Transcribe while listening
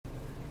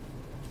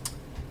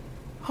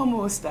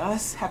¿Cómo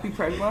estás? Happy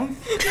Pride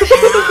Month.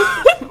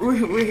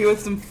 We're here with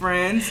some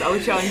friends. I'll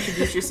let y'all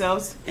introduce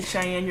yourselves.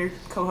 Cheyenne, your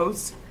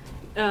co-host.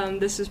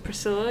 This is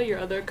Priscilla, your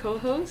other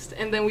co-host.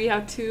 And then we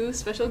have two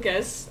special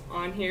guests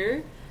on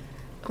here.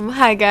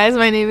 Hi, guys.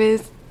 My name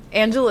is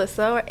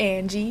Angelissa, or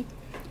Angie.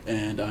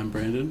 And I'm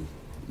Brandon.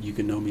 You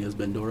can know me as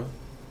Bendora.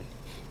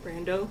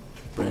 Brando.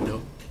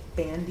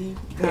 Bandy.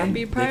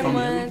 Happy Pride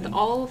Month.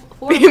 All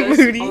four Be of us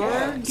moody.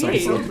 are Some gay.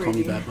 people call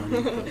me Bad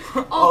Bunny.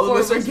 All four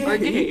of us are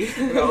gay.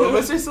 All of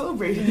us are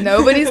celebrating.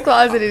 Nobody's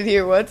closeted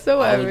here I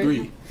whatsoever.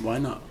 agree. Why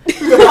not?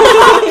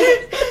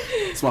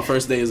 It's my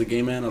first day as a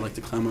gay man. I'd like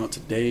to climb out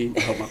today. I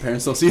hope my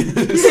parents don't see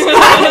this.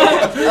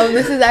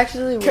 This is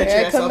actually Catch your where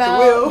I ass come off the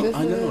out. wheel.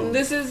 I know.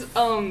 This is,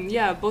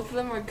 both of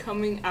them are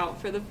coming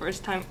out for the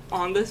first time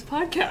on this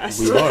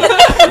podcast. We are.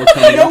 We're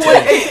coming You know out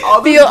what? today. Hey,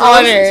 all those Feel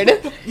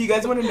girls- honored. You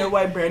guys want to know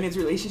why Brandon's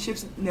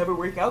relationships never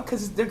work out?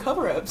 Because they're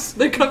cover-ups.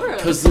 The cover-up.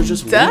 Because they're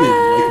just Duh. women.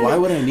 Like, why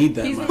would I need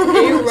that? He's in an my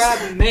life?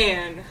 A-rap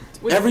man.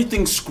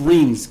 Everything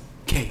screams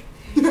gay.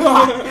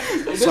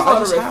 There's So a lot I of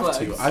just red have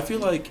flags. to. I feel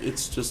like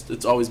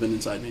it's always been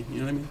inside me. You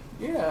know what I mean?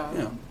 Yeah.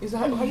 Yeah. Is that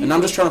how you And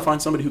I'm just trying to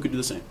find somebody who could do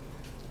the same.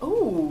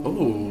 Ooh.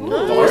 Oh,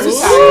 Bars. bars.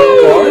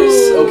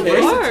 Versatile. Okay.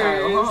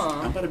 Versatile, Bars. huh?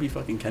 I'm about to be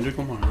fucking Kendrick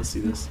Lamar. Let's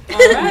see this. All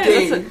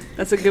right.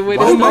 That's a good way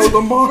to Momo start.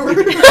 Lamar.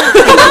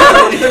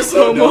 You're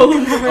so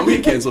dumb. I'm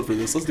getting canceled for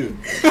this. Let's do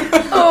it.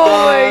 Oh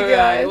my Alright,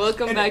 god.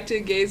 welcome back to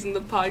Gays in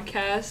the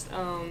Podcast.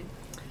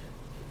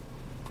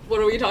 What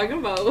are we talking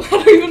about? I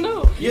don't even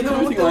know. You know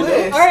With everything the I know.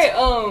 list.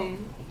 Alright,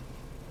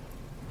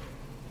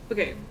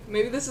 okay,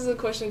 maybe this is a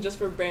question just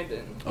for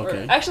Brandon.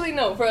 Okay. Or, actually,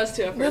 no, for us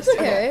too at That's first.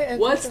 okay.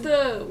 What's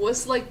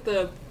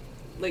the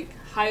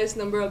highest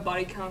number of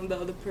body count the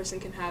other person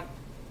can have,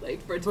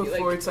 like, for it to be like,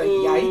 Before it's like,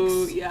 ooh,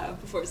 yikes? Yeah,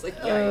 before it's like,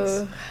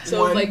 yikes. Uh,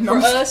 So, One. like, No,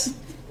 for I'm us,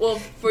 well,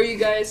 for you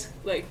guys,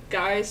 like,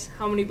 guys,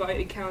 how many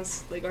body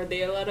counts, like, are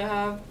they allowed to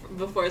have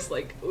before it's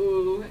like,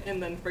 ooh,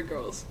 and then for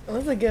girls?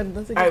 That's a good All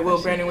right, well,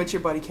 question. Brandon, what's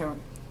your body count?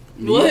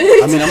 Me? What?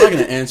 I mean, I'm not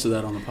gonna answer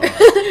that on the pod. I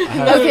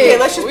have- Okay,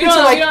 let's just we pretend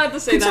don't, like we don't have to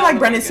say that. pretend on like the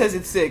Brandon podcast. says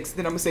it's 6,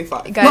 then I'm gonna say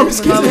 5. Guys, No, I'm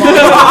just my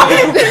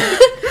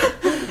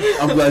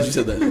kidding. I'm glad you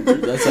said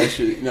that. That's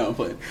actually no, I'm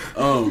playing.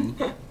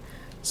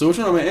 So which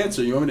one am I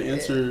answer? You want me to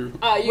answer?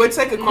 What's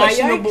like a my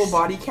questionable yikes?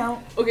 body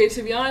count? Okay,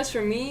 to be honest,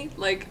 for me,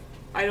 like,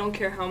 I don't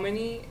care how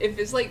many. If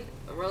it's like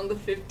around the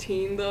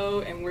 15 though,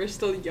 and we're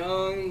still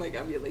young, like,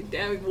 I'd be like,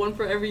 damn, one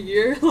for every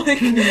year.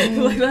 Like,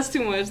 like that's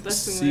too much.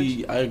 That's too much.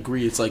 See, I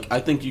agree. It's like I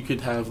think you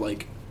could have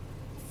like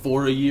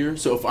 4 a year.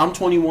 So if I'm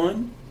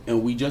 21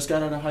 and we just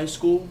got out of high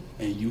school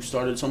and you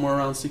started somewhere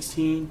around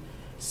 16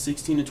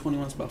 to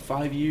 21 is about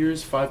 5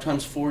 years. 5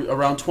 times 4,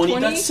 around 20.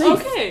 That's safe.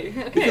 Okay.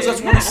 Because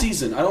that's one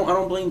season. I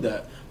don't blame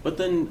that. But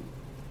then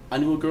I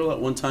knew a girl at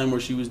one time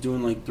where she was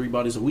doing like 3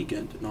 bodies a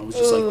weekend, and I was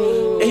just like,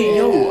 "Hey,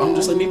 yo!" I'm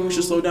just like, maybe we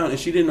should slow down. And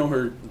she didn't know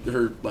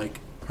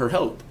her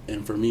health,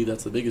 and for me,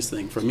 that's the biggest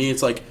thing. For me,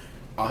 it's like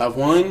I'll have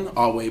one,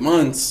 I'll wait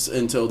months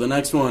until the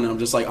next one. I'm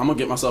just like, I'm gonna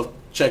get myself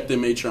checked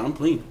and make sure I'm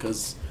clean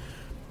because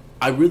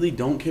I really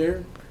don't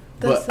care.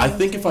 That's But I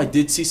think if I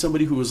did see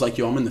somebody who was like,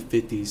 yo, I'm in the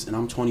 50s and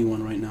I'm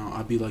 21 right now,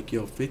 I'd be like,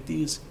 yo,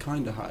 50 is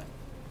kind of high.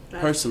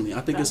 Personally,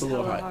 I think it's a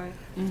little high.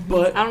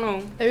 But I don't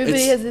know.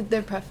 Everybody It's- has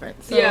their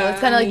preference. So Yeah, it's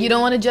kind of I like you mean-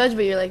 don't want to judge,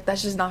 but you're like,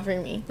 that's just not for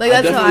me. Like,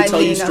 I that's how definitely I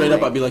tell you think. straight I'm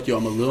up, like, I'd be like, yo,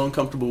 I'm a little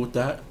uncomfortable with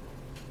that.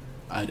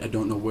 I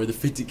don't know where the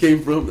 50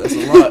 came from. That's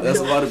a lot. That's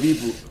a lot of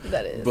people.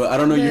 that is. But I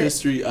don't know your But-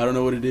 history. I don't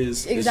know what it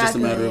is. It's just a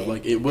matter of Exactly.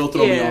 like, it will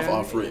throw me Yeah.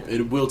 off rip.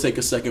 It will take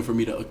a second for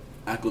me to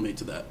acclimate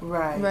to that.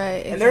 Right.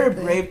 Right, And there are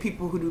exactly. brave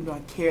people who do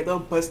not care. They'll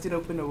bust it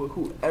open to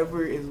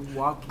whoever is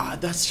walking.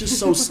 That's just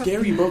so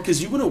scary, bro,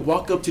 because you wouldn't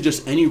walk up to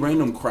just any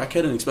random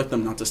crackhead and expect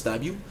them not to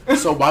stab you.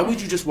 So why would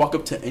you just walk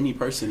up to any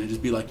person and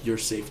just be like, you're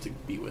safe to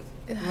be with?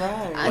 Right.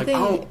 I Like, think,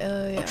 I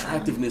yeah.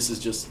 Attractiveness is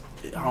just,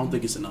 I don't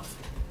think it's enough.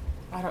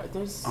 I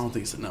don't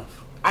think it's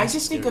enough. I That's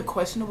just think a scary.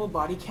 questionable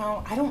body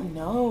count. I don't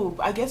know.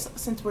 I guess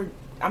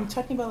I'm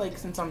talking about like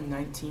since I'm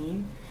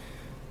 19.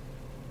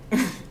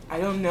 I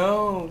don't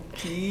know.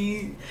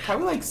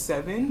 Probably like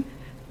 7.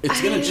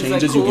 It's gonna Is change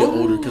that as you get cool?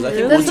 older, because I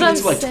think That's once you what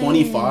get to like I'm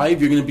saying.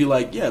 25, you're gonna be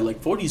like, yeah, like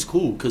 40 is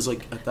cool, because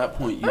like at that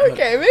point, you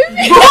Okay,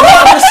 maybe.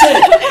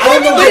 I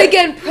don't know. But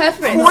again,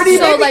 preference. 40,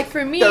 So, maybe like,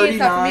 for me, it's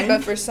not for me, 39.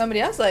 but for somebody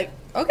else, like,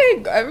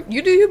 okay,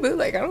 you do you, boo.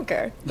 Like, I don't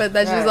care. But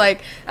that's Right. just,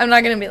 like, I'm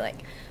not going to be like,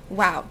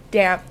 wow,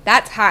 damn,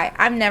 that's high.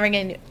 I'm never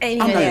going to do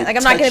anything. I'm not Like,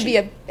 I'm not going to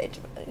touchy. be a bitch.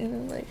 You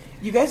know, like,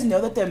 You guys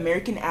know that the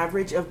American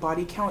average of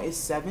body count is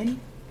 7?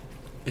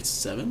 It's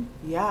 7.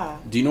 Yeah.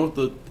 Do you know what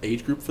the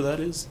age group for that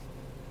is?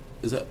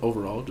 Is that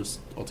overall, just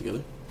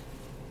altogether?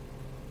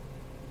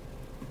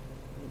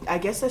 I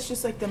guess that's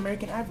just like the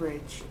American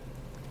average.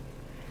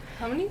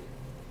 How many?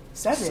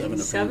 7. 7.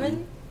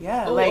 Seven?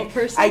 Yeah. Oh, a like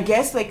person? I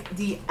guess like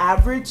the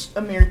average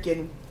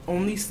American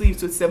only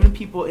sleeps with 7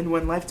 people in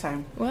one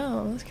lifetime.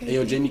 wow, that's Hey, crazy.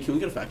 yo, Jamie, can we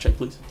get a fact check,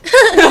 please?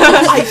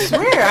 I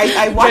swear,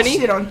 I watched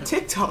Jenny? it on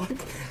TikTok. TikTok.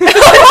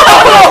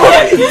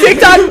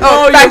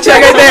 Oh, fact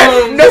check right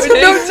there. No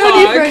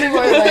need for any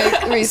more,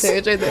 like,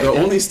 research right The there.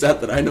 only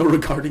stat that I know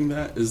regarding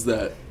that is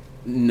that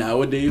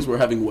nowadays we're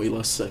having way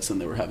less sex than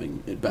they were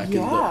having it back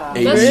Yeah.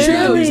 in the 80s That's and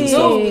 90s and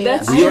stuff. No,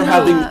 that's We are true.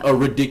 having a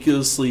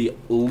ridiculously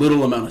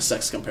little amount of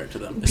sex compared to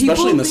them.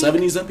 Especially in the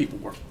 70s, then people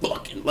were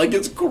fucking. Like,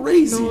 it's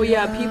crazy. No,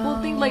 yeah,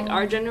 people think like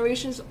our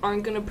generations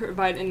aren't gonna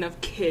provide enough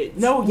kids.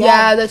 No,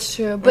 Yeah, that's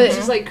true. But Which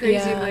is like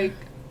crazy, yeah, like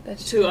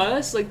that's to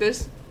us, like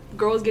there's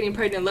girls getting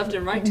pregnant left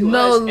and right to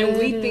No, us, and we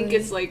literally. think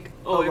it's like,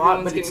 oh, A lot,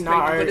 everyone's but it's getting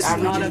not pregnant, our but it's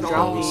average not at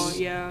all.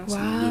 dropping. Yeah. It's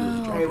literally Wow.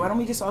 dropping. Hey, why don't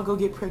we just all go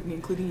get pregnant,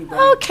 including you,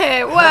 Brandon? Okay,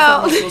 How am I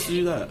well, supposed to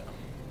do that?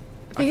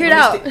 figure it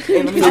out.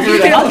 Hey, let me Figure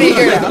it out.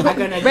 Figure it out. I got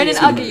an idea. Brandon,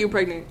 I'll get you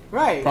pregnant.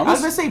 Right. Promise? I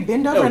was gonna say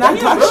bend over Yo, and I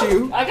damn, got bro.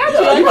 you. I got Yeah,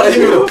 you. you about to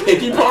hit me with a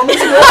pinky promise?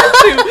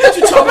 What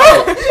you talking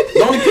about?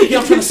 The only pinky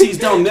I'm trying to see is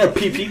down there,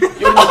 pee-pee. You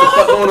don't know what the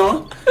fuck going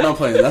on? No, I'm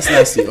playing. That's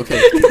nasty.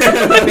 Okay.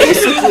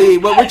 Basically,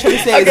 what we're trying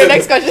to say Okay, is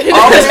next question.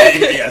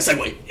 Yeah,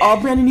 segue. all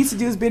Brandon needs to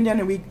do is bend down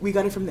and we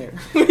got it from there.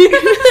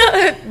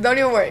 Don't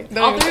even worry. Don't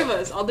All even three worry. of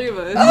us. All three of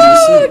us.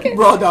 Oh, okay.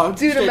 Raw dog.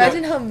 Dude, straight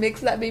imagine up. how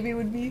mixed that baby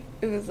would be.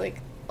 It was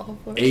like all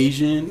four.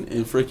 Asian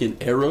and freaking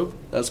Arab?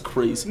 That's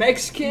crazy.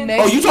 Mexican.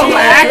 Mex- Oh, you talking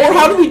about Arab?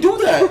 How do we do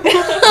that?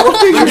 We'll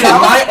figure Look it at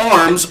out. my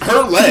arms,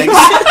 her legs.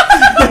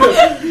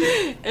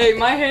 Hey,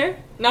 my hair.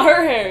 Not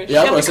her hair. She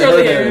Yeah, I got was the gonna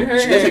say curly her hair.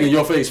 hair. They're taking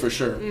your face for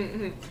sure.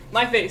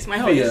 My face. My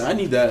Hell face. yeah, I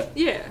need that.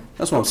 Yeah.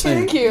 That's what I'm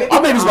saying. Cute.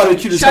 Our baby's about to be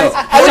cute as Shy- hell.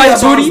 I- How shy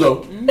many booty. booty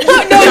though?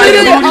 No, you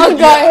didn't. Oh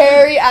god,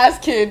 hairy ass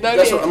kid. Don't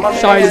That's get what my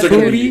Shy kids are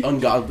gonna booty. be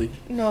ungodly.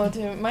 No,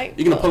 dude, my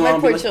You're gonna pull my out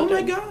and be poor like,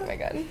 children. "Oh my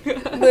God." Oh my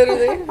god.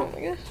 Literally. Oh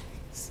my gosh.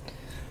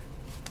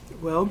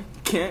 Well,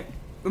 can't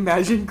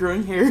imagine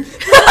growing hair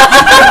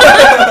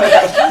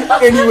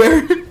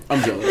anywhere.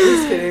 I'm jealous.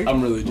 Just kidding.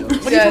 I'm really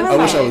jealous. Yes. I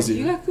wish I was You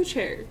you. got cooch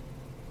hair.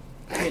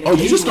 Oh,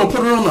 you just gonna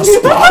put her on the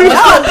spot?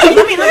 No,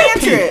 let me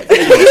answer it. For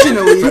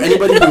Occasionally.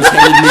 anybody who's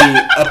hated me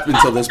up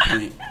until this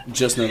point,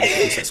 just know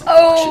that you said something.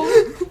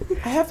 Oh.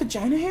 I have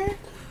vagina hair?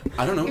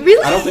 I don't know.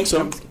 Really? I don't think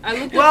so. I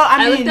looked. Well, at,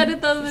 I I looked mean- at it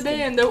the other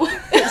day, and there was.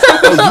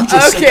 Oh, you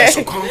just said Okay. that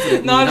so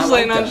confidently. No, I'm and just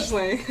I playing. like I'm that. just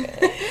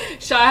playing.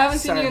 Shy, I haven't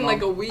seen Sorry, you in Mom.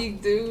 like a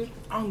week, dude.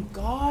 Oh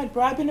God,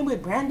 bro! I've been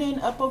with Brandon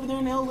up over there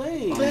in LA.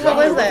 Wait, How how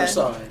was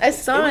Riverside. that? I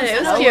saw it. It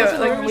was How cute. was it?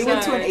 Like, We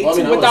went to an Well, 18 I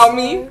mean, I was- Without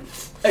me.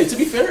 Hey, to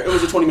be fair, it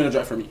was a 20-minute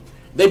drive for me.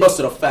 They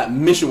busted a fat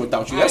mission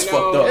without you. That's I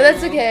know. fucked up.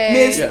 that's okay.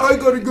 Miss, Yeah. I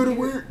gotta go to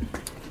work.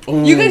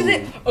 Ooh. You guys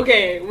did.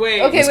 Okay,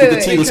 wait. Okay, Let's wait, get the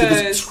wait. tea, let's get the-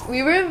 Because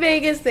We were in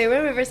Vegas. They were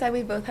in Riverside.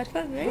 We both had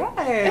fun, right? Right.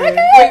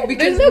 wait,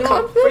 because There's no no,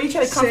 conflict. Where you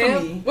trying to come Sam.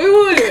 from me?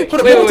 Wait.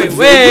 Put a Wait, bill wait, to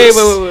wait.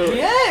 Vegas.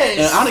 Yes.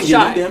 And I didn't get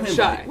no damn invite.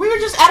 Shy. We were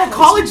just at a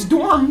college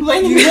dorm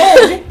laying in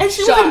bed, and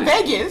she was Shy. in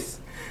Vegas.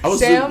 I was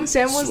Sam literally was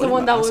the sweating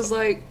one my that ass was off.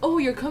 like, "Oh,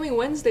 you're coming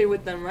Wednesday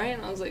with them, right?"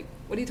 And I was like,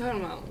 "What are you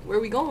talking about? Where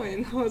are we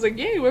going?" I was like,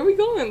 "Yeah, where are we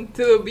going?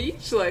 To the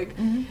beach?" Like,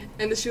 and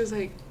then she was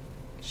like,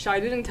 "Shy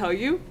didn't tell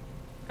you?"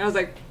 And I was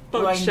like,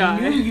 "Fuck Well, I Shy."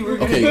 knew you were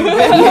gonna Okay. be in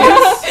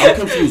Vegas. I'm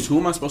confused. Who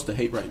am I supposed to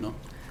hate right now?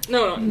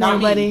 No, Not me.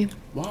 Nobody.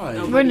 Why?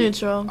 No. We're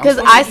neutral. I'm Because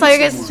supposed I to saw do your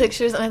guys' someone.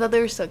 pictures and I thought they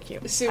were so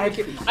cute. super I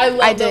cute. appreciate I love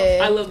I the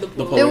did. I love the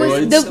The Polaroids. It was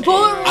Polaroids? the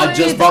Polaroids. I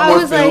just bought I more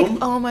was film.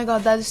 like, oh my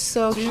god, that is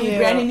so Dude, cute.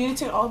 Brandon, you need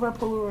to take all of our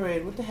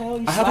Polaroid. What the hell?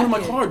 You I have one in my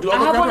slacking? car. Dude, I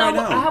I'll have grab one. it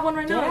right I now. have one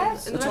right now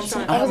Yes, in the that's what I'm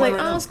saying. restaurant. I was have like, one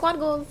right oh, now. squad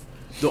goals.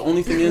 The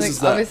only thing Like, is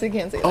that. obviously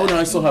can't say that. Oh no,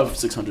 I still have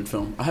 600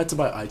 film. I had to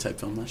buy I-type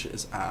film. That shit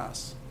is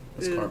ass.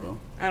 It's Ew. carbo.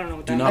 I don't know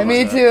what Do that not I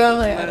means. me too. I'm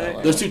like, I don't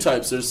know. There's two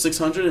types. There's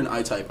 600 and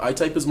I-type.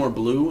 I-type is more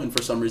blue and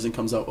for some reason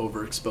comes out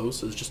overexposed,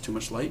 so it's just too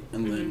much light.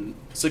 And then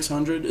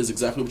 600 is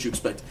exactly what you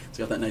expect. It's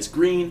got that nice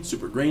green,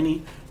 super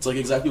grainy. It's like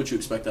exactly what you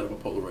expect out of a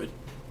Polaroid.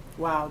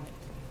 Wow.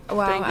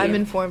 Wow, Thank I'm you.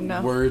 informed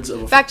now. Words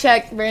of a Fact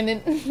check, Brandon.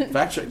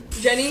 fact check.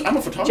 Jenny? I'm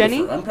a photographer.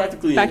 Jenny? I'm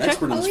practically Fact an check?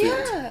 expert in Oh this field.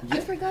 yeah, I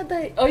forgot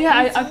that. Oh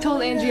yeah, I've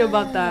told Angie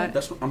about that.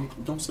 That's what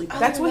don't sleep.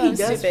 That's my what God, he I'm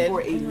does stupid.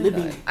 for a Oh my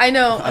living. God. I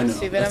know. I I'm know.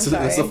 stupid. That's, I'm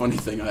sorry. that's the funny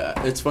thing.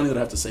 It's funny that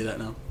I have to say that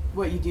now.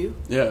 What you do?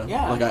 Yeah.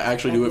 Yeah. Like I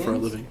actually do it for a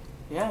Bins? living.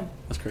 Yeah.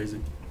 That's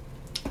crazy.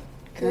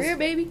 Career,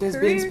 baby. Does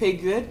career. Bins pay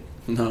good?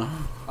 No.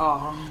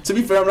 Oh, To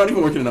be fair, I'm not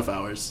even working enough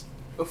hours.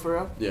 for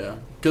real? Yeah,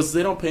 because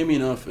they don't pay me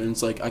enough, and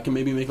it's like I can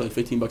maybe make like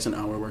 $15 an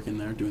hour working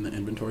there doing the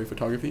inventory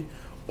photography,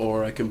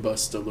 or I can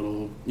bust a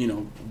little,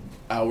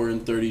 hour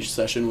and 30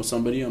 session with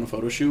somebody on a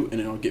photo shoot,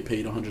 and I'll get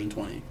paid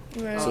 120.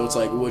 Right. So it's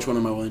like, which one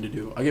am I willing to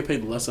do? I get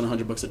paid less than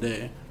 $100 a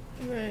day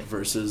Right.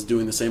 versus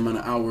doing the same amount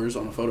of hours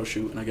on a photo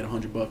shoot, and I get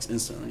 $100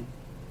 instantly.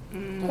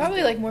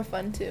 Probably like more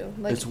fun too.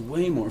 Like It's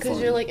way more fun. because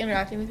you're like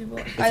interacting with people.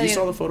 If you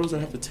saw the photos I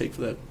have to take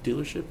for that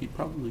dealership, you'd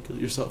probably kill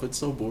yourself. It's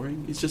so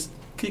boring. It's just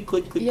click,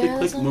 click, click, Yeah, click,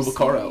 that's click, what move a I'm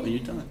car saying. out, and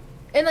you're done.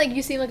 and like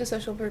you seem like a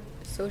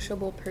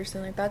sociable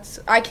person. Like that's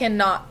I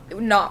cannot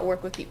not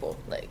work with people.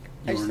 Like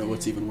I You just wanna know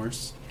what's even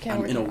worse? Can't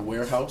I'm work in a in office.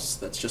 warehouse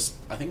that's just,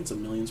 I think it's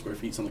 1 million square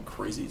feet, something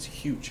crazy. It's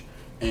huge.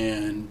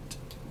 And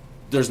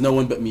there's no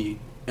one but me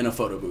in a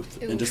photo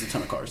booth and just a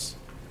ton of cars.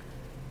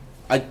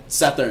 I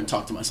sat there and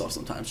talked to myself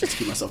sometimes just to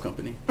keep myself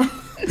company.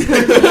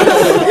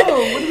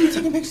 Oh, what are we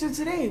taking pictures of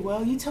today?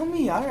 Well, you tell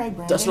me. All right,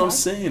 Brandon. That's what I'm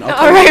saying. all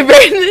right,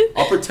 Brandon.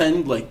 I'll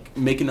pretend like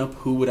making up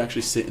who would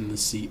actually sit in the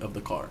seat of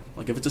the car.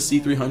 Like if it's a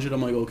C300,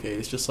 I'm like, okay,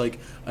 it's just like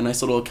a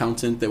nice little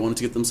accountant. They wanted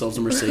to get themselves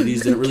a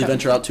Mercedes, didn't really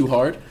venture out too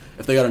hard.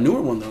 If they got a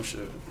newer one though,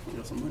 shit, we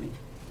got some money.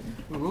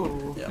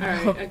 Ooh. Yeah.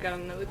 Alright, I got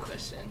another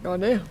question. Oh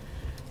damn.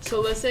 So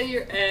let's say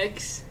your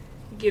ex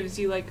gives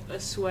you like a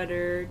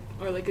sweater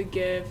or like a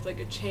gift, like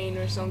a chain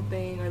or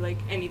something, or like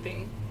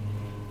anything.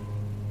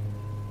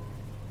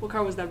 What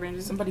car was that,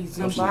 Brandon? Somebody's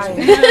That's gonna buy a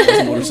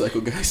it.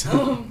 motorcycle, guys.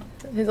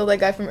 He's all that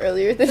guy from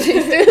earlier that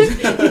chased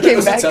him. He came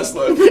It's a back.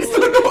 Tesla.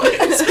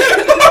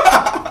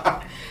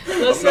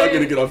 I'm not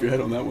gonna get off your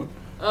head on that one.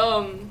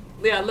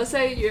 Yeah, let's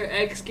say your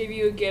ex gave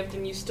you a gift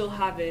and you still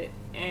have it,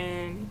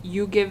 and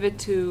you give it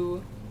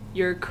to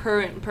your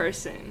current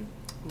person.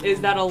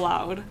 Is that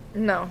allowed?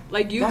 No.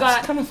 Like you That's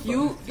got kinda fun.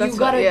 you That's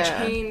got what- a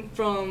yeah. chain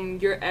from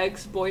your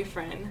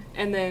ex-boyfriend,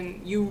 and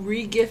then you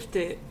re-gift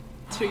it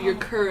to your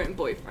current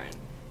boyfriend.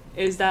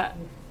 Is that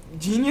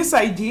Genius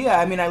idea.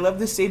 I mean, I love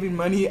the saving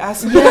money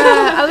aspect.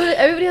 Yeah,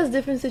 everybody has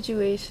different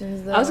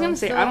situations though. I was gonna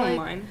say So, I don't like,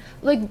 mind.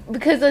 Like,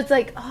 because it's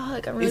like, oh,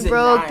 like I'm Is really it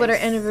broke, but our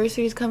nice?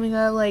 anniversary's coming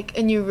up, like,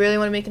 and you really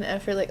want to make an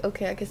effort, like,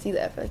 okay, I can see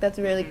the effort. Like, that's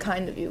really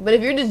kind of you. But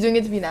if you're just doing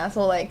it to be an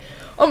asshole, like,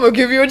 I'm gonna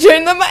give you a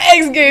chain that my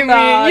ex gave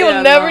Nah, me, you'll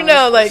yeah, never nah.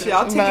 know. Like, See,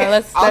 I'll take nah, it.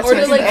 that's I'll Or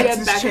take to like an get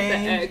ex's back at chain.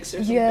 the ex or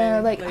something. yeah,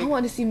 like, I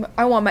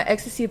want my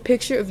ex to see a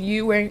picture of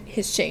you wearing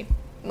his chain.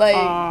 Like,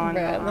 Aw,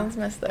 bruh, nah. that's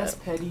messed up. That's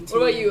petty too.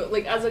 What about you?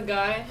 Like as a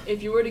guy,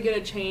 if you were to get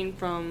a chain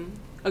from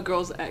a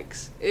girl's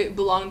ex, it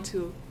belonged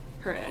to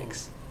her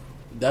ex.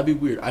 That'd be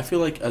weird. I feel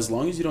like as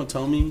long as you don't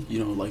tell me, you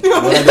know, like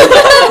what I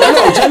don't,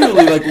 no,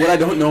 genuinely, like what I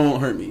don't know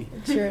won't hurt me.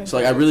 True. So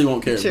like I really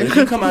won't care. True. But if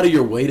you come out of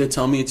your way to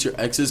tell me it's your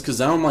ex's, because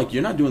now I'm like,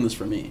 you're not doing this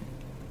for me.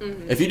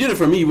 Mm-hmm. If you did it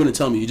for me, you wouldn't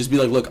tell me. You'd just be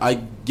like, look, I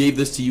gave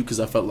this to you because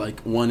I felt like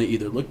one, it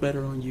either looked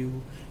better on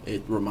you,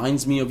 it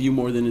reminds me of you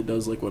more than it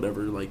does like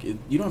whatever. Like you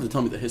don't have to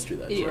tell me the history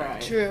of that. Yeah.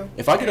 Right. True.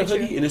 If I get a Very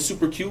hoodie true. and it's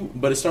super cute,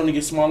 but it's starting to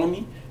get small on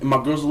me, and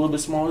my girl's a little bit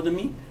smaller than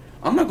me,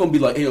 I'm not gonna be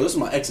like, hey, yo, this is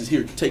my ex's,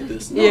 here, take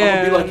this. No, I'm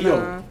gonna be like,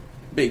 yo,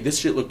 babe, this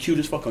shit look cute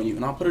as fuck on you,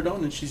 and I'll put it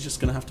on, and she's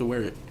just gonna have to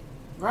wear it.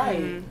 Right.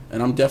 Mhm.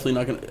 And I'm definitely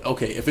not gonna.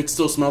 Okay, if it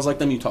still smells like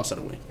them, you toss that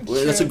away.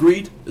 Well, that's True.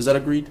 agreed. Is that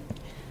agreed?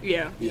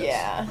 Yeah. Yes.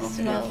 Yeah. Okay.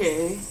 Smells.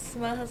 Okay.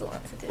 Smell has a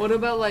lot to do. What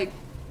about like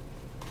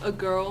a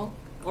girl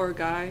or a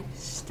guy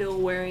still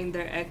wearing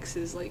their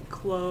ex's like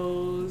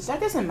clothes? That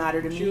doesn't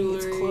matter to me.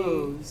 It's Jewelry.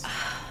 clothes.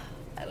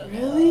 I don't know.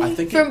 Really? I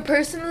think From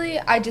personally,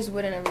 I just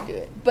wouldn't ever do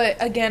it. But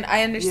again,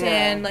 I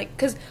understand, Yeah. like,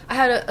 because I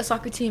had a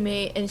soccer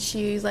teammate, and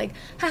she was like,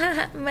 ha ha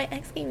ha, my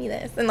ex gave me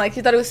this. And, like,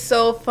 she thought it was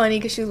so funny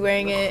because she was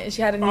wearing it, and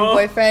she had a new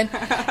boyfriend.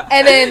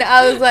 And then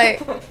I was like,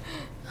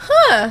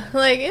 huh,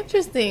 like,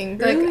 interesting.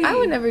 Like, I Really?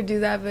 would never do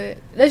that, but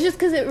that's just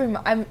because it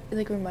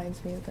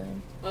reminds me of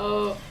them.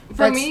 Oh, for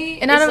That's- me,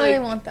 and I it's don't really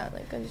like- want that.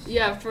 Like, I just,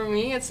 Yeah, for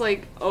me, it's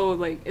like, oh,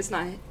 like it's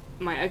not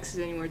my ex's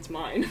anymore; it's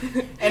mine.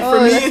 And Oh,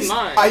 for me, that's it's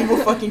mine. I will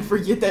fucking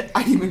forget that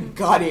I even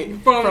got it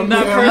from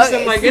that him. person.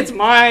 Okay. Like it's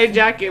my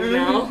jacket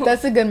now.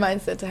 that's a good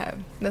mindset to have.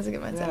 That's a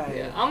good mindset. Right.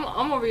 Yeah,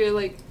 I'm over here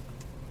like,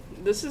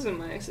 this isn't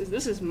my ex's.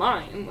 This is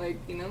mine. Like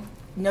you know.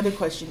 Another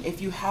question: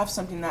 if you have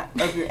something that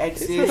of your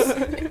ex's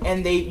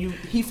and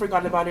he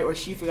forgot about it or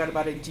she forgot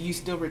about it, do you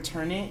still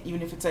return it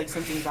even if it's like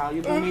something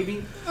valuable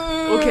maybe?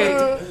 Okay,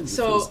 Depends if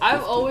so it's I've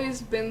gifted.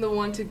 always been the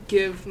one to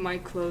give my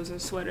clothes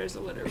and sweaters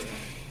or whatever.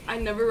 I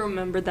never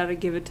remembered that I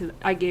gave it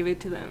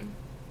to them,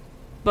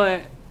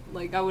 but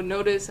like I would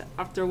notice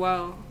after a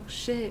while, oh,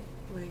 shit,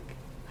 like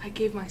I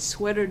gave my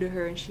sweater to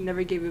her and she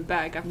never gave it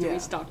back after Yeah. we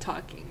stopped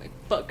talking. Like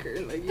fuck her,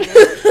 like you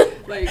know,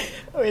 like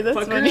Wait, that's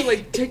fuck funny. her,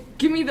 like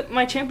give me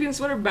my champion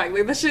sweater back.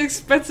 Like that shit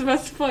expensive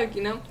as fuck,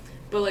 you know.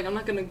 But like I'm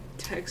not gonna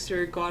text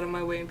her, go out of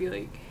my way and be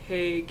like,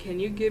 hey, can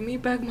you give me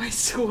back my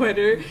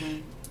sweater?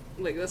 Mhm.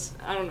 Like that's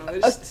I don't know.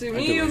 It's just, to I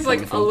me get it where was you're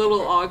like a coming from.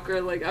 little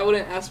awkward. Like I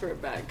wouldn't ask for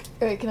it back.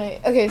 Wait, can I?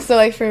 Okay, so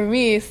like for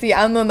me, see,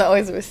 I'm the one that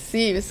always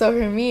receives. So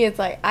for me, it's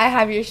like I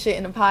have your shit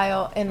in a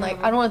pile, and like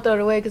I don't want to throw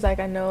it away because like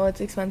I know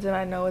it's expensive,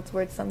 I know it's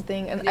worth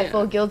something, and I Yeah.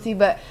 feel guilty.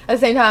 But at the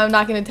same time, I'm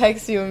not gonna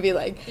text you and be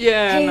like,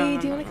 Yeah. hey, no,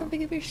 do you no, want to no. come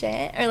pick up your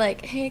shit? Or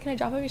like, hey, can I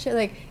drop off your shit?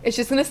 Like, it's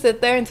just gonna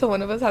sit there until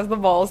one of us has the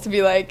balls to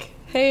be like,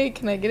 hey,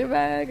 can I get it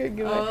back or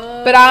give it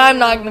back? But I'm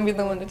not gonna be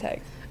the one to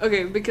text.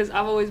 Okay, because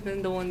I've always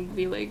been the one to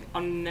be like,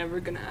 I'm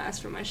never gonna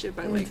ask for my shit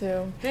back. Me Like,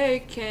 too. hey,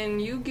 can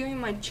you give me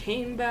my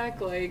chain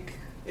back? Like,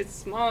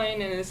 it's mine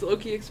and it's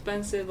low-key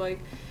expensive. Like,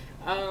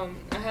 I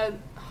had,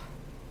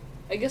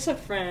 I guess a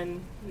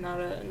friend, not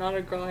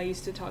a girl I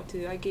used to talk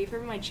to. I gave her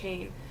my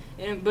chain,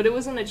 but it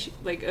wasn't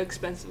like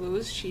expensive. It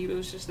was cheap. It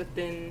was just a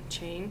thin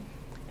chain,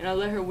 and I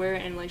let her wear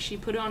it. And like she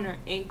put it on her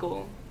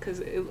ankle because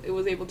it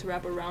was able to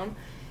wrap around,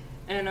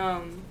 and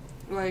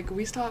like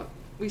we stopped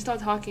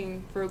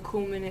talking for a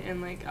cool minute, and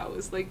like I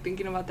was like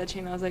thinking about that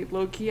chain. I was like,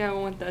 low key, I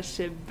want that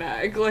shit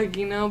back, like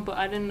you know. But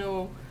I didn't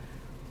know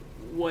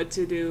what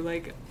to do.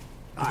 Like,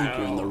 I think don't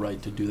you're in the know.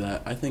 right to do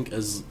that. I think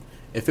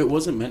if it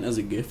wasn't meant as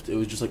a gift, it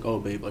was just like, oh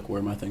babe, like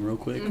wear my thing real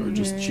quick, or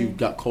just she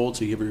got cold,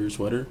 so you give her your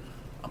sweater.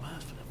 I'm gonna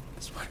ask for that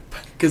fucking sweater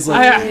back because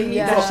like I need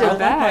Yeah. that no, I shit like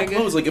back. my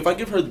clothes. Like if I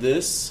give her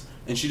this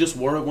and she just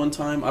wore it one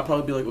time, I'd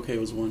probably be like, okay, it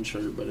was one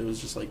shirt, but it was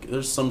just like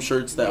there's some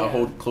shirts that I Yeah.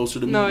 hold closer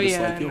to me. No, and it's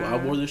yeah, like, yo, no.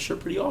 I wore this shirt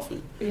pretty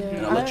often, Yeah.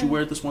 and I let you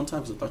wear it this one time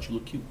because I thought you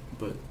looked cute.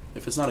 But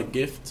if it's not a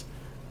gift,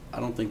 I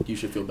don't think you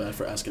should feel bad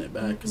for asking it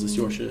back because it's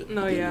your shit.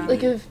 No, yeah.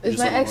 Like if Just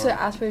my let it ex would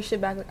rock. ask for his shit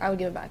back, like, I would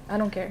give it back. I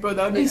don't care. Bro,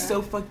 that would be Yeah.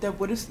 so fucked up.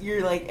 What if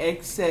your like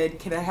ex said,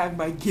 "Can I have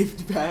my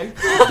gift back?"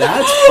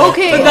 That's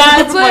Okay, But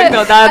that's what- fucked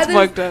up. That's I think-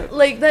 fucked up.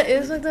 Like that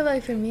is fucked up.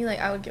 Like for me, like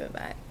I would give it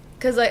back.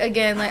 Cause like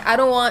again, like I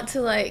don't want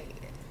to like.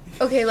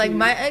 Okay, like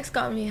my ex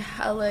got me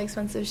hella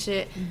expensive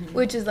shit,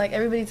 which is like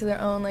everybody to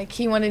their own. Like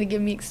he wanted to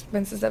give me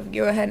expensive stuff.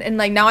 Go ahead, and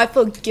like now I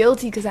feel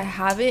guilty because I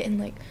have it, and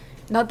like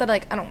not that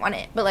like I don't want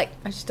it, but like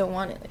I just don't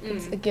want it. Like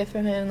it's a gift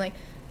from him. Like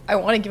I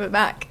want to give it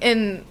back,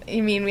 and I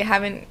mean I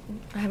haven't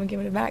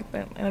given it back,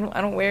 but I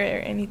don't wear it or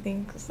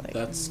anything. Cause like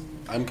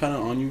I'm kind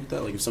of on you with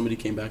that. Like if somebody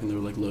came back and they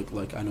were like, look,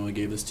 like I know I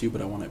gave this to you, but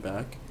I want it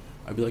back,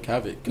 I'd be like,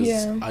 have it, because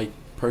Yeah. I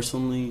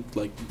personally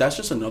like that's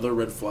just another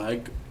red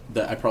flag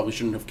that I probably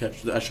shouldn't have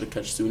catch. That I should have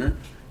catch sooner.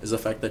 Is the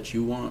fact that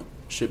you want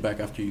shit back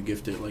after you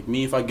gift it. Like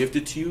me, if I gift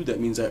it to you, that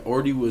means I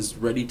already was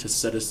ready to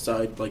set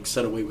aside, like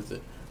set away with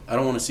it. I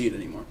don't want to see it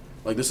anymore.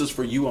 Like this is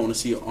for you. I want to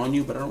see it on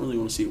you, but I don't really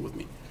want to see it with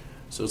me.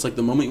 So it's like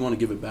the moment you want to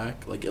give it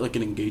back, like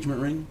an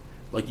engagement ring.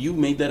 Like you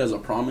made that as a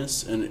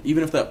promise, and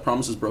even if that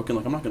promise is broken,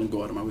 like I'm not gonna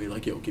go out of my way.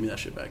 Like yo, give me that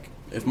shit back.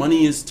 If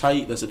money is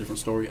tight, that's a different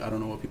story. I don't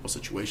know what people's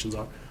situations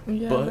are,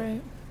 yeah, but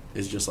right.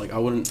 it's just like I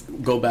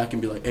wouldn't go back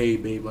and be like, hey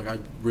babe, like I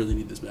really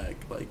need this back.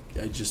 Like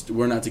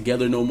we're not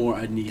together no more.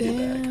 I need it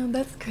back. Damn,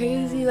 that's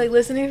crazy. Like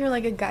listening from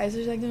like a guy's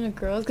perspective and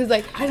girls, cause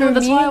like I know, for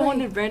that's me, why I like,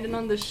 wanted Brandon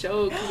on the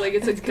show, because like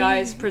it's a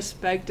guy's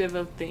perspective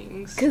of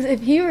things. Cause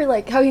if he were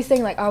like how he's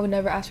saying like I would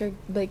never ask for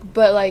like,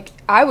 but like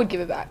I would give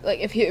it back. Like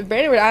if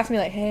Brandon would ask me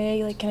like,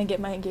 hey, like can I get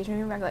my engagement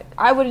ring back? Like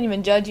I wouldn't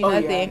even judge you, Oh,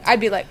 nothing. yeah. I'd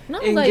be like, no,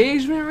 like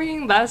Engagement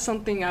ring, that's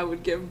something I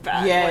would give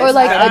back. Yes, or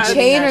like I would a give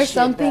chain that or shit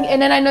something. back.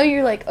 And then I know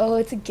you're like, oh,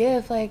 it's a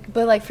gift, like,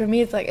 but like for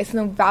me, it's like it's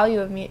no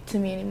value of me to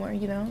me anymore.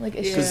 You know, like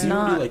it's Yeah. just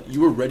Because not.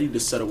 you were ready to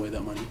set away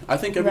that money. I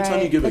think every time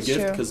you Right, give a that's gift,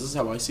 true. because this is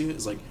how I see it,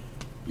 is like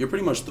you're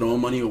pretty much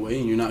throwing money away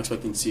and you're not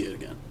expecting to see it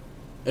again.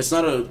 It's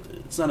not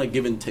a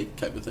give and take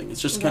type of thing.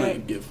 It's just kind of a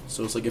Right. give.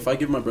 So it's like if I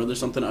give my brother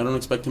something, I don't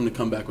expect him to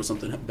come back with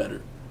something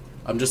better.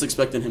 I'm just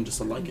expecting him just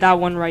to like it. That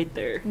one right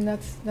there. And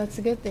that's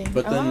a good thing.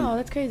 But then oh,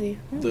 that's crazy.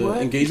 The What?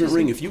 engagement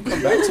ring, if you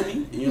come back to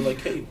me and you're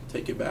like, hey,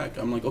 take it back,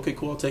 I'm like, okay,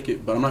 cool, I'll take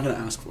it, but I'm not going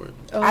to ask for it.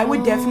 I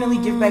would definitely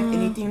give back Oh.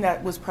 anything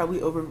that was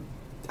probably over.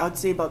 I'd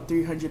say about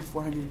 $300 to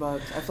 $400.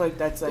 I feel like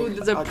that's like. Ooh,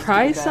 there's a I'll just give it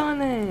price back.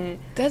 on it.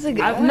 That's a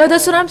good. I No, would-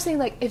 that's what I'm saying.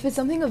 Like, if it's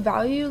something of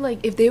value, like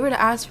if they were to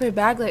ask for it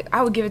back, like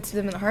I would give it to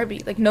them in a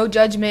heartbeat. Like no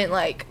judgment,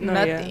 like No,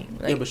 nothing.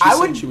 Yeah, Like, but she I said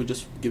would- she would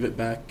just give it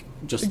back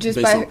just Just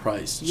based by on her-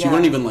 price. She Yeah.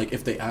 wouldn't even like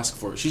if they ask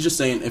for it. She's just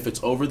saying if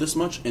it's over this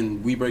much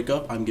and we break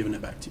up, I'm giving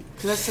it back to you.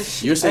 'Cause that's a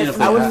shit. You're saying if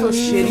I they would ask- feel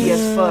shitty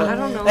as fuck. I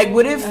don't know. Like,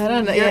 what if I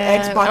don't know, your yeah,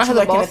 ex I bought don't you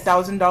have the like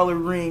balls. $1,000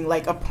 ring,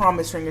 like a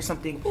promise ring or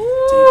something?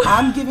 Ooh.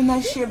 I'm giving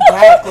that shit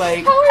back.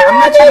 Like, How I'm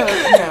not trying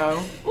to,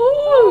 ironic.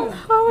 Ooh.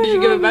 How Did you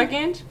give it ironic. back,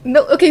 Ange?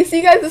 No. Okay,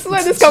 see, guys, this is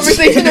why this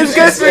conversation is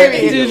good for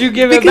me. Did you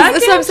give Because it back?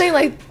 that's what I'm Ange? saying.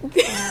 Like,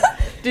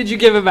 Did you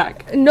give it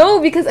back? no,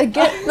 because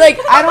again, like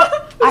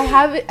I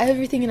have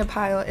everything in a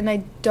pile and I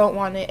don't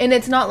want it, and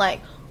it's not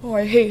like, oh,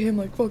 I hate him,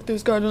 like fuck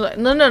this guy. No,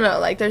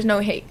 like there's no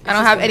hate. I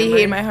don't just have the any hate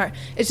memory. in my heart.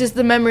 It's just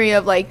the memory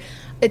of like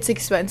it's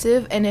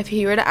expensive, and if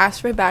he were to ask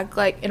for it back,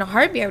 like in a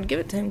heartbeat, I would give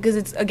it to him because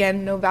it's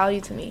again no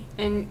value to me.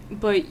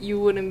 But you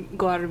wouldn't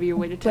go out of your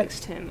way to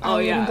text him. I Oh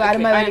wouldn't yeah, go out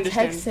of okay, my I way to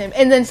understand. text him,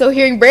 and then so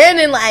hearing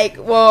Brandon like,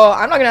 well,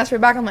 I'm not gonna ask for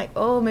it back. I'm like,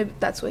 oh, maybe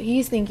that's what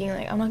he's thinking.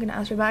 Like, I'm not gonna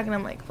ask for it back, and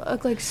I'm like,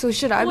 fuck, like, so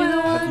should I be the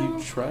Well, one? Have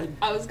you tried?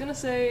 I was gonna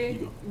say You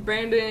go.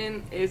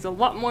 Brandon is a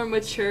lot more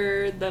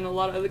mature than a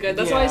lot of other guys.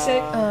 That's why I say.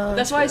 Oh,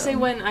 That's why I true. say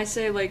when I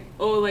say like,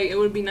 oh, like it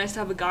would be nice to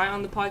have a guy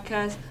on the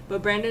podcast,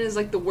 but Brandon is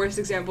like the worst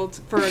example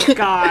for a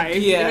guy.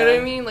 You Yeah. know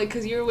what I mean? Like,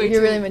 cause you're way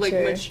You're too really like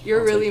mature. you're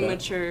I'll take really that.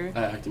 mature.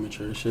 I acted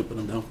mature as shit, but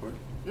I'm down for it.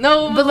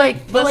 No, But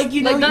like, But, like,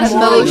 you know, that's you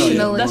just want- like,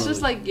 Emotionally. that's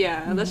just like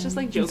that's just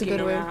like That's a joking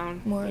good word.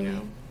 around. Morally. You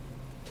know?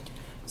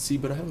 See,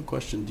 but I have a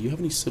question. Do you have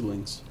any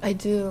siblings? I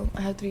do.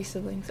 I have 3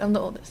 siblings. I'm the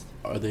oldest.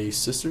 Are they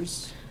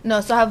sisters? No,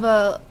 so I have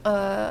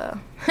a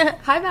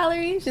hi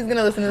Valerie. She's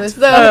gonna listen to this.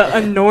 So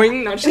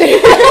Annoying, no, just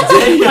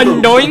kidding.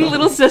 Annoying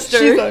little sister.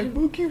 she's like,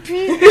 Mookie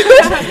P.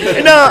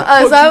 No, so I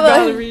have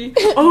Valerie.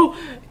 Oh,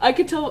 I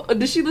could tell.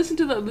 Did she listen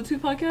to the other 2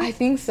 podcasts? I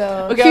think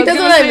so. Okay, I She was doesn't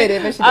gonna want to say- admit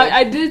it, but she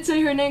I did. did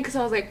say her name because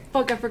I was like,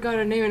 fuck, I forgot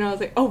her name. And I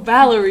was like, oh,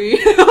 Valerie.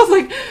 I was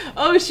like,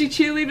 oh, she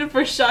cheerleaded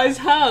for Shy's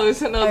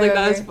house. And I was I like,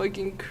 that's remember.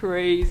 fucking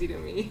crazy to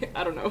me.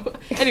 I don't know.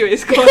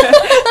 Anyways, go ahead.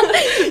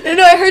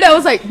 No, I heard. I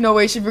was like, no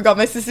way, she forgot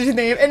my sister's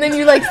name. And then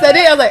you like said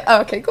it. I was like,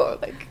 oh, okay, cool.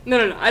 Like,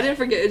 No. I didn't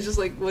forget. It just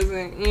like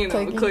wasn't,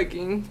 Clicking.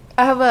 clicking.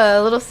 I have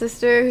a little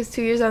sister who's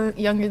 2 years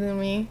younger than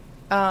me.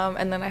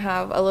 And then I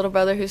have a little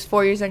brother who's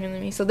 4 years younger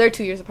than me. So they're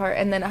 2 years apart.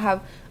 And then I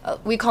have,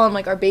 we call him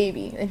like our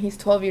baby, and he's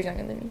 12 years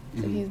younger than me.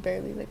 So Mhm. he's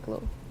barely like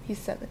little. He's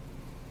 7.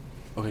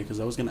 Okay, because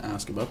I was going to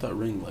ask about that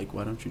ring. Like,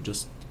 why don't you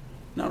just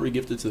not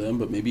regift it to them,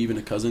 but maybe even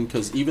a cousin?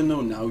 Because even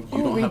though now you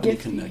don't have any regifting.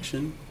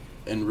 connection,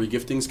 and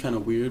regifting's kind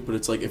of weird, but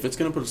it's like if it's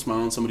going to put a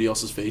smile on somebody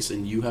else's face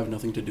and you have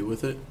nothing to do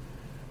with it,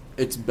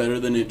 it's better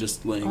than it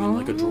just laying in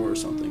like a drawer or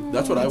something.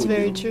 That's what I would do. That's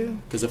very true.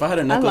 Because if I had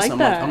a necklace, I'm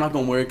not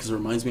gonna wear it because it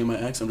reminds me of my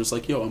ex. I'm just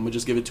like, yo, I'm gonna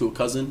just give it to a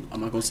cousin. I'm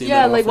not gonna see him.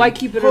 Yeah, like, why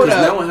keep it around?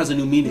 Because now it has a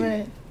new meaning.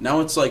 Right.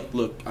 Now it's like,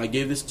 look, I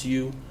gave this to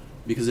you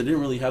because it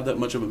didn't really have that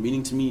much of a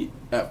meaning to me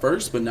at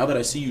first, but now that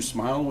I see you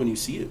smile when you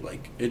see it,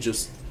 like, it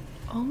just...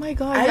 Oh my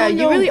god, yeah,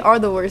 you really are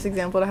the worst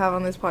example to have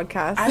on this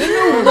podcast. I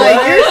don't know.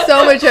 Like, you're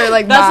so mature,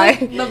 like,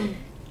 That's bye.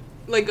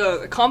 like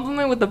a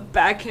compliment with a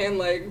backhand,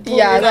 like,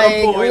 Yeah,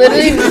 like, boy.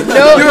 literally, Like,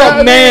 no. you're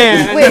a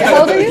man. Wait,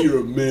 how old are you? You're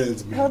a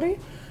man's man. How old are you?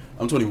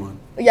 I'm 21.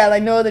 Yeah,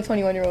 like, no other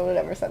 21-year-old would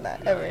ever said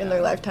that, ever in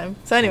their lifetime.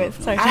 So anyways,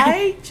 sorry.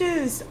 I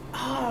just,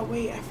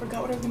 wait, I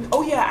forgot what I was going to,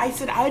 oh yeah, I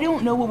said I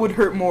don't know what would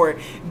hurt more,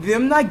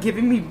 them not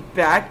giving me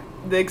back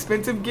the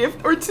expensive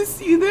gift or to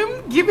see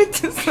them give it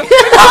to someone. Like,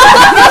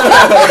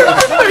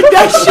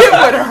 that shit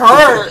would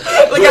hurt.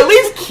 Like, at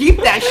least keep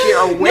that shit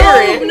or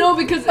wear it. No,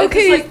 because if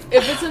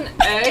it's an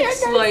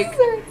ex, like,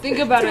 think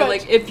about it,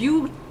 like, if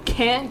you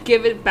can't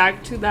give it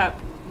back to the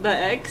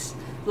ex,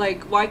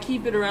 like, why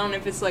keep it around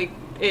if it's like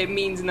it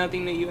means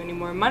nothing to you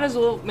anymore? Might as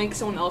well make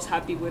someone else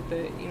happy with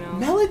it, you know?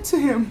 Mail it to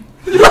him.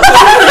 No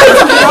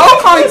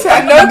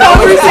contact, no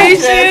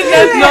conversation.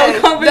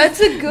 That's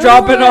a good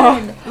Drop one. it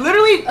off.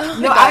 Literally,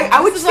 no, I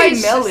would say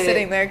mail it.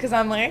 Sitting there because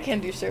I'm like, I can't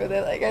do shit with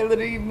it. Like, I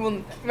literally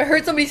will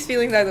hurt somebody's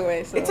feelings either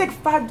way. So. It's like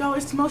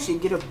 $5 to mail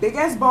shit. Get a big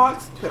ass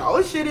box, put all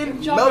the shit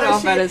in, Drop mail it that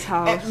off shit. at his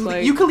house. And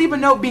Like, you could leave a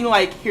note being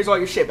like, "Here's all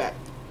your shit back."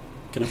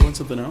 Can I point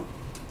something out?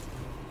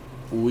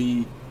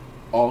 We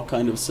all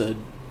kind of said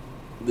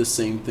the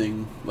same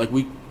thing. Like,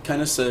 we kind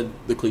of said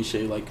the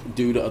cliche, like,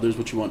 do to others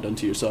what you want done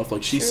to yourself.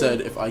 Like, she said,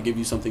 if I give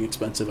you something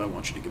expensive, I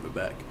want you to give it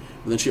back.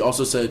 And then she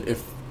also said,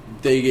 if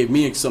they gave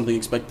me something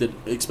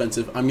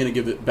expensive, I'm going to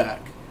give it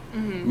back.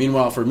 Mm-hmm.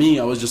 Meanwhile, for me,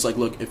 I was just like,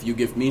 look, if you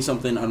give me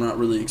something, I'm not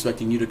really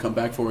expecting you to come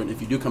back for it. And if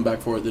you do come back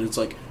for it, then it's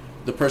like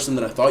the person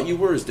that I thought you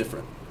were is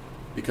different.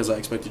 Because I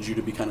expected you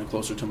to be kind of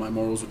closer to my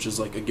morals, which is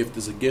like a gift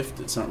is a gift.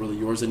 It's not really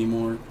yours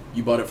anymore.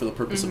 You bought it for the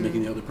purpose of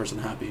making the other person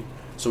happy.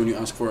 So when you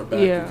ask for it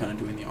back, you're kind of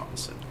doing the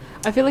opposite.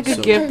 I feel like a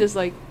gift is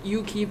like,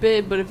 you keep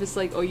it, but if it's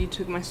like, oh, you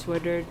took my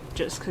sweater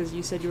just because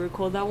you said you were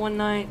cold that one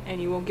night and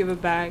you won't give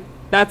it back,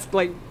 that's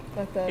like,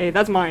 hey,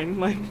 that's mine,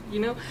 like, you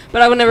know?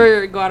 But I would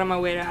never go out of my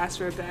way to ask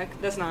for it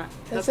back. That's not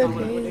what I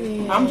would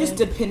do. I'm just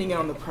depending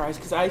on the price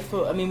because I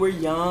mean, we're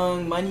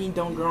young, money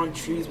don't grow on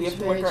trees. We have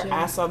to work our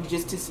ass off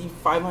just to see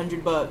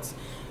 $500.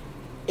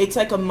 It's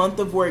like a month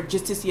of work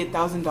just to see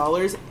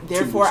 $1,000.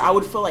 Therefore, I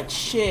would feel like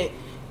shit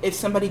if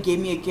somebody gave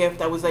me a gift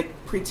that was like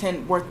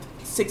pretend worth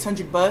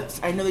 $600.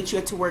 I know that you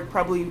had to work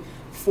probably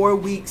 4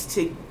 weeks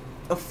to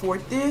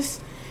afford this,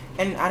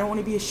 and I don't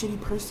want to be a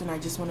shitty person. I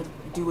just want to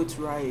do what's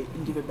right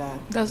and give it back.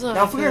 That's what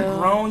now, if we were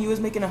grown, you was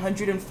making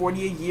 $140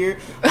 a year.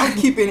 I'm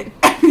keeping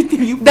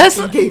everything you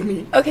gave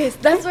me. Okay, so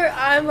that's where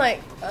I'm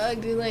like,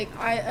 dude, like,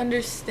 I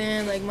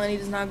understand, like, money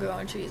does not grow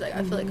on trees. Like,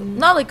 I feel like,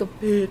 not like a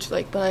bitch,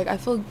 like, but, like, I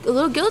feel a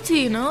little guilty,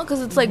 you know?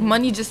 Because it's, like,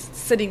 money just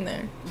sitting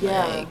there.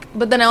 Yeah. Like,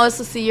 but then I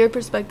also see your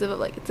perspective of,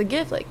 like, it's a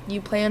gift. Like,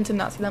 you plan to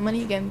not see that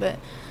money again, but...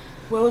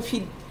 Well, if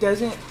he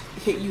doesn't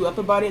hit you up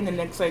about it in the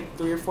next, like,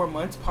 3 or 4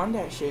 months, pawn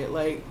that shit.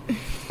 Like,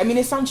 I mean,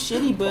 it sounds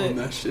shitty, but... Pawn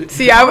that shit.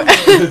 See, I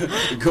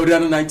Go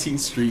down to 19th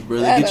Street,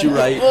 bro. They get you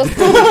right.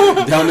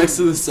 Down next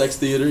to the sex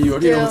theater. You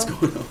already know what's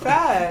going on.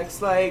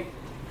 Facts. Like,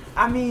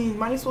 I mean,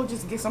 might as well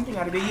just get something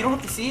out of it. You don't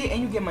have to see it, and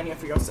you get money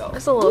for yourself.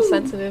 It's a little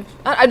sensitive.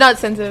 I'm not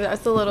sensitive.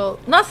 It's a little...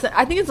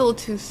 I think it's a little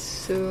too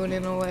soon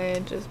in a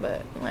way, just,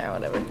 but, yeah,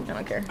 whatever. I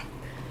don't care.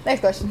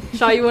 Next question.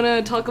 Shy, you want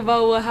to talk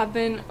about what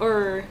happened,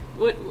 or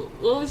what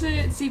was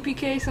it?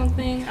 CPK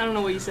something? I don't know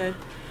what you said.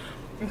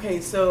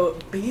 Okay, so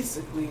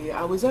basically,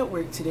 I was at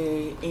work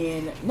today,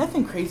 and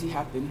nothing crazy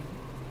happened.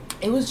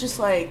 It was just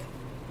like,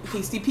 okay,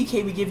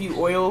 CPK, we give you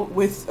oil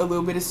with a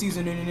little bit of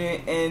seasoning in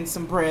it and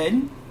some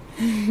bread.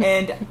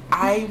 And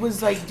I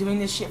was like doing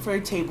this shit for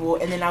a table,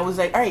 and then I was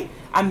like, all right,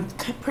 I'm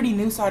pretty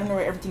new, so I don't know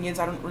where everything is.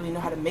 I don't really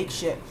know how to make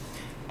shit.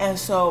 And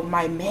so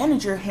my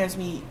manager hands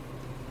me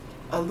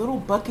a little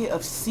bucket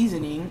of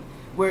seasoning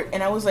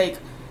and I was like,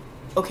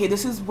 okay,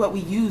 this is what we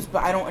use,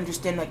 but I don't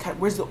understand, like,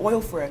 where's the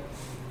oil for it?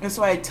 And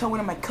so I tell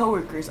one of my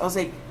coworkers, I was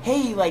like,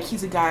 hey, like,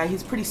 he's a guy,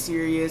 he's pretty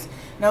serious,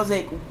 and I was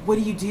like, what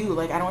do you do?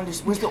 Like, I don't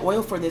understand, where's the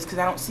oil for this? Because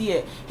I don't see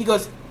it. He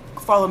goes,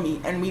 follow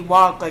me, and we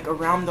walk, like,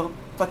 around the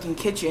fucking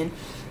kitchen,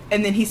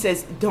 and then he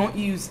says, don't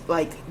use,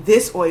 like,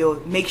 this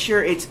oil, make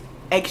sure it's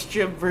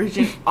extra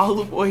virgin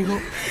olive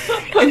oil.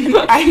 And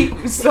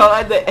I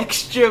saw the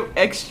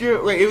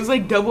extra, wait, it was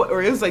like double,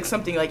 or it was like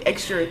something like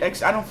extra,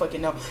 I don't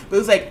fucking know, but it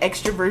was like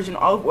extra virgin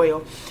olive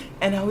oil.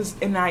 And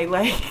I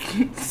like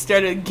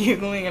started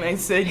giggling, and I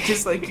said,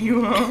 just like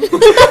you, huh?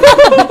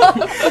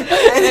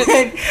 And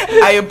then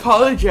I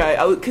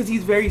apologized, because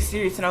he's very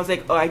serious, and I was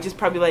like, oh, I just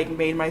probably like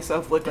made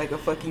myself look like a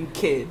fucking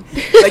kid.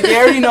 Like, they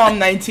already know I'm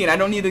 19. I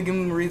don't need to give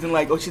them a reason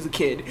like, oh, she's a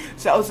kid.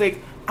 So I was like,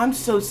 I'm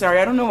so sorry.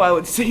 I don't know why I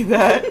would say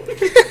that. I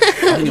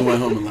think I went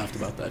home and laughed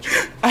about that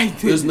shit. I did.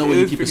 There's no way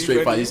you keep a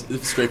straight face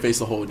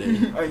the whole day.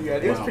 Oh yeah,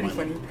 it was pretty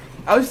funny.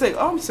 I was just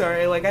like, oh, I'm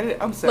sorry. Like,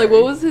 I'm sorry. Like,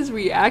 what was his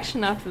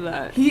reaction after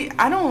that? He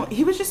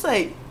was just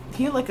like,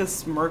 he had like a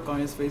smirk on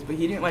his face, but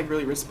he didn't like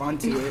really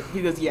respond to it.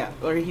 He goes, yeah,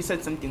 or he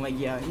said something like,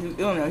 yeah. I don't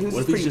know. He was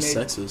what if pretty he's just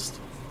mid. sexist?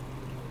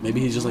 Maybe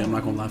he's just like, I'm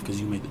not gonna laugh because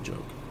you made the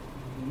joke.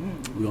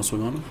 We gonna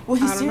swing on him? Well,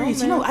 he's I don't know,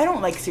 serious. man. I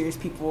don't like serious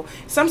people.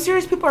 Some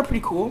serious people are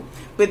pretty cool,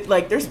 but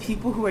like, there's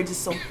people who are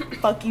just so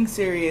fucking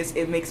serious.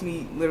 It makes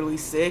me literally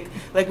sick.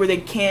 Like where they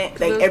can't,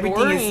 like It's everything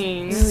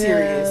boring. is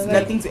serious. Yeah, like-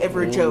 Nothing's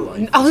ever a joke.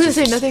 Life I was is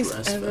gonna say just a nothing's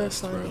stress ever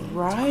fest, bro. funny.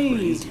 Right.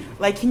 Crazy.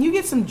 Like, can you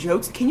get some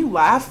jokes? Can you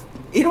laugh?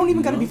 It don't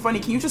even gotta be funny.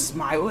 Can you just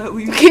smile at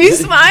least? Can you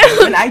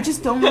smile? And I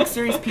just don't like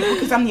serious people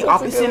because I'm the That's a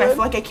opposite. good And I one.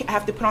 feel like I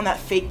have to put on that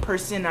fake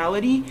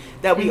personality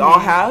that we all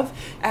have.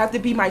 I have to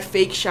be my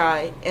fake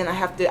shy, and I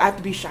have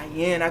to be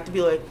Cheyenne. I have to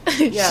be like,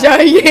 yeah.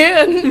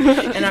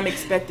 Cheyenne. And I'm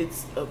expected.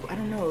 I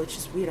don't know. It's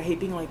just weird. I hate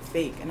being like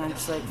fake, and I'm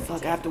just like,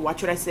 fuck. I have to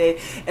watch what I say.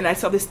 And I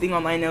saw this thing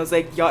online. And I was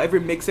like, y'all ever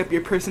mix up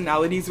your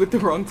personalities with the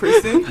wrong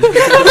person?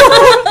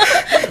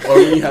 Or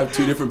when you have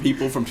two different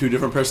people from two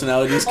different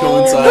personalities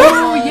coincide.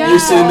 Oh, yeah. You're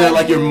sitting there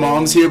like your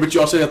mom's here, but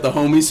you also got the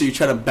homies, so you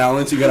try to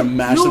balance. You gotta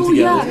mash them No,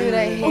 together. yeah. Dude,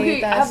 I hate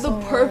Okay, that I have so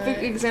the perfect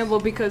much. example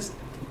because,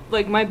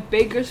 like, my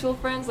Bakersfield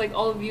friends, like,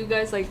 all of you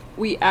guys, like,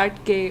 we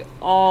act gay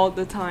all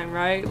the time,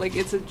 right? Like,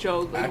 it's a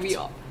joke. Like, we Act.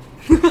 all.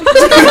 He's so,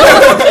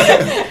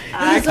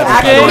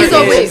 Act he's like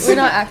so it wait, is. we're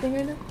not acting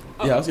right now?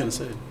 Yeah, I was gonna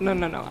say. No.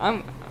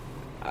 I'm.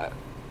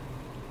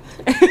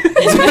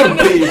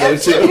 Whatever you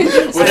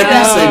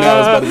say now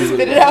is about to be.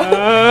 Spit it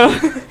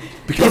out.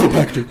 Be careful,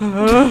 Patrick.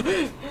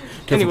 Careful,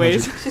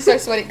 Anyways. Patrick. She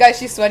starts sweating. Guys,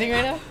 she's sweating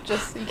right now.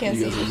 Just, you can't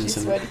You see, guys are but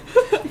she's missing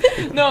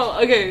sweating. No,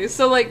 okay,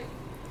 so, like,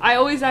 I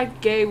always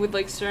act gay with,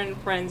 like, certain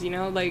friends, you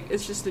know? Like,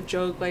 it's just a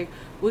joke. Like,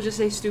 we'll just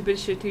say stupid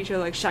shit to each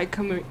other. Like, Shy,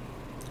 come here.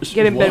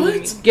 Get in bed with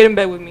me. Get in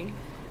bed with me.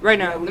 Right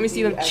now. Yeah, Let me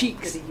see them act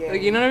cheeks. pretty gay.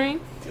 Like, you know what I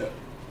mean? Yeah.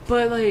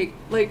 But,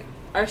 like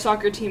our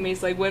soccer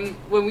teammates, like, when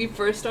we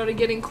first started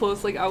getting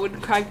close, like, I would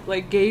crack,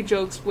 like, gay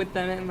jokes with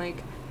them, and,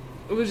 like,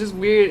 it was just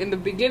weird in the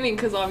beginning,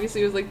 because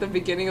obviously it was, like, the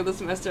beginning of the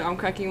semester. I'm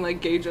cracking,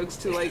 like, gay jokes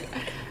to, like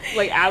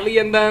Ali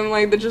and them,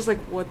 like, they're just like,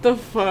 what the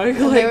fuck? They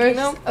Like, were you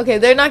know? okay,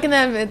 they're not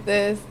gonna admit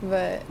this,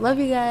 but love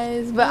you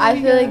guys. But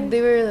I feel like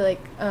they were like,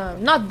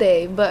 not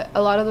they, but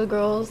a lot of the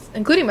girls,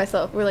 including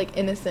myself, were like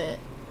innocent.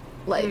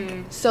 Like,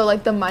 so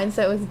like the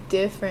mindset was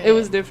different. It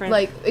was different.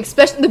 Like,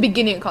 especially in the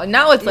beginning of college.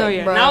 Now it's like, No,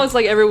 yeah. bro, Now it's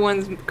like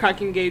everyone's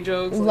cracking gay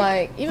jokes.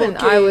 like even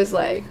fuck I gays, was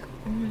like,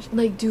 oh my,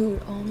 like,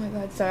 dude, oh my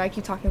god, sorry, I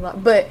keep talking a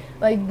lot, but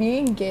like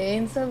being gay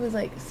and stuff was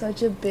like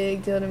such a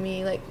big deal to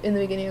me, like in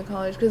the beginning of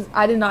college, because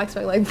I did not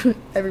expect like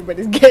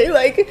everybody's gay,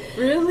 like,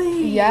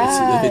 Really?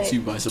 yeah. It hits you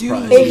by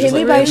surprise. Dude, it You're hit just me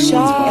like, by everyone's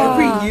shock.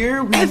 bi. Every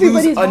year we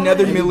Everybody's lose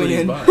another bi.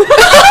 million. Everybody's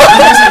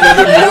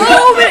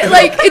No, but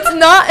like it's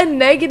not a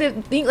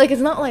negative thing. Like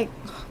it's not like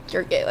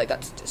you're gay. Like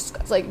that's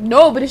disgusting. Like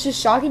no, but it's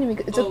just shocking to me.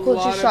 It's a A lot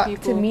culture of shock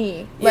people. to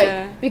me. Like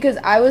Yeah. because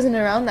I wasn't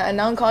around that, and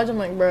now in college I'm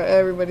like, bro,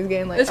 everybody's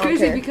gay. And, like It's I don't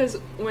crazy care. because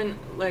when,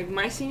 like,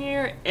 my senior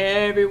year,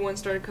 everyone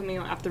started coming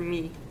out after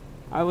me.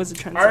 I was a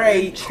trendsetter. All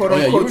right, quote Oh,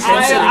 yeah, you unquote. were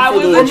trendsetter I for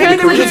was the- a for the Korean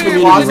trendsetter.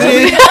 community,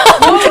 Closeted.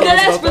 No, Tell us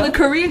that's about for the that.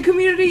 Korean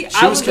community. She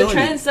I was was a killing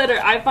it. trendsetter.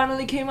 I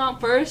finally came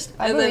out first,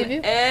 I and believe then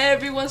you.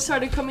 everyone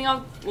started coming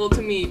out. Well,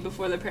 to me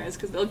before their parents,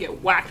 because they'll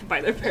get whacked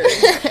by their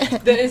parents.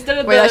 Then instead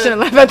of Wait, I shouldn't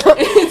laugh at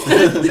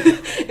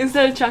that.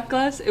 instead of shot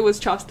glass, it was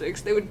chopsticks.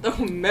 They would throw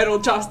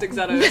metal chopsticks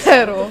at us,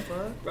 Metal.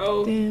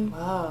 bro. Damn.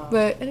 Wow.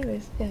 But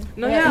anyways, yeah.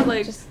 No, yeah,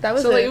 like, just, that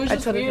was so, like, it. it was I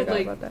just totally weird, forgot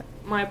like, about that.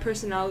 My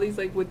personalities,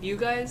 like, with you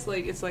guys,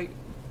 like, it's like,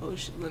 oh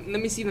shit, let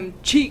me see them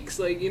cheeks,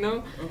 like, you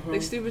know,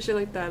 like stupid shit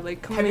like that.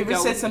 Like, come Have you and ever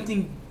go said with me.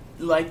 something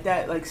like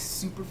that, like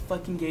super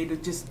fucking gay to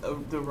just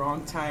the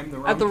wrong time, the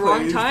wrong At the wrong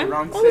place, time? the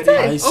wrong All the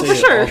setting? time. I say for it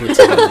sure. all the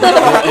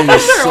time. It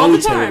was sure, all so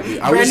the time.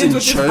 terrible. I was Brandon's in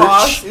with his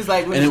boss church, is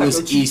like, and it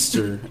was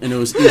Easter, and it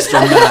was Easter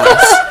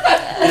Mass.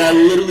 And I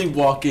literally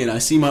walk in, I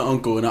see my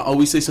uncle, and I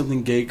always say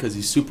something gay because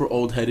he's super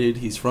old-headed.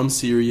 He's from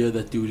Syria.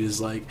 That dude is,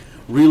 like,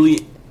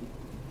 really,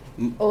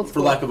 Old for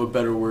school. lack of a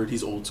better word,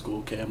 he's old school,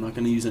 okay? I'm not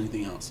going to use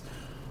anything else.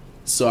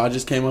 So I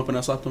just came up and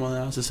I slapped him on the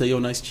ass and said, yo,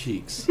 nice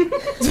cheeks.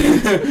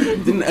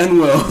 Didn't end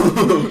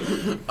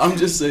well. I'm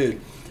just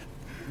saying.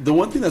 The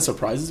one thing that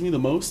surprises me the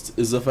most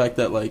is the fact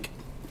that, like,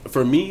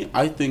 for me,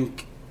 I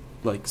think,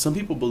 like, some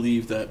people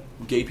believe that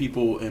gay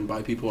people and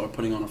bi people are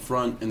putting on a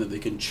front and that they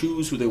can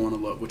choose who they want to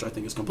love, which I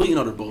think is complete and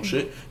utter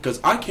bullshit, because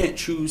I can't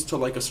choose to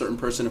like a certain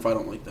person if I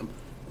don't like them.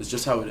 It's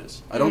just how it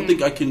is. I don't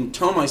think I can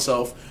tell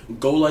myself,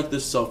 go like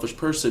this selfish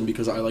person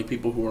because I like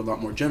people who are a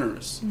lot more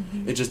generous.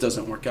 It just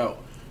doesn't work out.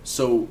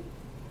 So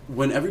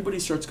when everybody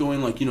starts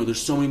going like, you know,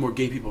 there's so many more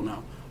gay people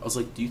now, I was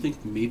like, do you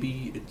think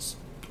maybe it's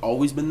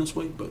always been this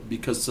way, but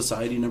because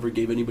society never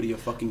gave anybody a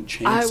fucking I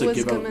chance to was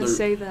give out gonna their...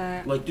 say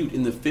that. Like, dude,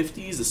 in the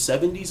 50s, the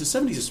 70s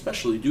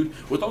especially, dude,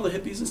 with all the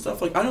hippies and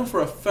stuff, like, I know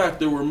for a fact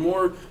there were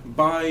more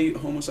bi,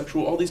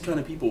 homosexual, all these kind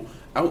of people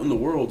out in the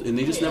world, and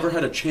they just never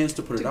had a chance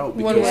to put it out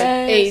One because was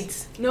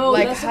AIDS. No,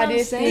 like, that's how what do I'm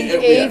you saying.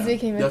 think Yeah, AIDS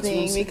became a that's what I'm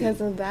thing saying.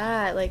 because of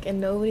that? Like, and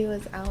nobody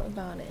was out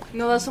about it.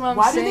 No, that's what I'm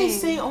Why saying. do they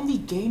say only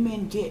gay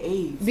men get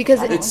AIDS? Because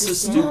I don't it's a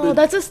understand. stupid. No,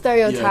 that's a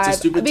stereotype. Yeah, it's a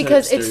stupid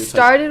because it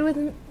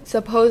stereotype.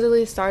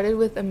 supposedly started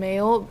with a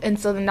male, and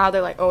so then now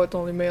they're like, oh, it's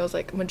only males,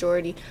 like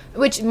majority,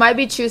 which might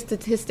be true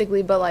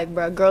statistically, but like,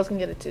 bro, girls can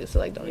get it too, so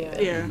like, don't even.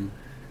 Yeah.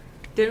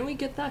 Didn't we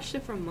get that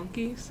shit from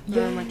monkeys?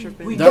 Yeah. Or am I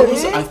tripping? We That did.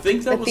 was, I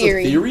think that The was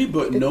theory. a theory,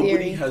 but The nobody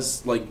theory.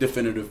 has like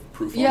definitive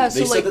proof Yeah, on it. They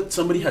so, said like, that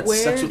somebody had Where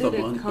sex with did a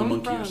it monkey come or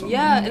from? something.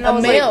 Yeah, and A I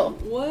was male. like,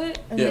 what?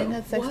 And Yeah. then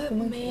had sex with What a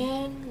monkey.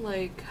 man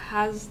like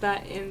has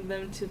that in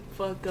them to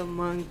fuck a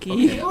monkey?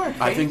 Okay. People are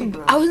I crazy, think-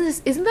 bro. I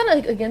was. Isn't that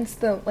like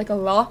against the like a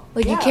law?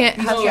 Like you Yeah, can't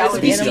have sex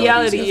with bestiality. animals.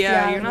 Bestiality, Yes.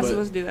 yeah, you're not But-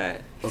 supposed to do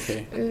that.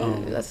 Okay.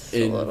 Ooh, that's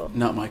a in little.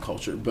 not my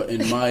culture, but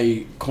in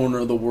my corner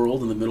of the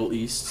world in the Middle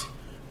East,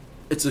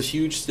 it's a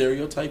huge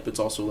stereotype. It's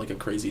also like a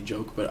crazy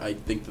joke, but I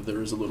think that there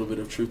is a little bit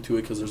of truth to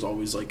it because there's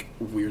always like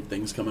weird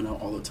things coming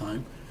out all the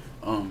time.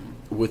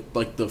 With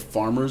like the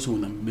farmers who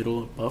in the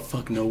middle of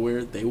buttfuck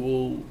nowhere, they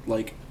will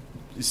like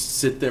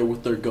sit there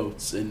with their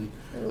goats, and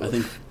I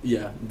think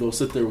they'll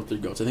sit there with their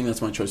goats. I think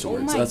that's my choice of Oh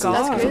words. my That's God.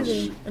 That's Gosh.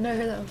 crazy. I never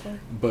heard that before.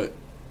 But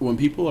when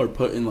people are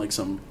put in like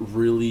some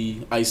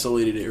really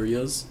isolated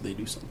areas, they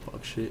do some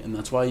fuck shit, and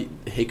that's why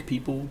hick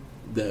people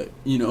that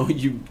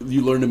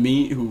you learn to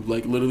meet who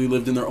like literally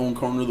lived in their own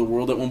corner of the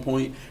world at one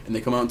point, and they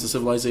come out into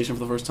civilization for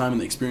the first time and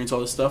they experience all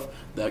this stuff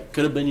that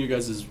could have been your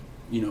guys's,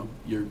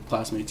 your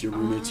classmates, your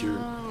roommates, your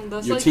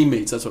Like,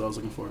 teammates. That's what I was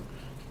looking for.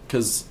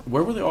 Because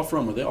where were they all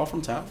from? Were they all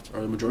from Taft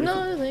or the majority?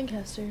 No,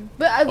 Lancaster.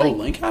 But I like.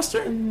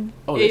 Lancaster. Mhm.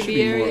 Oh, they should AB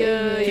be more.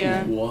 area,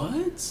 yeah.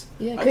 What?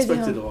 Yeah, I crazy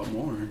expected how- a lot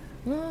more.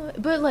 No,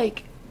 but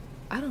like,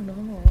 I don't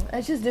know.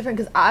 It's just different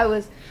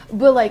because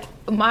but like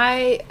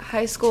my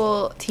high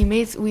school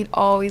teammates, we'd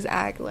always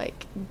act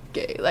like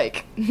gay.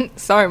 Like,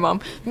 sorry,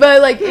 mom,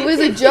 but like it was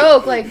a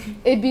joke. Like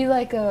it'd be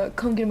like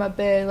come get in my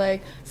bed,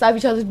 like slap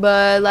each other's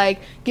butt,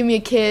 like give me a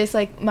kiss.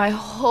 Like my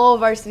whole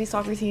varsity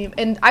soccer team,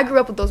 and I grew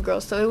up with those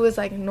girls, so it was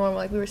like normal.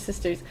 Like we were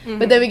sisters. Mm-hmm.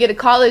 But then we get to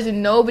college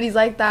and nobody's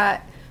like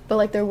that. But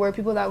like there were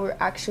people that were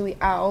actually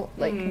out,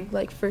 like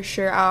like for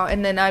sure out,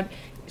 and then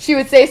she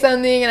would say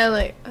something, and I'm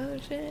like, oh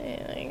shit,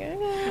 like,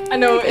 okay. I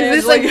know, Is and this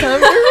it's like like-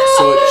 comfortable?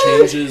 So it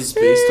changes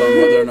based on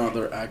whether or not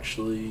they're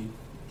actually.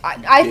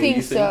 I gay, think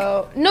you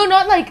so. No,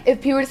 not like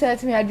if people were to say that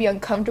to me, I'd be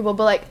uncomfortable.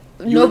 But like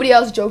nobody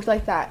else joked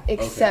like that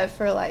except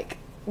for like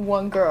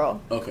one girl.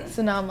 Okay.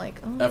 So now I'm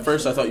like, oh. At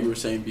first, I shit. thought you were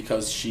saying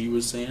because she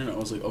was saying it. I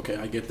was like, okay,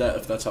 I get that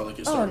if that's how like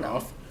it started no.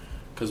 off.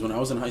 Because when I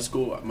was in high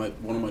school,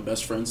 one of my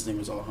best friends, his name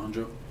was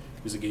Alejandro.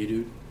 He was a gay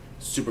dude.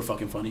 Super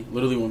fucking funny.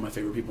 Literally one of my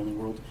favorite people in the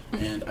world.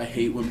 And I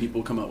hate when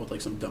people come out with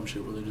like some dumb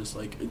shit where they're just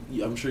like,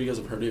 I'm sure you guys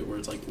have heard it, where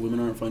it's like women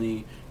aren't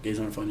funny, gays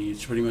aren't funny.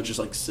 It's pretty much just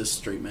like cis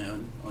straight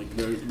man. Like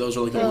those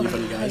are like the only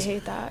funny guys. I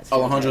hate that.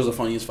 Alejandro's the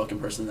funniest fucking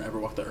person that ever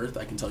walked the earth.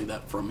 I can tell you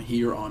that from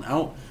here on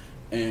out.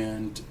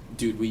 And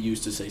dude, we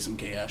used to say some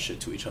gay ass shit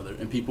to each other,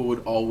 and people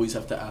would always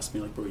have to ask me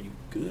like, "Bro, you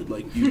good?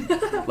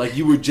 Like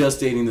you were just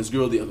dating this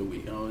girl the other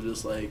week." And I was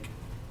just like,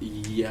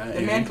 "Yeah."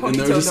 The man and they were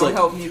ponytail just don't like,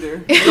 help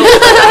neither.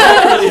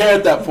 really hair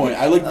at that point.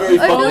 I looked very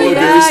I fuckboy, feel very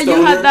yeah, stoner.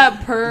 you had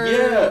that perm.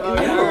 Yeah, Oh,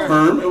 I have yeah. a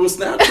perm. It was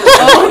natural.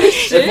 Oh,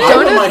 shit. If I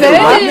Don't put my offend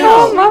hair right him.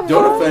 now, My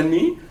don't fault. offend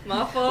me.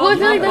 My fault. Well, I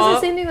feel my like that's the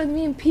fault. same thing with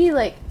me and P.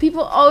 Like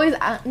people always,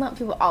 not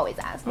people always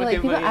ask, but Okay, like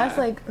people but yeah. ask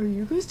like, "Are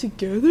you guys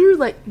together?"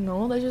 Like,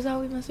 no, that's just how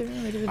we mess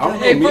around. Like, it's a I don't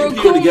joke. know. Hey, Me for and a P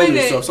are cool together,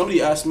 minute. so if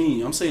somebody asks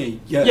me, I'm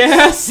saying yes.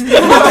 Yes. There you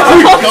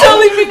I'm go.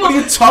 telling people. What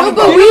are you talking No, about?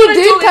 but You know we what I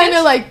did told kind of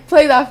Ange? like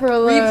play that for a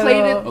little. played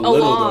it A little though.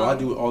 along. I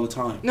do it all the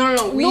time.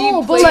 No. We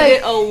No, but, played like-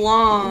 it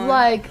along.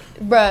 Like,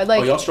 bruh,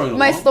 like Oh, y'all strung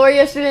my along? story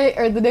yesterday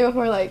or the day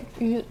before, like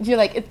you're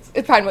like,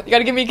 it's Pride Month, you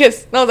gotta give me a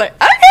kiss, and I was like,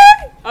 okay.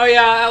 Oh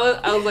yeah,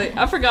 I was like,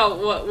 I forgot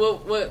what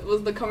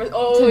was the conversation.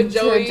 Oh, To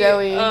Joey.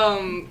 Joey.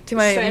 To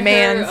my sent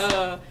mans.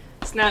 her,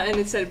 snap, and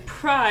it said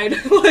Pride.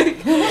 Like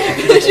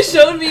she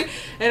showed me,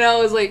 and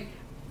I was like,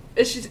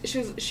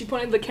 she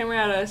pointed the camera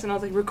at us, and I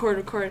was like, record,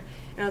 and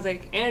I was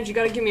like, Ange, you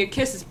gotta give me a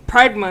kiss. It's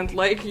Pride Month,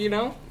 like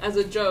as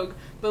a joke.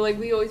 But like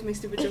we always make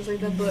stupid jokes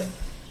like that. But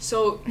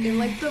so in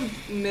like the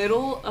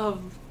middle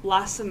of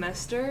last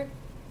semester,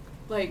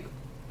 like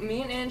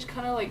me and Ange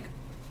kind of like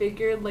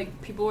figured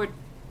like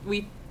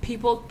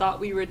people thought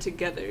we were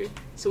together,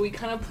 so we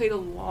kind of played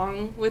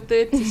along with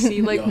it to see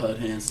like Y'all had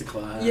hands to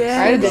class.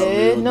 Yeah. I That was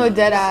did. real No, nice.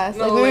 dead ass.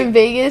 No, Like we were in like-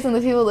 Vegas and the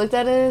people looked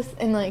at us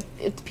and like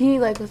P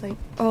like was like,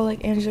 oh,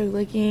 like Angela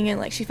looking, and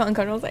like she felt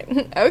uncomfortable. I was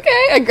like,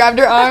 okay. I grabbed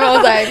her arm. I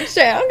was like,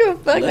 shit, I don't give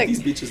a fuck. Let Like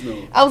these bitches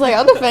know. I was like,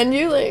 I'll defend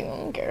you. Like I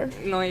don't care.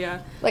 no,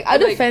 yeah, Like I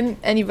Like- defend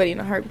anybody in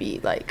a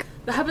heartbeat. Like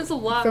that happens a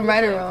lot. from with,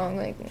 right or like- wrong.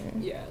 Like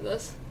Yeah,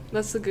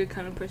 that's the good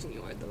kind of person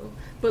you are though.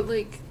 But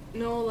like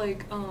no,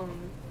 like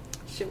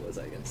shit, what was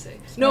I gonna say?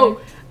 No,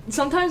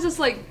 sometimes it's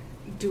like,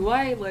 do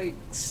I like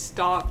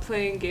stop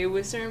playing gay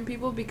with certain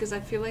people because I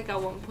feel like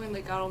at one point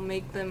like I'll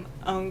make them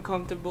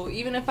uncomfortable.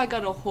 Even if I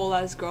got a whole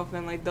ass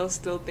girlfriend, like they'll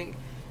still think,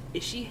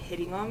 is she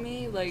hitting on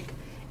me? Like,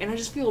 and I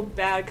just feel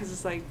bad because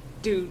it's like,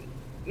 dude,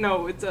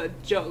 no, it's a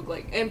joke.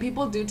 Like, and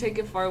people do take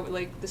it far with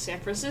like the San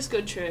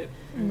Francisco trip,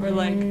 or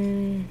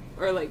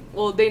like,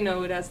 well, they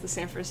know it as the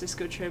San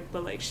Francisco trip,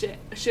 but like shit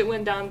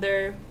went down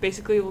there.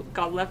 Basically,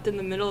 got left in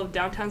the middle of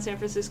downtown San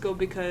Francisco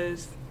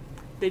because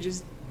they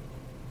just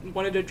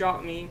wanted to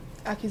drop me.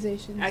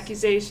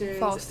 Accusations,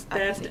 False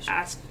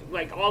theft,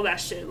 like all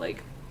that shit,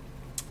 like,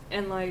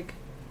 and like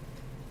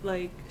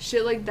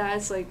shit like that.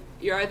 It's like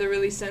you're either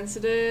really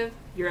sensitive,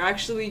 you're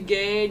actually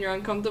gay, and you're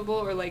uncomfortable,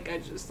 or like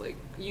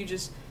you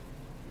just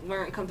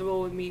weren't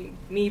comfortable with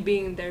me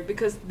being there,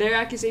 because their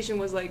accusation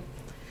was like,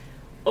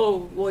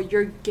 oh, well,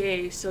 you're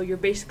gay, so you're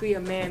basically a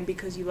man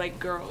because you like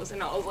girls,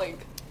 and I was like,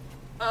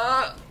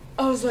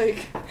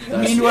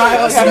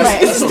 meanwhile,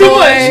 this is too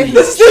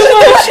much.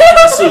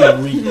 That's a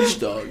reach,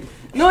 dog.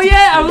 No,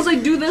 yeah, I was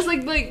like, dude, that's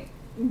like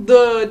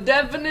the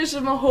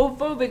definition of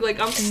homophobic. Like,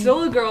 I'm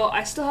still a girl.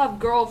 I still have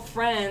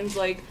girlfriends.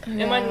 Like,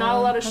 am I not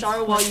allowed to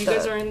shower while you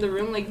guys are in the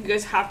room? Like, you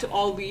guys have to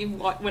all leave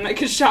when I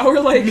can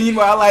shower. Like,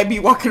 meanwhile, I'd be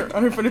walking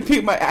around in front of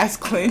people, my ass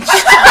clenched.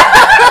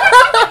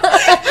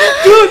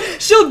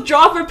 Dude, she'll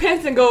drop her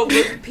pants and go,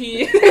 look,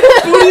 pee.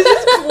 Booty's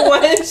just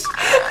clenched.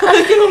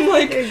 Like, and I'm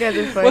like,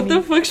 what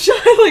the fuck, Shy?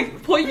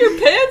 Like, pull your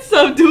pants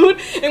up, dude.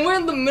 And we're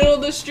in the middle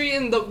of the street,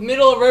 in the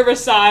middle of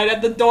Riverside,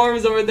 at the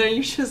dorms over there, and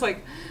you're just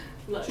like,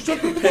 look. She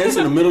dropped her pants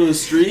in the middle of the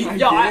street? I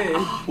did.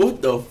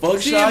 What the fuck,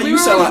 See, Shy? we You were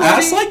sell an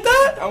ass recording- like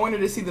that? I wanted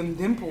to see them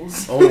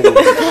dimples. Oh,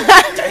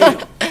 damn.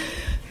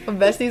 What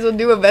besties will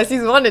do what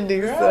besties want to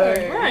do. So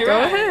Right, go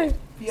right. ahead.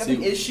 If you have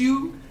an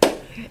issue,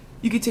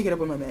 you can take it up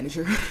with my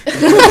manager.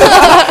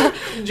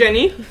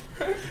 Jenny,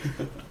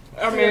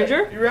 our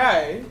manager. You're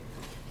right.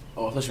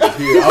 Oh, I thought you were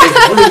here. I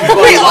was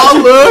We all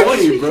looked.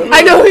 funny, bro.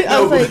 I know. I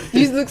No, was but- like,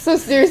 you look so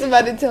serious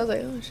about it too. I was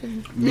like, oh shit. Me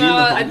and No, the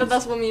I homies. thought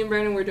that's what me and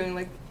Brandon were doing.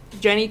 Like,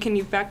 Jenny, can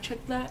you fact check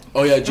that?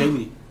 Oh, yeah,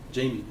 Jamie.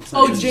 It's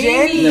not Oh,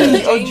 Jamie. Jamie.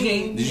 Yeah. Oh, Jamie.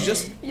 Jamie. Did you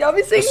just... Y'all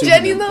be saying Assume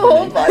Jenny them. the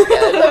whole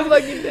podcast. I'm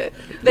fucking dead.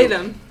 They,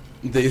 them.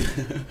 They...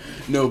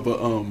 No, but,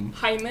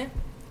 Jaime.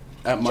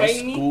 at my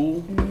Jamie?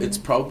 school, it's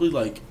probably,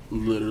 like,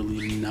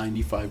 literally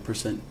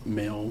 95%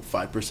 male,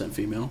 5%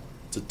 female.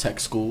 It's a tech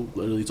school.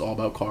 Literally, it's all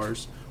about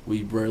cars.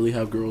 We rarely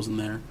have girls in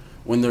there.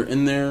 When they're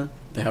in there,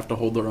 they have to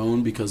hold their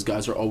own because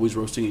guys are always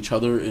roasting each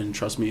other. And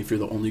trust me, if you're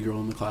the only girl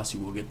in the class,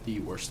 you will get the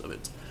worst of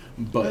it.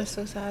 But That's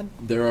so sad.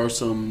 there are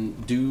some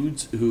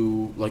dudes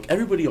who, like,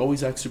 everybody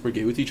always acts super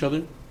gay with each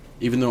other,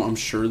 even though I'm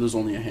sure there's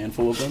only a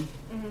handful of them.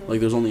 Like,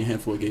 there's only a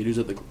handful of gay dudes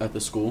at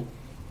the school.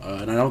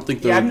 And I don't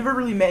think they're... Yeah, I've never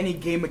really met any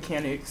gay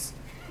mechanics.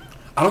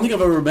 I don't think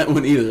I've ever met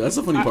one either. That's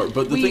the funny part.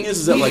 But the thing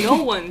is that, we like...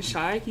 know one,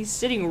 Shy. He's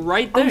sitting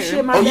right there. Oh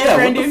shit, my Oh, bad, yeah,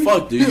 Brandon. what the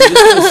fuck, dude? You're just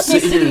gonna sit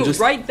He's here sitting and just...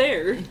 right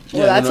there.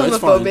 Well, that's it's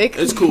fine. homophobic.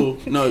 It's cool.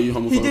 No, you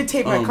homophobic. He did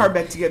tape my car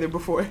back together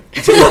before.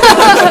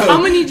 I'm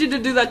gonna need you to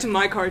do that to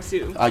my car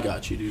too. I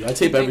got you, dude. I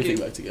tape Thank everything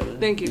you. back together.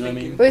 Thank you. know Thank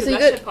what I you. mean? Wait, so you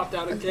that good- shit popped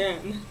out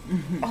again.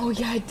 Oh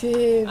yeah, I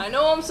did. I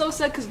know, I'm so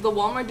sad because the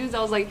Walmart dudes,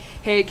 I was like,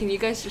 hey, can you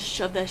guys just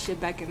shove that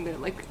shit back in there,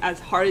 like, as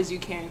hard as you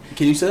can?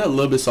 Can you say that a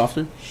little bit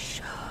softer?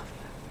 Shove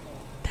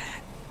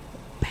that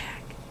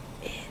back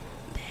in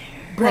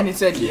there. Brandon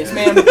said, Yeah. yes,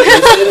 ma'am. Can you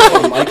say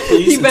that on mic,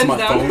 please? He It's bent my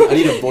down. phone. I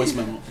need a voice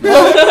memo.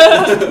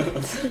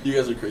 You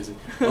guys are crazy.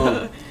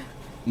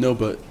 No,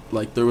 but,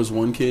 like, there was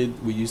one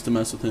kid, we used to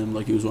mess with him,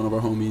 like, he was one of our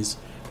homies,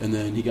 and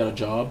then he got a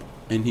job,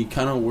 and he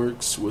kind of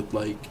works with,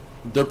 like,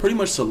 they're pretty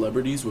much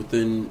celebrities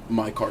within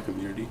my car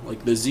community.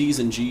 Like, the Z's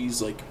and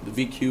G's, like, the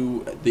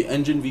VQ, the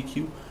Engine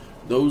VQ,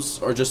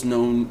 those are just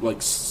known, like,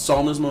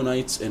 Solnismo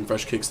Nights and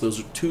Fresh Kicks. Those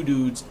are two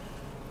dudes.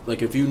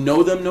 Like, if you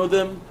know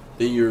them,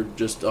 then you're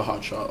just a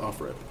hot shot off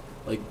rip.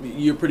 Like,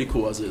 you're pretty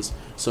cool as is.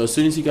 So as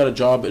soon as he got a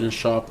job in a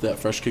shop that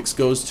Fresh Kicks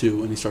goes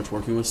to, and he starts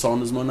working with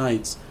Solnismo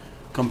Nights,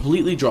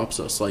 completely drops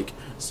us. Like,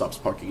 stops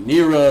parking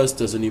near us,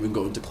 doesn't even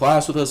go into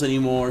class with us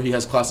anymore. He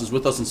has classes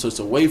with us and sits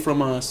away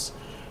from us.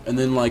 And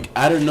then, like,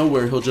 out of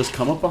nowhere, he'll just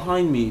come up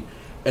behind me,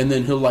 and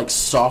then he'll, like,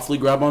 softly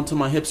grab onto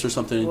my hips or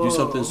something and do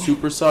something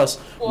super sus.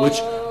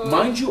 Which,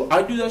 mind you,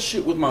 I do that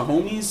shit with my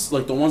homies,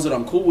 like the ones that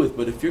I'm cool with.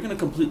 But if you're going to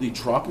completely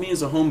drop me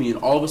as a homie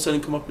and all of a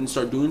sudden come up and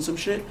start doing some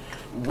shit,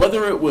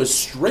 whether it was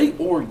straight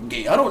or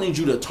gay, I don't need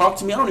you to talk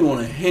to me. I don't even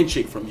want a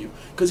handshake from you.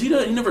 Because he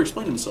never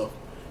explained himself.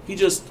 He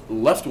just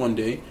left one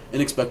day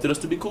and expected us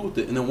to be cool with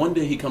it. And then one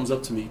day he comes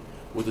up to me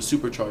with a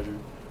supercharger,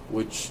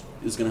 which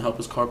is going to help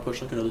his car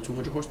push like another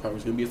 200 horsepower.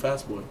 He's going to be a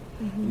fast boy.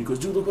 And he goes,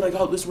 dude, look what I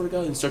got, this is what I got.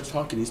 And he starts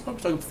talking. He's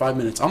probably talking for 5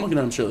 minutes. I'm looking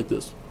at him straight like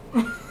this.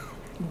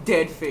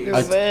 Dead face.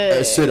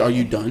 I said, are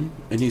you done?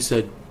 And he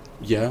said,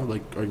 yeah,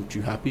 like, aren't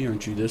you happy?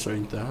 Aren't you this?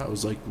 Aren't that? I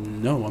was like,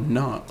 no, I'm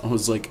not. I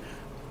was like,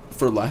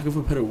 for lack of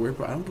a better word,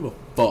 bro, I don't give a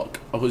fuck.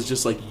 I was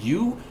just like,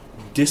 you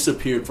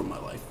disappeared from my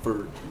life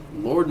for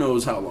Lord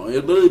knows how long.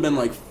 It literally been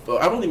like,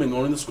 I've only been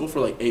going to school for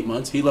like 8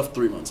 months. He left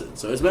 3 months in.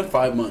 So it's been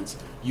 5 months.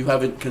 You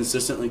haven't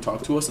consistently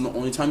talked to us, and the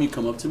only time you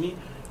come up to me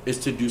is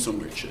to do some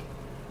weird shit.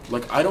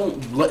 Like, I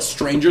don't let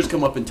strangers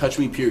come up and touch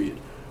me, period.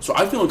 So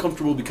I feel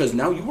uncomfortable because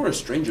now you are a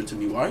stranger to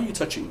me. Why are you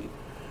touching me?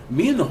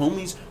 Me and the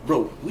homies,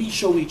 bro, we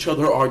show each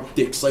other our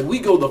dicks. Like, we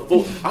go the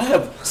full. I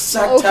have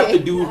tapped the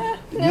dude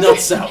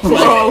nuts out. Like,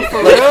 Bro,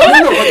 for like,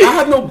 real? I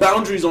have no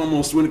boundaries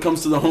almost when it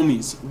comes to the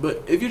homies.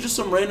 But if you're just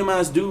some random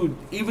ass dude,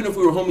 even if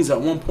we were homies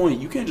at one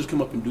point, you can't just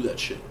come up and do that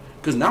shit.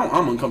 Because now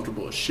I'm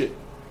uncomfortable as shit.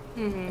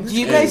 Mm-hmm. Do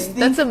you guys think,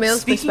 that's a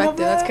male's speaking of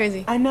perspective? That's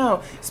crazy. I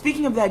know.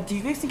 Speaking of that, do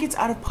you guys think it's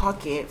out of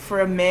pocket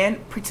for a man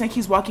pretend like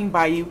he's walking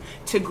by you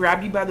to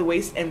grab you by the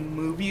waist and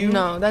move you?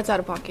 No, that's out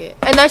of pocket,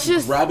 and that's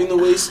just Grabbing the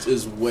waist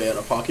is way out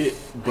of pocket.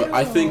 But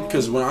I think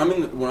because when I'm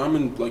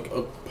in like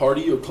a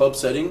party or club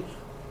setting,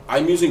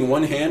 I'm using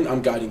one hand.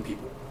 I'm guiding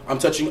people. I'm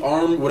touching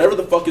arm, whatever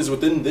the fuck is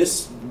within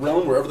this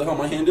realm, wherever the hell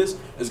my hand is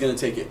gonna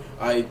take it.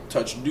 I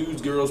touch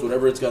dudes, girls,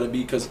 whatever it's gotta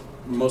be, because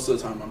most of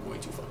the time I'm way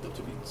too fucked up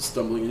to be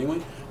stumbling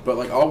anyway. But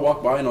like I'll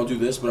walk by and I'll do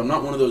this, but I'm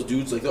not one of those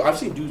dudes. Like I've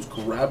seen dudes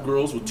grab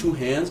girls with two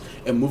hands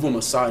and move them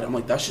aside. I'm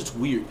like, that shit's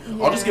weird.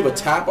 Yeah. I'll just give a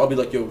tap. I'll be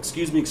like, yo,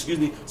 excuse me.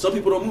 Some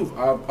people don't move.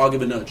 I'll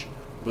give a nudge.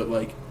 But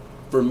like,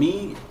 for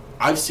me,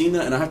 I've seen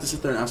that and I have to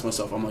sit there and ask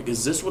myself, I'm like,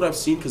 is this what I've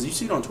seen? Because you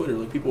see it on Twitter,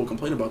 like people will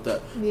complain about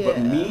that. Yeah. But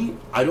me,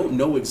 I don't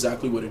know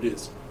exactly what it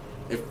is.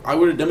 If I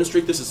were to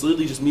demonstrate this, it's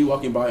literally just me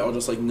walking by. I'll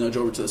just like nudge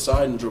over to the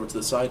side.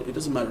 It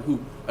doesn't matter who.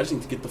 I just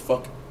need to get the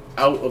fuck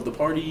out of the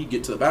party,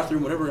 get to the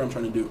bathroom, whatever I'm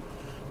trying to do.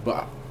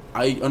 But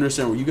I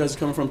understand where you guys are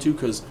coming from too,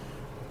 because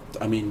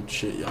I mean,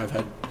 shit, I've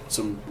had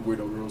some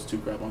weirdo girls too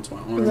grab onto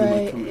my arm.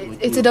 Right.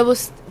 It's a double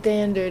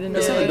standard.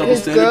 It's not a double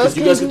standard because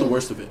you guys get the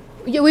worst of it.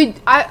 Yeah,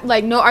 I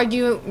like no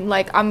argument.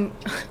 Like I'm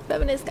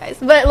feminist, guys,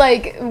 but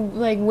like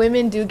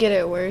women do get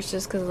it worse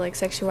just because of like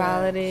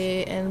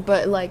sexuality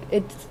but like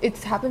it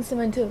happens to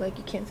men too. Like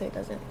you can't say it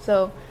doesn't.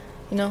 So,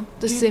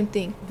 same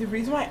thing. The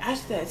reason why I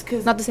asked that is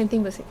because not the same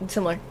thing, but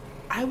similar.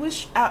 I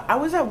was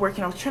at work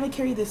and I was trying to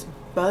carry this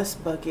bus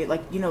bucket,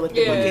 like the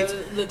buckets,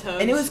 the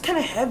tubs. And it was kind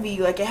of heavy.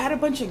 Like it had a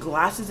bunch of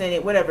glasses in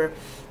it, whatever.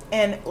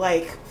 And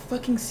like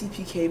fucking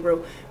CPK,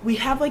 bro. We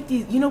have like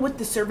these, what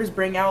the servers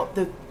bring out,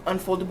 the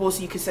unfoldable,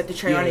 so you can set the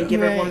tray on and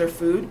give everyone their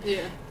food.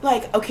 Yeah.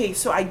 Like okay,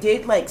 so I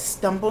did like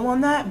stumble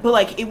on that, but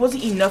like it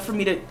wasn't enough for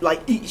me to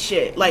like eat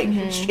shit. Like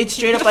it's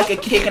straight up like a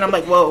kick, and I'm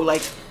like, whoa,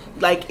 like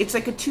it's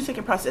like a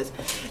 2-second process.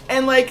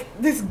 And like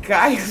this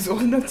guy who's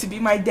old enough to be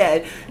my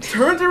dad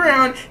turns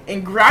around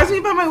and grabs me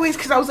by my waist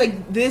because I was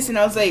like this and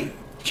I was like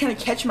trying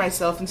to catch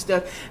myself and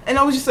stuff, and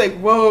I was just like,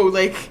 whoa,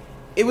 like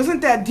it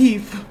wasn't that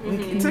deep.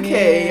 Like it's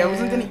okay. I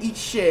wasn't gonna eat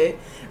shit.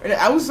 And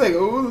I was like,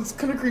 oh, it's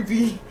kind of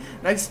creepy.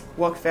 And I just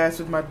walked fast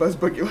with my buzz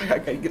bucket like I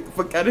gotta get the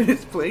fuck out of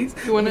this place.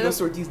 You want to go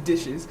sort these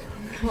dishes.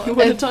 You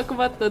want to talk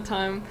about the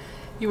time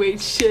you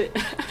ate shit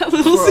at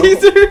Little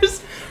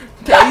Caesars?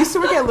 I used to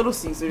work at Little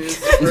Caesars.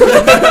 She's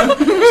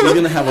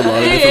gonna have a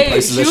lot of different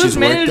places that she's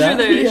worked at.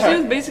 Yeah.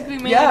 She was basically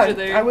manager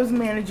there. I was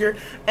manager.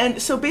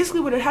 And so basically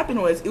what had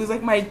happened was, it was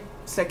like my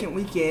second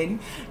weekend,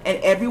 and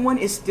everyone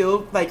is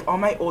still, like all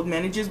my old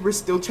managers were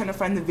still trying to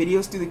find the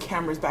videos through the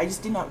cameras, but I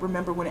just did not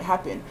remember when it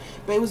happened.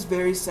 But it was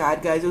very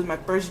sad, guys. It was my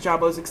first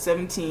job. I was like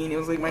 17. It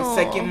was like my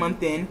second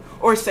month in,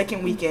 or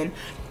second weekend.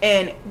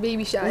 And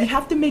baby shy. We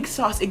have to make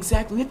sauce.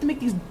 Exactly. We have to make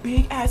these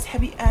big ass,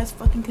 heavy ass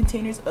fucking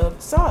containers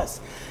of sauce.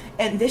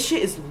 And this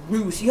shit is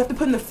loose. You have to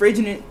put it in the fridge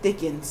and it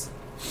thickens.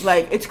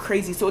 Like, it's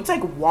crazy. So it's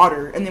like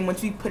water. And then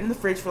once we put it in the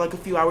fridge for like a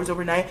few hours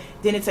overnight,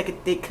 then it's like a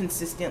thick,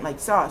 consistent like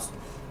sauce.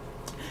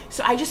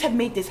 So I just have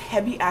made this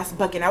heavy ass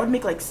bucket. And I would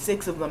make like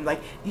 6 of them.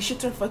 Like, these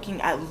shits are fucking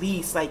at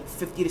least like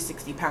 50 to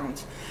 60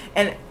 pounds.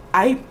 And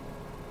I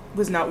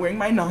was not wearing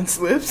my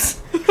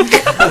non-slips.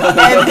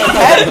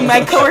 And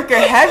my coworker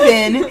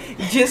Heaven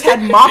just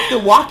had mopped the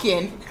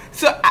walk-in.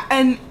 So,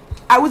 and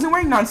I wasn't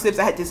wearing non-slips.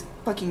 I had this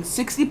fucking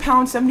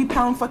 60-pound,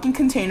 70-pound fucking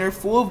container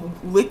full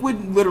of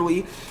liquid,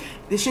 literally.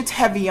 This shit's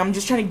heavy. I'm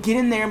just trying to get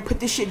in there and put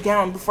this shit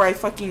down before I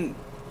fucking,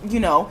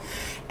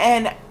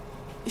 And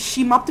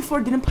she mopped the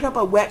floor, didn't put up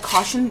a wet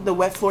caution, the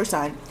wet floor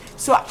sign.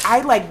 So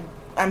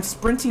I'm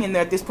sprinting in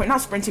there at this point.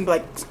 Not sprinting,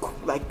 but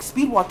like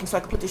speed walking so I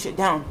could put this shit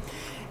down.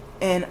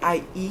 And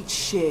I eat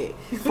shit,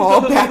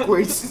 fall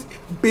backwards.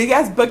 Big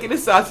ass bucket of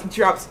sauce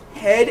drops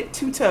head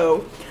to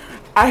toe.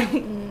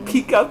 I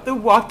peek out the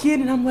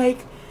walk-in and I'm like,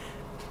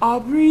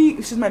 Aubrey,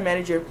 she's my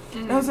manager,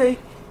 and I was like,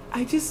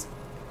 I just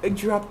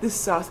dropped this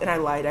sauce, and I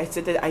lied. I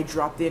said that I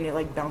dropped it and it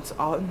like bounced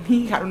all at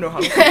me. I don't know how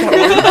that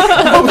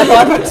worked.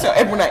 I'm gonna tell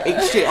everyone I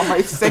ate shit on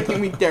my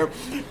second week there,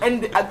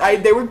 and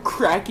they were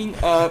cracking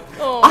up.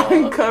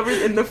 I'm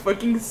covered in the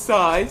fucking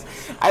sauce.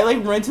 I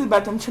like run to the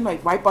bathroom, I'm trying to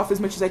like wipe off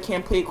as much as I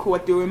can, play it cool. I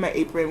threw in my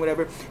apron,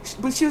 whatever.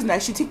 But she was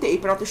nice. She took the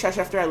apron off the trash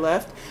after I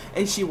left,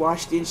 and she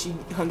washed it and she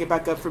hung it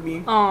back up for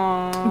me.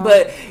 Aww.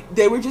 But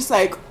they were just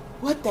like,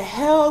 what the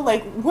hell?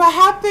 Like, what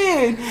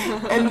happened?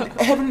 And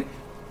Heaven,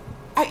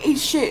 I ate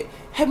shit.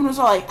 Heaven was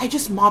all like, I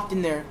just mopped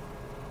in there.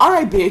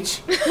 Alright,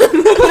 bitch. Put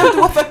up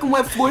the fucking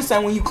wet floor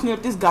sign when you clean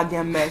up this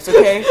goddamn mess,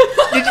 okay?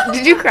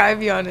 Did you cry,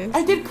 be honest?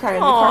 I did cry.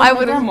 I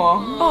would have.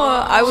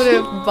 I would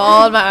have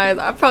bawled my eyes.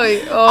 I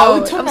probably. I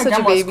would tell my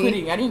grandma I was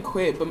quitting. I didn't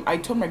quit, but I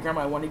told my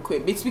grandma I wanted to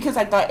quit. It's because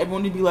I thought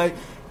everyone would be like,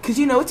 Cause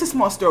it's a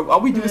small store.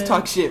 All we do is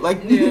talk shit.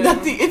 Like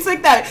nothing. It's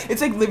like that.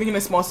 It's like living in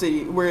a small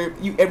city where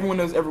everyone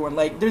knows everyone.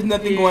 Like there's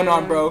nothing going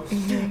on, bro.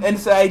 Mm-hmm. And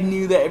so I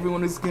knew that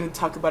everyone was gonna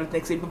talk about it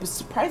next day. But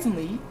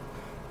surprisingly,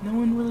 no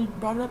one really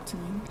brought it up to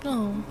me.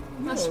 No,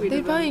 that's sweet.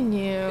 They probably knew.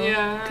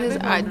 Yeah. Because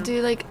I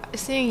do like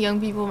seeing young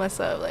people mess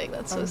up. Like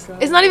that's so.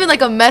 It's not even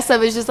like a mess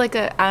up. It's just like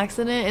an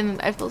accident,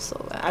 and I feel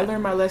so bad. I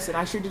learned my lesson.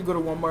 I sure did go to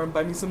Walmart and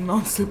buy me some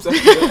non-slips.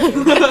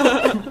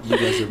 You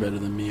guys are better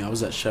than me. I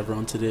was at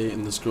Chevron today,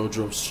 and this girl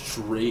drove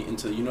straight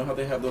into. You know how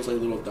they have those like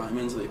little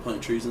diamonds that they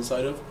plant trees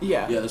inside of?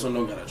 Yeah. Yeah, this one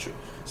don't got a tree.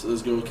 So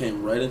this girl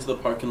came right into the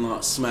parking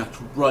lot, smacked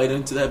right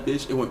into that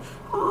bitch. It went.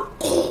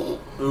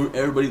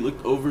 Everybody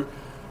looked over.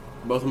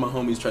 Both of my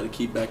homies try to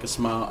keep back a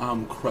smile.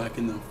 I'm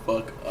cracking the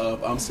fuck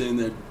up. I'm sitting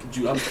there,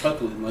 I'm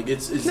chuckling. Like,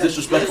 it's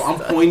disrespectful. I'm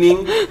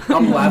pointing.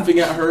 I'm laughing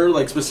at her,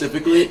 like,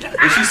 specifically.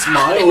 And she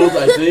smiled,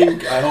 I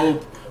think. I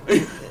hope.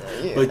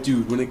 But,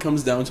 dude, when it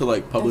comes down to,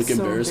 like, public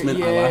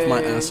embarrassment, I laugh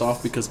my ass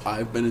off because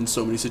I've been in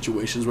so many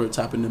situations where it's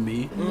happened to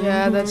me.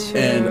 Yeah, that's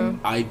true. And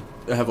I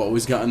have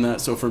always gotten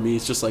that. So, for me,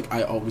 it's just, like,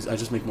 I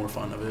just make more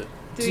fun of it.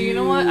 Dude, you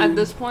know what? At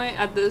this point,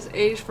 at this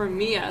age, for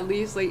me at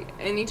least, like,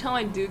 anytime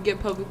I do get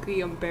publicly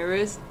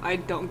embarrassed, I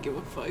don't give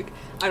a fuck.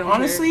 I don't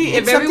Honestly,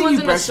 care. If everyone's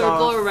in a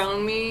circle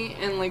around me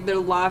and, like, they're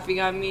laughing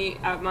at me,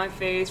 at my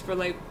face for,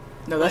 like...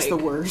 No, that's the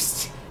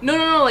worst.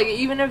 No, like,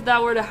 even if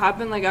that were to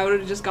happen, like, I would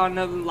have just gotten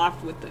up and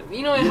laughed with them.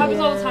 You know, it happens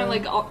all the time,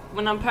 like,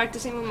 when I'm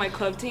practicing with my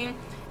club team,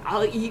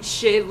 I'll eat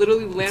shit,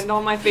 literally land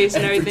on my face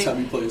and everything. Every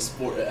time you play a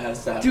sport, it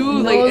has to happen.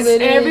 Dude, like,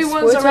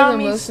 everyone's around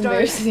me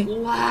starts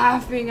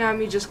laughing at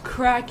me, just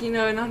cracking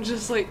up, and I'm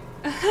just like,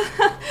 yeah,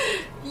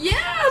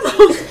 that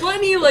was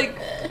funny. Like,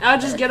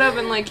 I'll just get up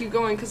and, like, keep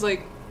going, because,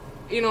 like,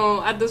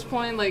 at this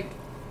point, like,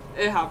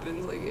 it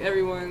happens. Like,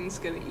 everyone's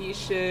gonna eat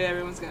shit,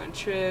 everyone's gonna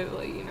trip,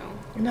 like,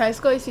 In high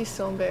school, I used to be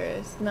so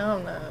embarrassed. Now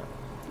I'm not.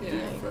 Yeah.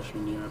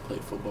 Freshman year, I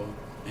played football,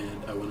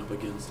 and I went up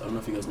against, I don't know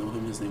if you guys know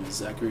him, his name is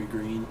Zachary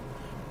Green.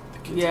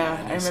 Yeah,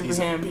 I remember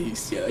him.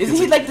 Yeah, isn't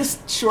he like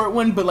this short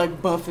one, but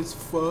like buff as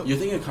fuck? You're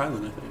thinking of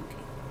Kylan, I think.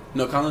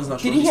 No, Kylan's not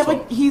short. Did he have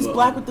like he's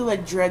black with the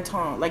like dread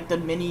tone, like the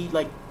mini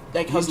like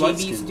how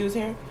JB used to do his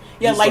hair?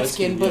 Yeah, light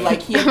skin, but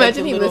like he.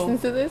 Imagine he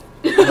listens to this.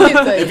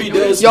 If he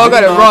does, y'all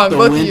got it wrong.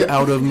 Both of you.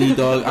 Out of me,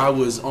 dog. I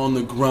was on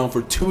the ground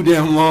for too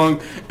damn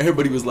long.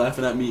 Everybody was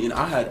laughing at me, and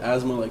I had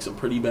asthma, like some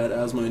pretty bad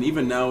asthma, and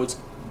even now it's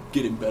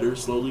getting better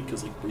slowly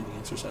because like breathing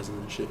exercises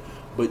and shit.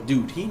 But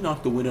dude, he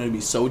knocked the wind out of me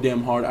so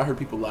damn hard. I heard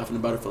people laughing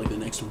about it for like the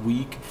next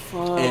week.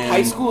 And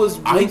high school is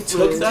I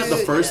took that the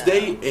first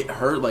day. It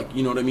hurt, like,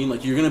 you know what I mean?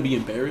 Like, you're gonna be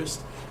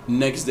embarrassed.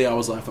 Next day I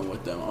was laughing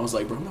with them. I was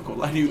like, bro, I'm not gonna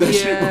lie to you. That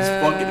shit was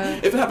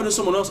fucking. If it happened to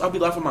someone else, I'd be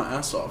laughing my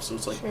ass off. So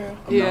it's like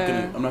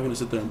I'm not gonna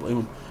sit there and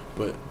blame him.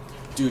 But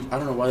dude, I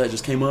don't know why that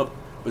just came up.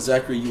 But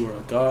Zachary, you are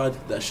a god.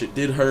 That shit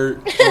did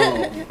hurt.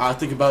 I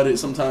think about it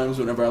sometimes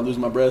whenever I lose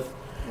my breath.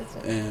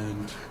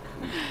 And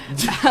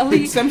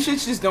some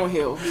shits just don't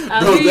heal.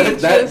 Bro,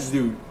 that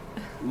dude,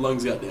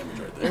 lungs got damaged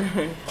right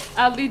there.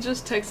 Ali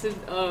just texted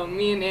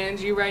me and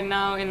Angie right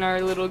now in our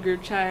little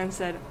group chat and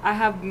said, "I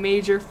have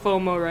major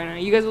FOMO right now."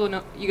 You guys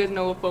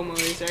know what FOMO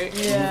is, right?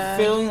 Yeah.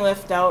 Feeling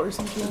left out or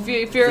something.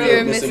 Fear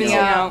of missing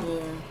out. Yeah.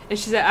 And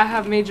she said, "I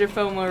have major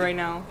FOMO right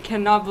now.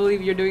 Cannot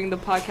believe you're doing the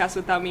podcast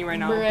without me right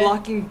now.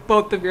 Blocking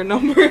both of your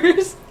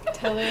numbers."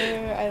 Tell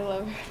her I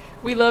love her.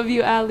 We love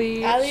you,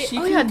 Ali. Ali,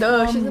 she's in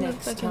the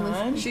fucking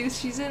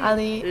list. She's in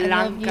Ali,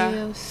 Lanka. I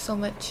love you so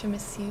much. I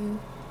miss you.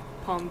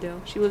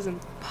 Palmdale. She lives in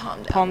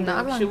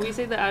Palmdale. Should we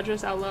say the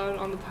address out loud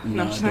on the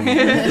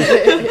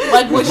podcast?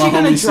 Like, was she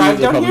gonna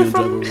drive down here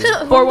from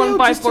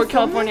 4154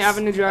 California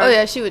Avenue Drive? Oh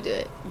yeah, she would do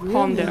it. Really?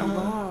 Palmdale.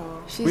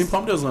 Wow. I mean,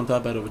 Palmdale's not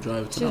that bad of a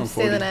drive. It's around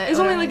 40. It's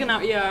only like an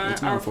hour. Yeah,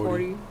 an hour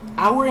 40.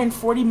 Hour and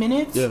 40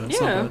 minutes. Yeah, it's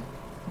not bad.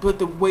 But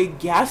the way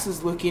gas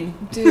is looking,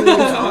 dude.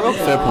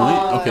 Fair point.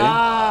 Okay,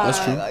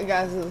 that's true.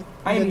 Gas is.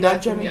 I am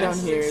not driving down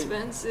here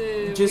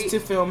expensive. just to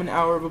film an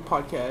hour of a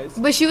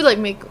podcast. But she would like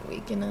make a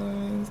week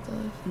and stuff.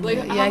 Like,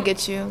 yeah, I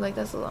get you. Like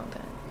that's a long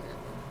time.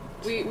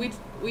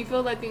 We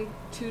filled I think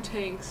 2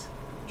 tanks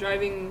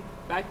driving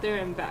back there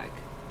and back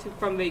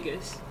from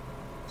Vegas.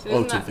 So it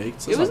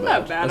wasn't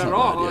that bad at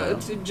all.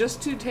 It's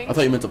just 2 tanks. I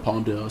thought you meant to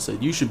Palmdale. I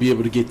said you should be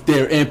able to get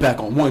there and back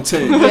on 1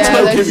 tank. Yeah,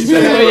 that's true.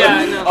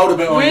 Yeah, no. I would have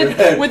been on your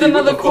head. With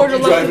another quarter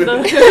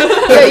left.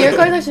 Yeah, your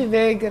car's actually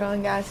very good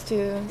on gas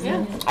too. So.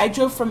 Yeah, I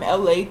drove from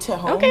LA to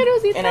home,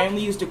 and I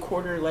only used a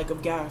quarter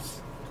of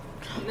gas.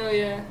 No,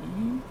 yeah.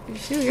 Mm-hmm.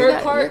 Shoot, your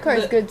car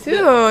is good too.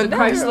 The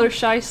Chrysler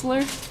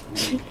Scheisler.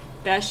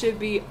 That should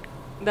be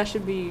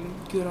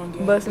good on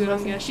gas. Good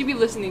on gas. She be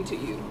listening to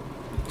you.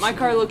 My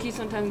car, low-key,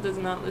 sometimes does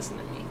not listen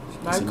to me.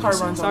 My car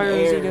runs on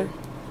air.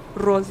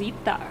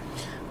 Rosita.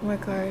 My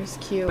car is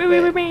cute.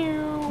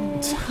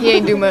 He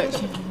ain't do much.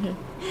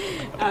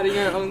 Adding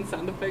our own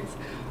sound effects.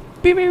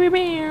 We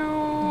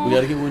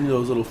gotta get one of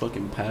those little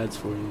fucking pads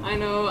for you. I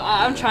know.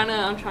 I'm trying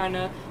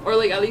to, or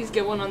like at least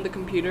get one on the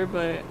computer.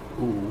 But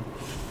ooh.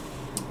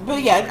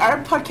 But yeah,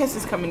 our podcast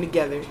is coming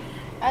together.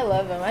 I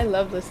love them. I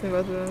love listening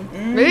to both of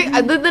them. Really?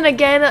 Then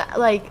again,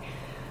 like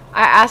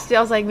I asked you,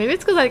 I was like, maybe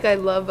it's because, like, I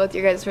love both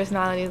your guys'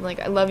 personalities, and,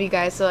 like, I love you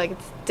guys, so, like,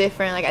 it's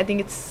different. Like, I think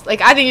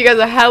you guys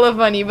are hella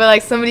funny, but,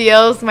 like, somebody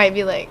else might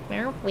be like,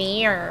 they're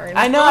weird.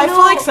 I know, I feel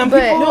like some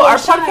people, no, our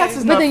Shy. podcast is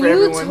But not then for you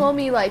everyone. told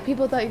me, like,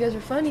 people thought you guys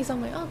were funny, so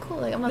I'm like, oh, cool.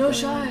 Like, I'm not No,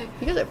 funny. Shy.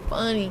 You guys are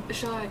funny.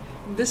 Shy,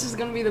 this is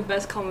gonna be the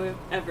best comment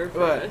ever for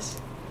What?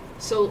 us.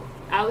 So,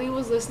 Allie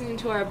was listening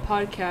to our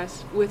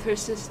podcast with her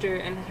sister,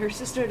 and her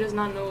sister does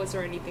not know us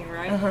or anything,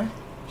 right? Uh-huh.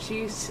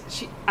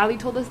 Allie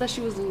told us that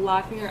she was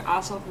laughing her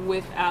ass off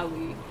with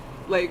Allie.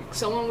 Like,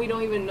 someone we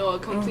don't even know, a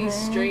complete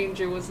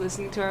stranger, was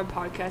listening to our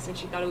podcast, and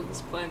she thought it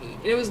was funny.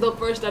 And it was the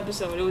first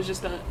episode. It was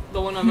just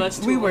the one of us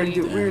two. We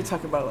were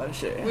talking about a lot of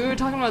shit. We were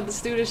talking about the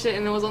stupidest shit,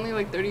 and it was only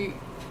like 30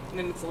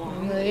 minutes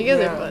long. You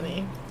guys are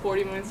funny.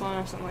 40 minutes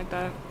long or something like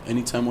that.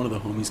 Anytime one of the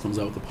homies comes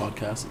out with a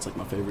podcast, it's like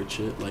my favorite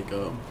shit. Like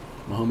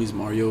my homies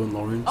Mario and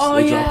Lawrence. Oh,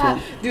 they dropped yeah.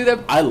 one.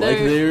 Dude, I like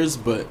theirs,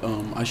 but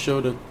I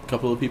showed a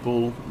couple of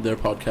people their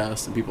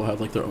podcast, and people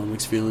have like their own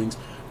mixed feelings.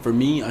 For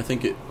me, I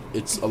think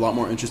it's a lot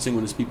more interesting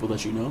when it's people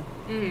that you know,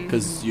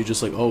 because you're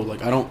just like, oh,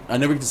 like I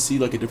never get to see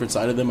like a different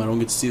side of them. I don't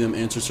get to see them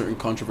answer certain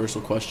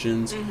controversial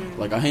questions.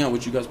 Like I hang out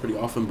with you guys pretty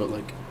often, but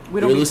like we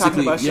don't be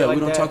talking about shit like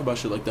we don't that. talk about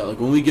shit like that. Like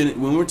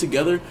when we're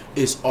together,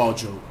 it's all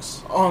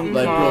jokes. Oh,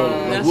 like bro,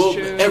 like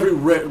That's true.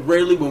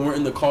 rarely when we're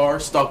in the car,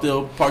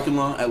 Stockdale parking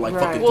lot at like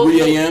Right. fucking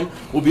 3 a.m.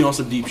 We'll be on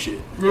some deep shit.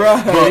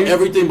 Right. But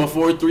everything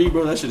before 3,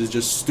 bro, that shit is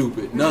just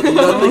stupid. Nothing.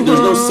 There's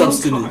no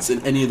substance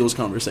in any of those Oh,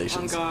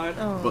 conversations. God.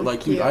 Oh, But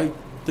like, dude, I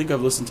think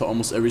I've listened to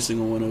almost every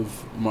single one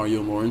of Mario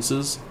and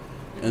Lawrence's,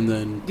 and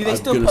then Do they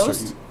still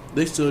post?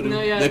 They still do.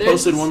 No, yeah, they there's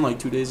posted this- one like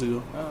 2 days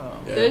ago. Oh.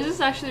 Yeah. Theirs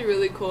is actually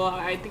really cool.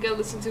 I think I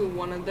listened to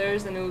one of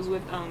theirs, and it was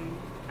with,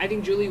 I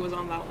think Julie was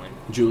on that one.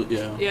 Julie,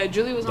 yeah. Yeah,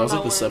 Julie was That on was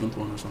that like one. the 7th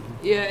one or something.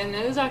 Yeah, and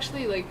it was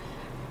actually like,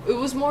 it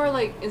was more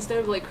like, instead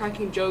of like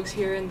cracking jokes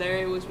here and there,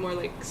 it was more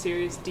like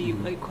serious, deep,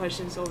 like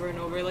questions over and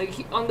over.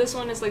 Like on this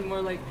one, it's like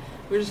more like,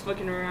 we're just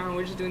fucking around,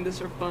 we're just doing this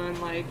for fun,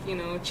 like, you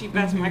know, cheap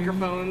ass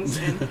microphones,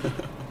 and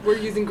we're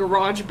using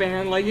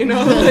GarageBand, like, you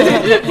know.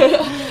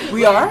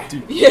 We are?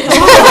 Dude. Yeah.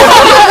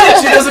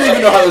 She doesn't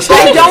even know how to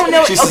I don't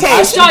know. She says, Okay,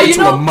 I Shaw, speak you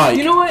into a know, mic.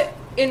 you know what?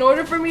 In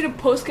order for me to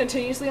post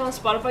continuously on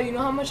Spotify, you know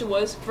how much it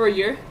was for a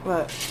year?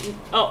 What?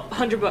 Oh,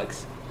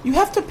 $100. You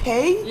have to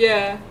pay?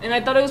 Yeah, and I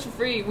thought it was for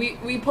free.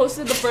 We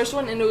posted the first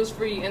one and it was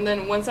free, and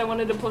then once I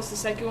wanted to post the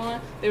second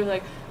one, they were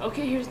like,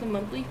 okay, here's the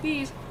monthly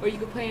fees, or you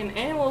could pay an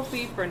annual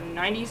fee for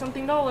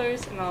 $90-something, and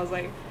I was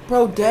like,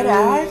 Bro, dead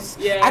ass?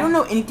 Yeah. I don't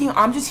know anything.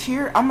 I'm just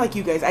here. I'm like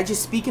you guys. I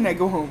just speak and I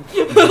go home.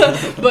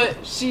 but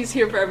she's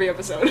here for every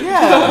episode.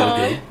 Yeah.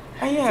 Okay.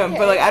 I am.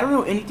 But like I don't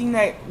know anything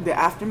that the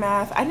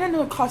aftermath. I didn't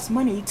know it costs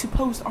money to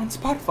post on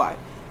Spotify.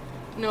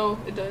 No,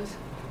 it does.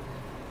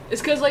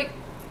 It's because, like,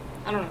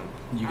 I don't know.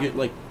 You get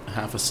like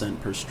half a cent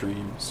per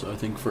stream, so I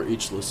think for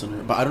each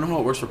listener. But I don't know how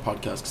it works for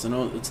podcasts, because I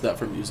know it's that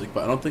for music,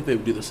 but I don't think they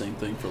would do the same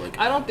thing for like.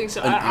 I don't think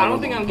so. An I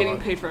don't think hour-long I'm getting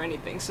pod. paid for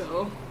anything,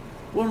 so.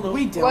 Well, no.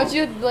 We don't. Watch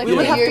you like We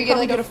would a have year to you get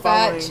probably like get a a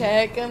fat following.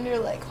 check and you're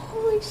like,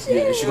 holy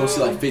shit. Yeah, she gonna see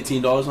like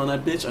 $15 on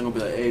that bitch. I'm gonna be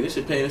like, hey, this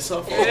should pay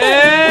itself.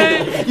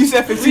 Hey! You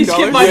said Please $15.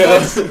 get my Yeah.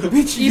 books.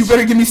 Bitch, you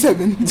better give me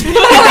 $7.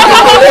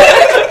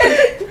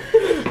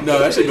 No,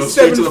 that should go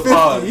straight to the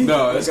pod. $7.50.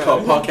 No, that's Okay.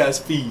 called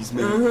podcast fees,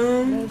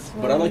 man. That's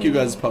But I like funny. you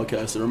guys'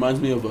 podcast. It reminds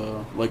me of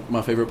like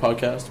my favorite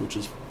podcast, which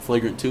is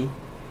Flagrant 2.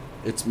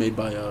 It's made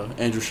by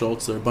Andrew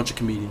Schultz. They're a bunch of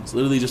comedians,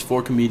 literally just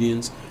 4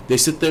 comedians. They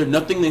sit there,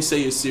 nothing they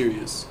say is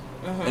serious,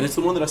 and it's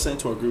the one that I sent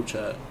to our group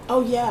chat.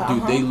 Oh yeah.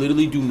 Dude, they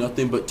literally do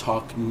nothing but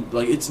talk.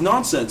 Like, it's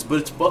nonsense, but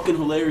it's fucking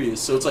hilarious.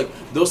 So it's like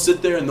they'll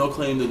sit there and they'll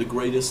claim they're the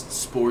greatest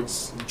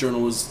sports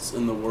journalists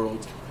in the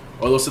world.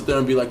 Or they'll sit there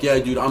and be like, yeah,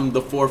 dude, I'm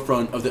the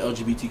forefront of the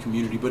LGBT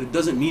community, but it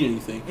doesn't mean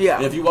anything. Yeah.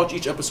 And if you watch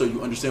each episode,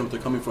 you understand what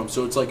they're coming from.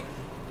 So it's like,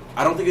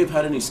 I don't think they've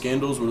had any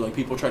scandals where like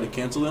people try to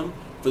cancel them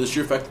for the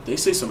sheer fact that they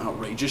say some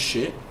outrageous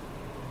shit.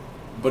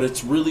 But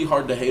it's really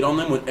hard to hate on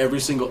them when every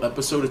single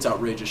episode it's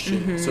outrageous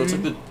shit. So it's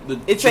like the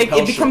It's like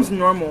Chappelle it becomes show.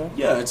 normal.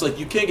 Yeah, it's like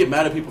you can't get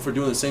mad at people for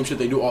doing the same shit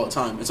they do all the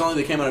time. It's not like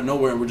they came out of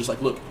nowhere and we're just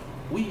like, look,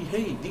 we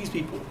hate these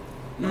people.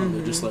 No,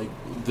 they're just like,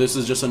 this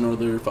is just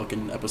another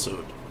fucking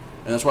episode.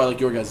 And that's why I like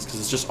your guys', because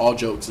it's just all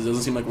jokes. It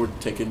doesn't seem like we're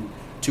taking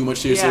too much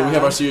seriously. Yeah. We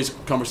have our serious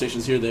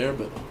conversations here, there,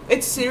 but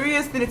It's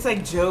serious, then it's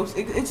like jokes.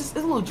 It's a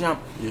little jump.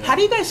 Yeah. How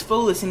do you guys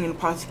feel listening to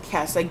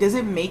podcasts? Like, does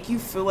it make you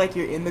feel like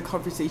you're in the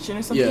conversation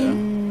or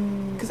something?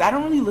 Because I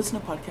don't really listen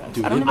to podcasts.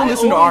 Dude, I don't it- even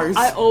listen to ours.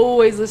 I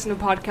always listen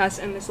to podcasts,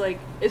 and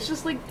it's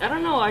just like, I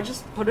don't know, I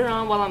just put it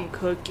on while I'm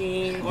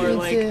cooking, or Me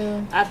like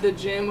too. at the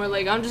gym, or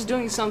like I'm just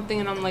doing something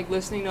and I'm like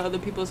listening to other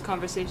people's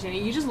conversation,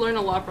 and you just learn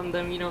a lot from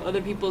them, you know, other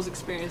people's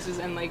experiences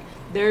and like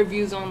their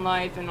views on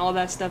life and all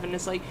that stuff, and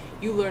it's like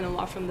you learn a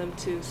lot from them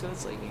too, so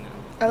it's like, you know.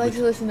 I like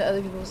to listen to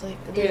other people's like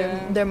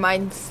their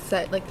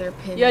mindset, like their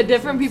opinions. Yeah,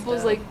 different and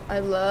people's, stuff. like- I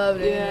love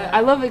it. Yeah,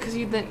 I love it because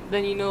you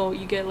then you know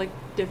you get like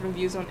different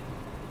views on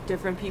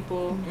different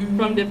people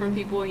from different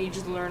people, and you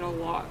just learn a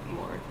lot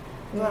more.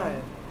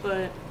 Right.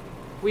 But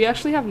we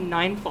actually have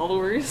 9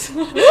 followers.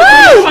 Yeah!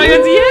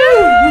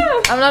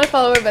 I'm not a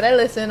follower, but I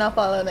listen. I'll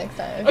follow next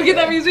time. Okay,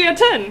 that means we have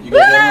 10. you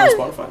guys have it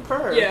on Spotify?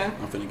 Per. Yeah.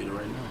 I'm finna get it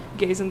right now.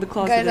 gays in the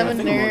closet. Guys, I'm a I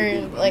think I'm already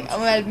nerd. doing Like, that. I'm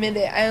gonna admit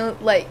it.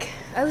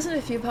 I listen to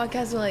a few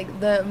podcasts, but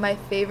like my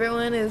favorite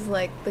one is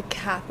like the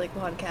Catholic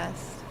podcast.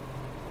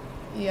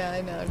 Yeah,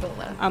 I know. Don't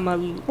laugh. I'm a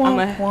You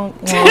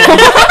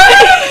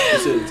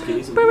said it's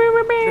gays in The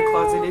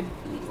closeted.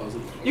 the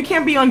closet. You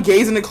can't be on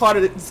gays in the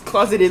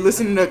closeted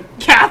listening to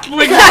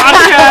Catholic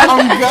podcast. Oh,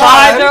 God.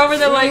 God, they're over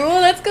there like,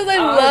 Well, that's because I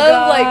oh, love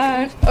God.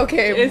 like.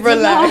 Okay, It's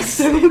relax.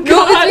 an awesome No,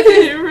 God, it's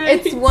because it really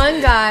it's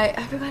one guy.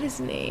 I forgot his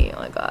name. Oh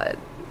my god.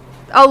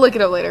 I'll look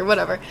it up later.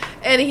 Whatever.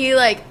 And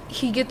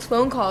he gets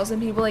phone calls and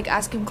people like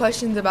ask him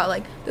questions about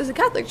like, does the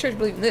Catholic Church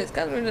believe in this?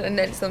 And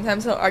then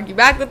sometimes he'll argue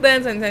back with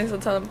them. Sometimes he'll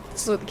tell them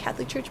this is what the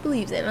Catholic Church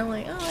believes in. And I'm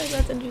like, oh,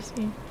 that's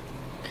interesting.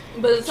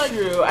 But it's like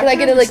True. I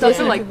get it, like,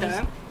 something different like views.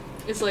 that.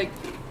 It's like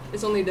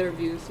it's only their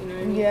views, you know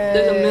what I mean? Yeah.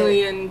 There's a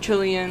million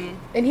trillion.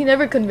 And he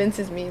never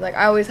convinces me. Like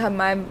I always have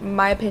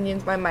my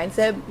opinions, my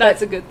mindset.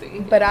 That's a good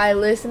thing. But I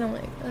listen. I'm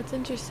like, that's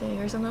interesting,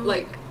 or something.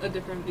 Like a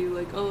different view,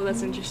 like, oh,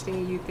 that's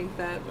interesting. You think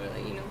that, but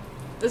like, you know,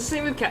 it's the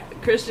same with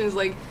Christians.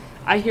 Like,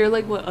 I hear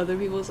like what other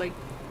people's like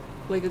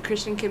a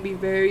Christian can be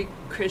very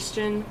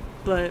Christian,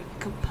 but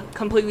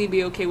completely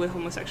be okay with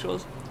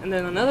homosexuals, and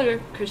then another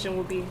Christian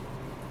will be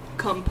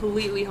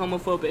completely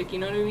homophobic. You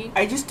know what I mean?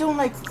 I just don't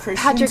like Christians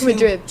Patrick who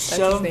Madrid, that's his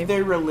shove name.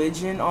 their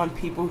religion on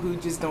people who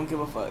just don't give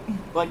a fuck.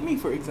 Like me,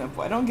 for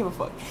example. I don't give a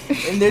fuck.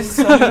 And there's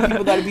so many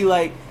people that'd be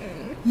like,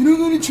 you don't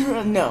go to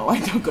church? No, I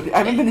don't go to. I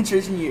haven't been to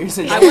church in years.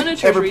 And I went to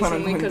church ever plan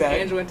on recently going because back.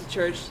 Angela went to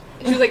church.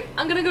 She was like,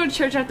 I'm gonna go to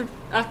church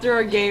after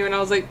our game, and I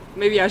was like,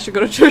 maybe I should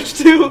go to church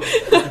too.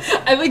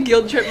 I like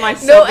guilt trip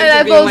myself no, into and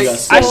I being felt like,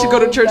 so I should go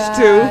to church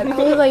bad. too. I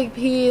was like,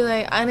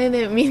 I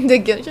didn't mean to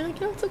guilt. She's like,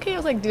 no, it's okay. I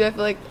was like, dude, I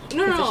feel like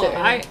No, it's a no, shit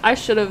right now. I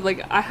should have,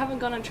 like, I haven't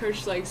gone to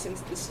church, like,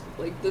 since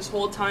this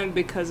whole time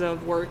because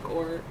of work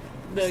or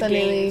the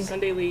Sunday game, league.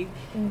 Sunday league.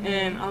 Mhm.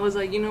 And I was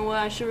like, you know what,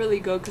 I should really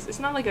go, because it's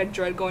not like I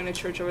dread going to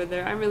church over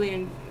there. I really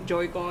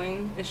enjoy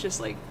going. It's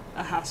just, like,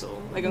 a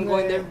hassle. Like, I'm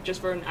going there Right.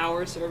 just for an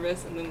hour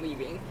service and then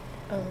leaving.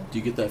 Oh. Do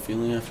you get that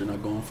feeling after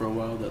not going for a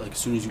while that like as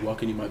soon as you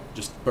walk in you might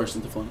just burst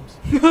into flames?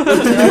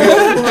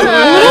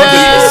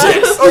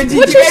 Or did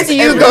What you church guys do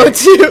you ever- go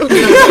to?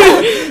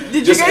 Did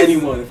you Just guys?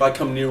 anyone. If I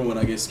come near one,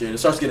 I get scared. It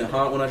starts getting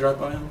hot when I drive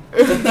by them.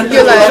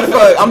 You're like,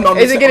 fuck, I'm on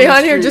is the- it getting on the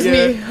hot here or just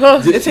street, me? yeah.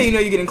 That's how you know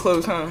you're getting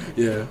close, huh?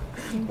 Yeah.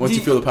 Once Do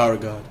you feel the power of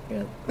God.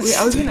 Wait,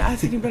 I was gonna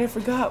ask you, but I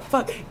forgot.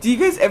 Fuck. Do you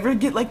guys ever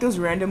get like those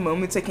random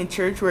moments like in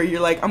church where you're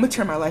like, I'm gonna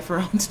turn my life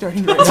around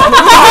starting right now?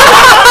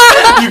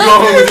 You go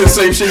home and do the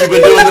same shit you've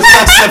been doing the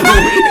past 7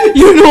 weeks.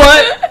 You know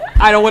what?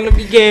 I don't want to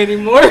be gay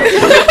anymore. No,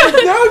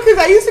 because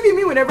I used to be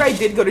me whenever I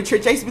did go to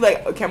church. I used to be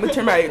like, okay, I'm gonna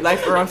turn my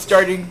life around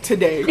starting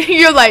today.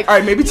 You're like, All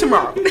right, maybe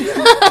tomorrow. You know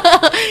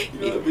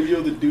that video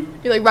of the dude?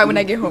 you're like right when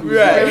I get home. Right.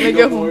 Right when I No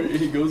get more. home.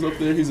 He goes up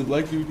there, he's a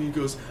black dude, and he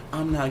goes,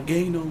 I'm not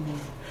gay no more.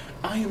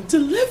 I am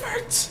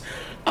delivered.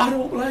 I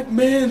don't like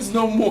mans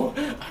no more.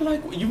 I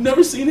like. You've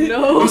never seen it?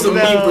 No. It was a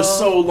meme No. for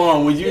so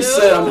long. When you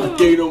said I'm not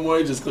gay no more,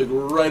 it just clicked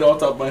right off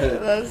top of my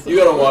head. That's You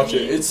gotta watch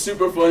it. It's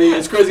super funny.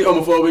 It's crazy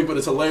homophobic, but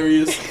it's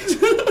hilarious.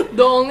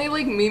 The only,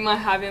 like, meme I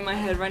have in my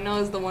head right now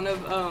is the one of,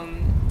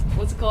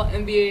 what's it called?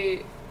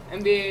 NBA.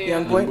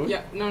 Young boy?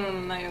 Yeah, no,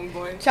 not Young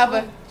Boy.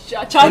 Choppa.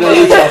 Choppa. I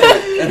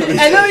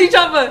I know you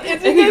Choppa.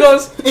 And he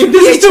because- goes,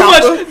 this is too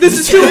Choppa. much. This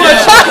is too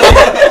much.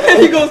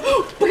 And he goes,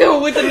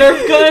 with the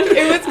Nerf gun.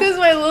 It was because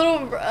my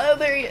little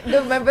brother,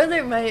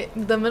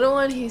 the middle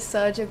one, he's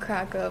such a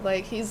crack up.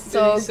 Like, he's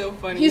so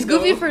funny. he's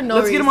goofy though. for no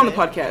Let's reason. get him on the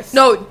podcast.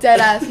 No, dead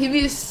ass. He'd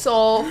be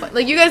so fun.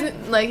 Like, you guys,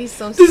 like, he's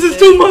so This is stupid.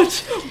 too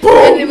much. And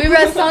Boom. we were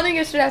at Sonic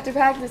yesterday after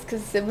practice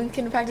because siblings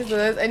can practice with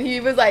us, and he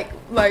was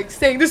like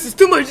saying this is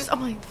too much.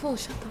 I'm like, fool,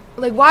 shut the.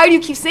 Like, why do you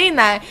keep saying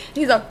that? And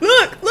he's like,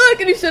 look,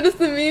 and he showed us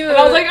the meme. And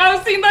I was like,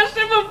 I've seen that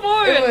shit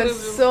before. it And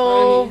was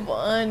so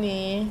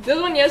funny. There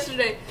was one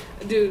yesterday,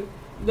 dude.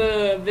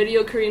 The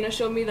video Karina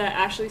showed me that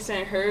Ashley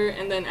sent her,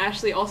 and then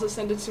Ashley also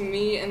sent it to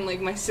me, and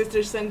like my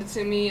sister sent it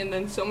to me, and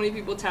then so many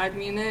people tagged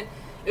me in it.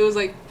 It was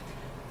like,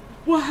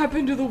 what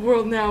happened to the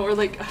world now? Or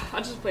like, I'll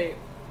just play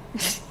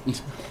it. No,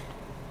 She's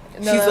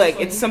that's like,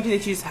 funny. it's something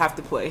that you just have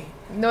to play.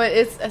 No,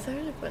 it's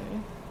really funny.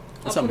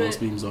 That's I'll how put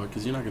most it- memes are,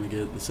 because you're not gonna get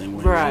it the same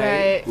way.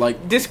 Right.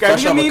 Like Describing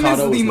fresh a meme is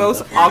avocado the not most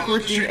that bad.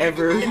 awkward thing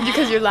ever.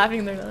 Because you're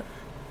laughing, they're not.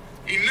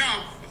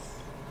 Enough!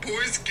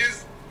 Boys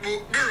kiss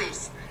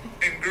girls,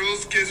 and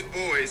girls kiss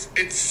boys.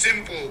 It's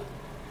simple.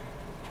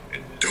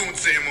 And don't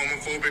say I'm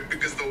homophobic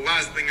because the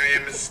last thing I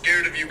am is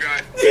scared of you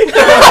guys. I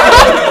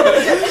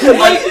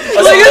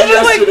saw it's it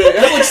just like- yesterday. It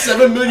had like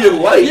 7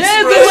 million likes.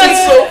 Yeah, bro. it's like-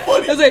 It's so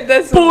funny. I was like,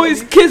 That's so boys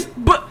funny. kiss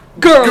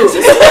girls.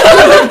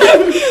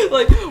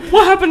 Like,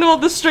 what happened to all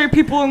the straight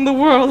people in the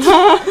world,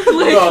 huh?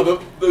 Like,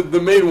 No, the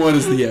main one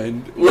is the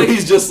end where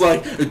he's just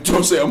like,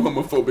 don't say I'm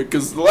homophobic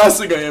because the last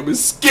thing I am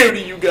is scared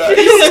of you guys.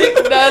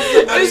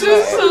 it's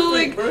just so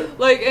bro.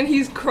 like, and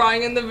he's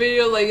crying in the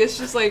video. Like, it's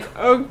just like,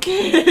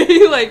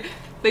 okay, like,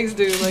 thanks,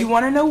 dude. You Like,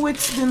 want to know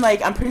what's been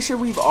like? I'm pretty sure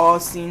we've all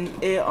seen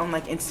it on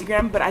like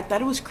Instagram, but I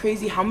thought it was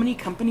crazy how many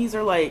companies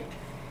are like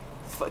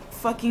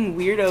fucking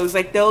weirdos.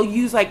 Like they'll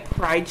use like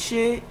pride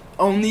shit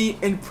only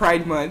in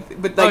Pride Month,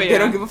 but like they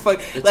don't give a fuck.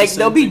 It's like the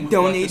they'll same be thing with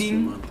Black History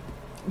donating. Month.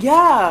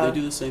 Yeah, They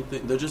do the same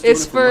thing. They're just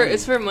doing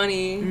It's for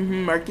money.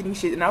 marketing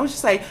shit, and I was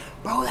just like,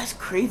 bro, that's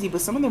crazy. But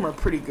some of them are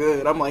pretty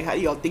good. I'm like, how do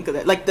y'all think of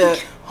that? Like the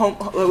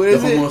what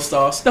is it? Homo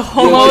sauce. The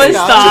homo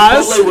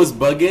sauce. Chipotle was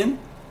bugging,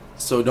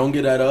 so don't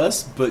get at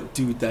us. But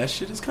dude, that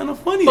shit is kind of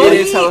funny. It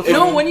is hella funny.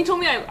 No, when you told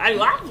me, I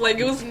laughed. Like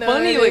it was No,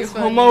 funny. it Like is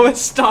funny. homo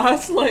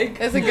sauce. Like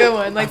That's a good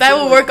one. Like that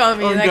will work on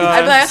me. Oh, Like God.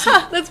 I'd be like,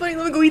 ha, that's funny.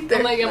 Let me go eat there.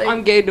 I'm like,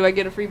 I'm gay. Do I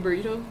get a free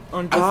burrito?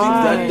 On I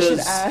God. think you should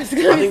that ask.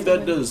 does. I think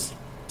that does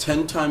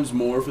 10 times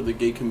more for the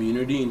gay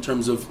community in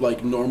terms of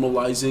like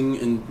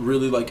normalizing and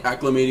really like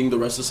acclimating the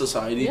rest of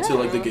society to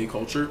like the Yeah. gay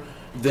culture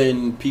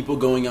than people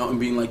going out and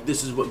being like,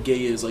 this is what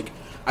gay is. Like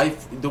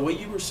the way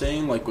you were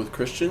saying, like with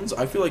Christians,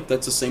 I feel like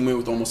that's the same way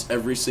with almost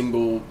every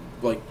single,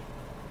 like,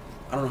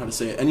 I don't know how to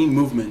say it, any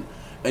movement.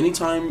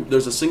 Anytime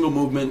there's a single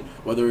movement,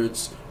 whether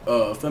it's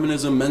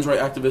feminism, men's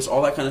rights activists,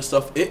 all that kind of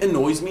stuff, it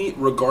annoys me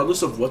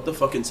regardless of what the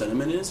fucking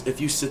sentiment is. If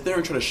you sit there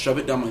and try to shove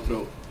it down my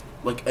throat,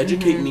 like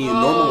educate me and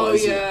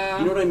normalize yeah. it.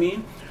 You know what I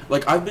mean?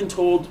 Like I've been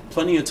told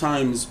plenty of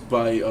times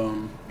by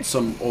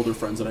some older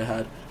friends that I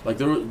had. Like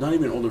there were not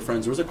even older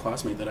friends. There was a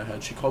classmate that I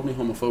had. She called me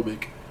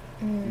homophobic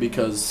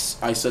because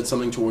I said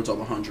something towards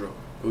Alejandro.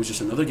 It was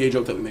just another gay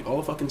joke that we make all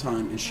the fucking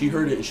time, and she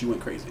heard it and she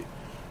went crazy.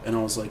 And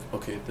I was like,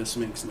 okay, this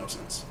makes no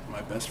sense.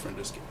 My best friend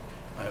is gay.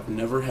 I have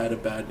never had a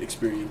bad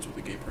experience with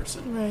a gay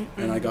person. Right.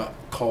 And I got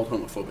called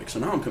homophobic. So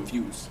now I'm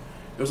confused.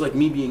 It was like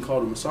me being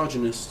called a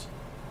misogynist,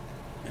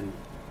 and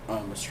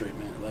I'm a straight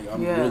man. Like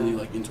I'm really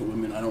like into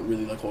women. I don't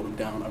really like hold them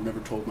down. I've never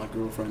told my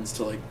girlfriends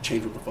to like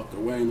change what the fuck they're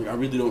wearing. Like I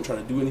really don't try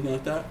to do anything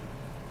like that.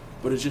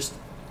 But it's just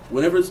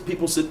whenever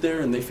people sit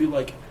there and they feel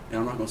like, and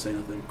I'm not gonna say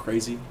nothing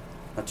crazy,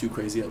 not too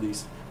crazy at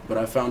least. But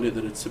I found it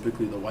that it's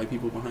typically the white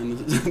people behind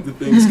the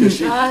things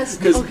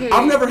because Okay.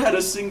 I've never had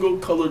a single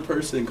colored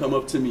person come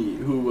up to me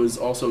who was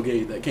also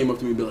gay that came up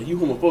to me and be like, you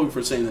homophobic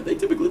for saying that. They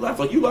typically laugh.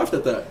 Like, you laughed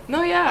at that.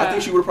 No, yeah. I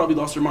think she would have probably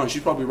lost her mind.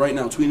 She's probably right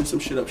now tweeting some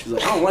shit up. She's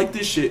like, I don't like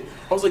this shit.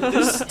 I was like,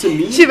 this to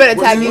me. She better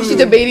was tag you. new. She's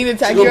debating to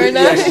tag you right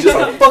now. Yeah, she's just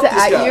like, fuck To this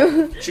at guy.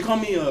 you. She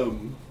called me,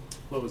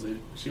 what was it?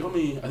 She called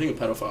me, I think,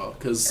 a pedophile.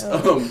 Because,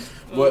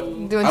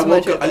 Doing I too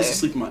woke much up, I used right to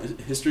sleep in my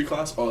history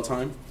class all the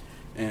time.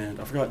 And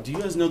I forgot, do you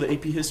guys know the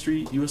AP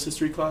history, U.S.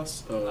 history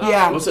class?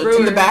 Yeah, what's that?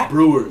 in the back.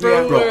 Brewer.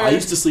 Brewer. Bro, I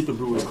used to sleep in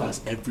Brewer's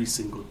class every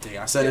single day.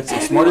 I sat next to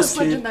the Everyone smartest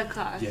slept kid. in that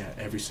class. Yeah,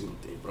 every single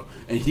day, bro.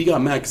 And he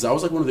got mad because I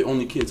was like one of the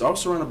only kids. I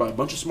was surrounded by a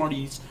bunch of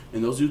smarties,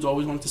 and those dudes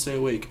always wanted to stay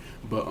awake.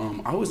 But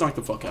I was knocked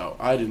the fuck out.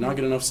 I did not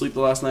get enough sleep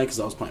the last night because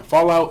I was playing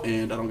Fallout,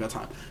 and I don't got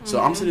time. So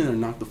I'm sitting there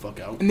knocked the fuck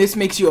out. And this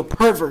makes you a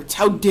pervert.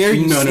 How dare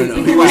you? No. sleep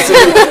in He was,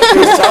 class? he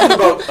was talking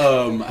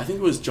about, I think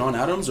it was John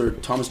Adams or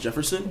Thomas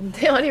Jefferson.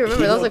 Damn, I don't even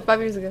remember. That was like 5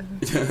 years ago.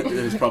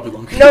 It was probably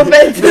longer. No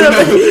offense.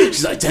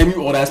 She's like, damn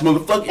you old ass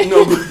motherfucker.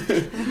 No,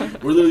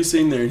 but we're literally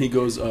sitting there, and he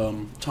goes,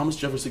 Thomas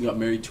Jefferson got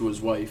married to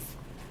his wife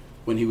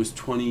when he was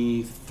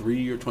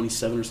 23 or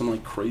 27 or something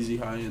like crazy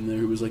high, and there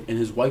he was like, and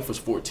his wife was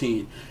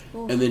 14.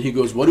 And then he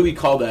goes, what do we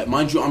call that?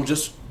 Mind you, I'm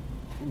just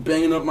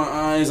banging up my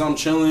eyes, I'm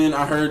chilling.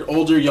 I heard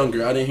older,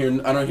 younger. I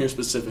don't hear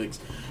specifics.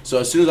 So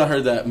as soon as I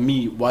heard that,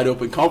 me, wide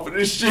open,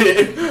 confident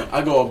shit,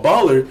 I go, a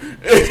baller.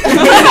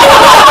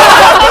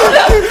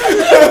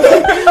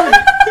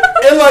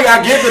 And like,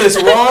 I get that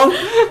it's wrong,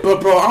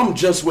 but bro, I'm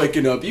just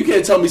waking up. You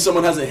can't tell me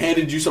someone hasn't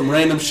handed you some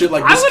random shit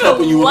like this cup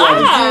when you were laughed.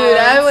 Dude,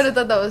 I would have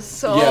thought that was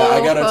so Yeah, I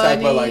got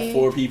attacked by funny. like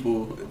 4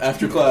 people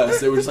after class.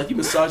 They were just like, you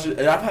massage it.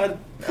 And I've had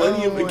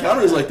plenty of Oh my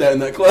encounters like that in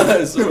that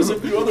class. There was a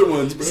few other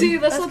ones, bro. See,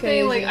 that's That's the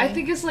thing. Like, crazy. I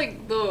think it's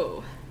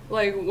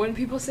like when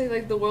people say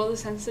like the world is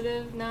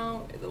sensitive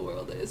now, the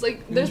world is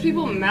like there's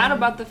people mad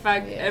about the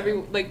fact Yeah.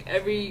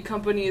 every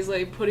company is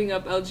like putting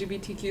up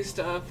LGBTQ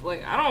stuff.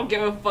 Like, I don't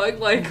give a fuck.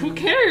 Like, who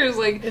cares?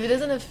 Like, If it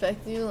doesn't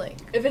affect you, like,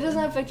 if it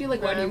doesn't affect you,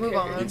 like, why do you Move care?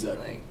 on.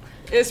 Exactly.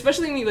 Like,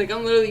 especially me, like,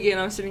 I'm literally gay and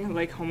I'm sitting here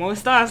like, homo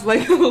estás,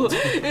 like,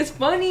 it's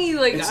funny,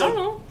 like, It's I don't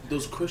like know.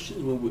 Those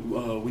Christians,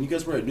 when you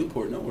guys were at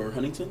Newport, no, or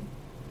Huntington?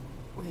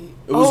 Wait.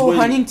 It was when-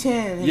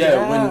 Huntington.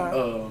 Yeah,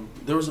 when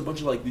there was a bunch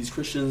of like these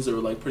Christians that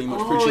were like pretty much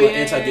Oh, preaching like yeah.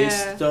 anti-gay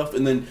stuff,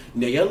 and then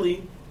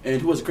Nayeli and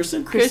who was it,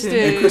 Kristen? Kristen.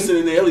 And Kristen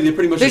and Nayeli, they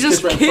pretty much They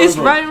just kissed kissed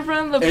right right in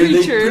front of the and they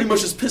preacher. pretty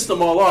much just pissed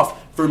them all off.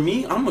 For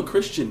me, I'm a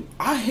Christian.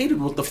 I hated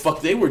what the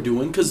fuck they were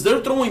doing because they're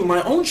throwing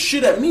my own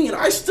shit at me, and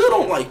I still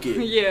don't like it.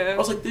 Yeah. I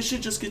was like, this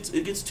shit just gets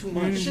too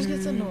much. it just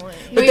gets annoying.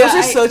 But Yeah, those are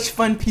I- such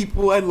fun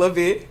people. I love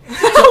it. It's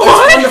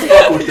fun to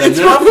fuck with them.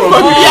 They're not fun with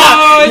me.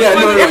 it's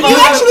fun to If you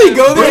actually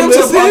go there Bring and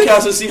them to the listen,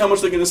 podcast and see how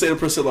much they're gonna say to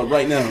Priscilla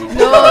right now. No,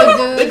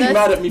 dude. They'd be that's-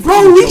 mad at me. For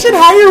bro, being we joking. should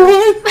hire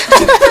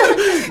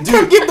one.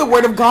 Come give the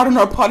word of God on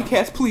our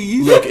podcast,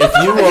 please. Look, if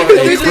you are a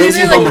They're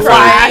crazy like homophobe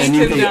crying and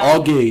you to hate them.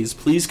 all gays,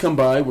 please come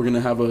by. We're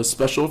gonna have a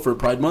special for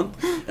Pride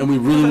Month, and we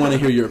really want to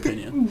hear your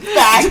opinion.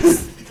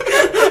 Facts.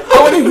 I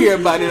want to hear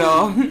about it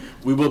all.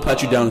 We will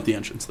pat you down at the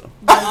entrance, though.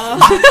 We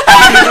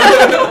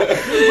don't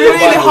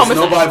need any No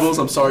homicides. Bibles.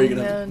 I'm sorry, you're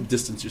gonna have to No.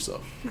 distance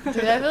yourself. Dude,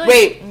 I feel like,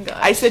 Wait, gosh.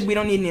 I said we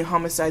don't need any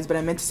homicides, but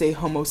I meant to say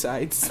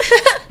homicides.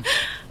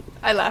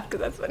 I laugh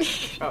because that's funny.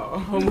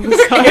 Oh,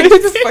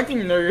 it's this fucking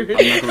nerd.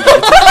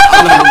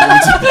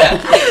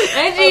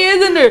 Angie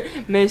is a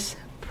nerd. Miss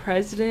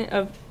President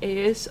of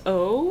ASO.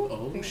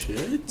 Oh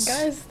shit.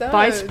 Guys, stop.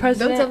 Vice Don't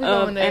President tell me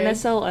of I'm a nerd.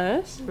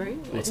 NSLS, right?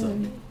 What's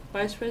that?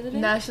 Vice President?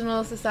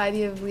 National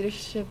Society of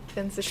Leadership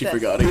and Success. She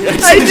forgot again.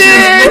 I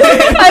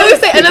did. I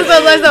would say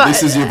NSLS.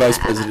 This is your vice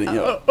president,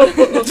 yo.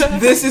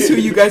 This is who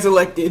you guys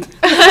elected.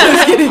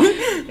 Just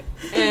kidding.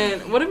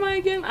 And what am I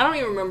again? I don't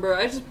even remember.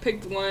 I just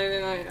picked one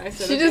and I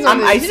said She okay. just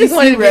I'm wanted, she just ICC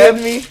wanted to be rep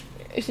with me.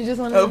 She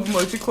just wanted. Of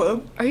Mocha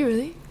Club. Are you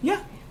really?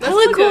 Yeah. That's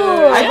Hella like cool.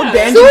 I have yeah.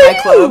 abandoned So are my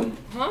you. club.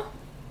 Huh?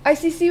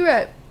 ICC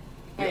rep.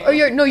 Yeah. Or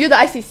you're the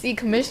ICC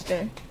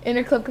commissioner,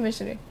 interclub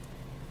commissioner.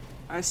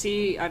 I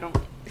see. I don't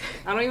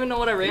even know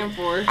what I ran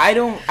for.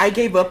 I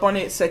gave up on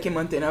it second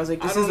month in. I was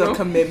like, this I is don't a know.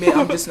 commitment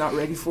I'm just not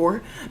ready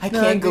for. I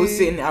No, can't go dude.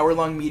 sit in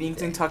hour-long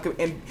meetings and talk.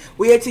 And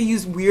we had to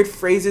use weird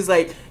phrases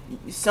like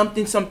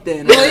something. Well,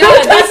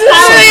 yeah,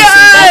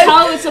 that's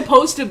how it's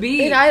supposed to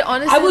be. And I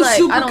honestly I was like,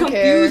 super I don't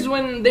confused care.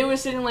 when they were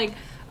saying like,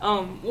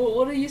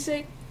 what do you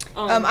say?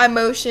 I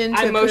motion to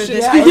I approve motion.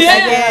 this. Yeah, for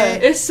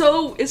yeah.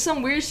 second. It's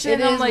some weird shit. It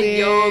And I'm is like, weird.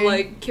 yo,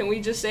 like, can we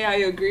just say I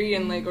agree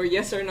and like, or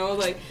yes or no?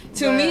 Like,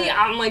 to me, But-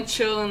 I'm like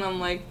chill and I'm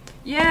like,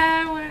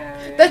 yeah,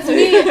 whatever. That's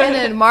me. And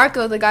then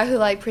Marco, the guy who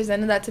like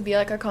presented that to be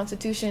like our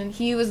constitution,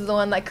 he was the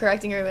one like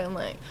correcting everybody. I'm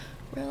like,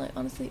 bro, like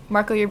honestly,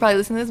 Marco, you're probably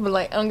listening to this, but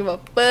like I don't give a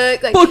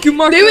fuck. Like, Fuck you,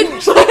 Marco. They would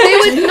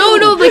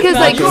no because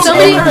like Marco,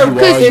 somebody You are,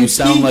 because you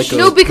sound like a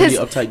No, because-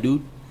 pretty uptight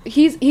dude.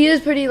 he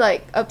is pretty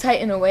like uptight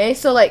in a way.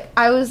 So like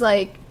I was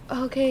like,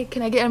 okay,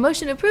 can I get a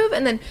motion to approve?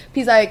 And then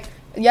he's like,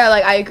 yeah,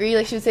 like I agree.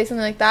 Like she would say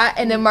something like that,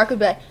 and then Mark would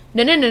be like,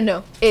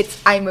 no,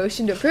 it's I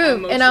motion to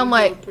approve. And I'm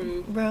like,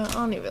 bro, I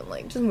don't even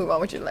like just move on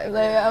with your life.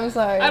 Like I'm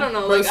sorry. I don't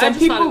know. Bro, Like, I some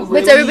just thought it people was But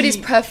it's really- everybody's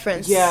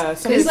preference. Yeah,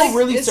 some 'Cause, people like,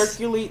 really it's-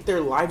 circulate their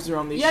lives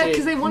around this yeah, shit.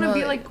 because they want to No,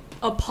 be like- like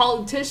a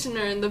politician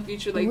in the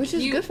future, like which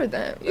is good for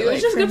them. It Like,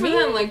 was just good for me,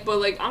 them, like, but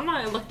like I'm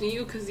not electing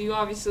you because you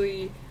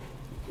obviously,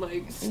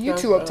 like, you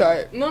too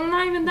uptight. no,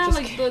 not even that. Just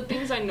Like the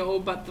things I know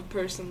about the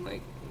person,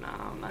 like,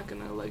 nah, I'm not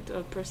gonna elect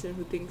a person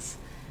who thinks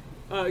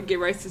gay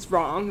rights is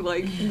wrong,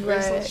 like,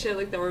 or some Right. shit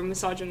like that, or a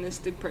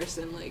misogynistic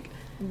person, like,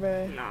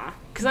 Right. nah,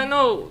 because I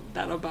know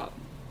that about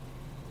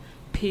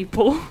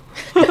people.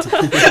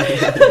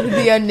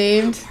 The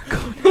unnamed.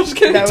 I'm just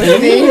kidding. That was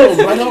Damn, me.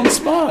 right on the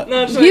spot.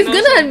 No, I'm just He's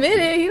kidding, no, gonna I'm admit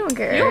it. He don't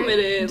care. He'll admit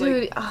it, like-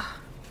 Dude,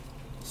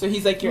 So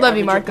he's like your Love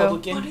you, average Marco.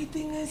 Republican. Funny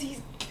thing is,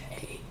 he's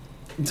gay.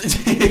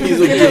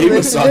 He's a gay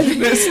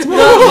misogynist. No, we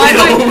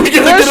gotta get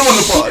him on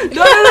the pod.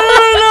 No,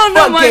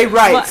 Fuck my- gay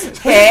rights.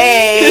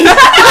 Hey.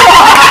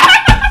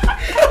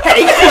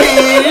 Hey,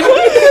 queen.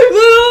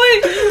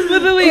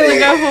 Literally,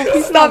 like I hope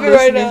he's Stop not it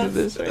right listening now. to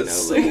this right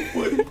That's now. so Like,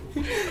 funny.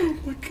 Oh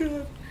my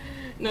god.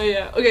 no,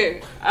 yeah.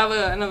 Okay, I have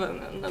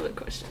another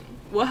question.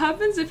 What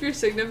happens if your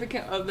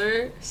significant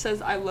other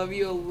says "I love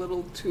you" a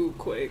little too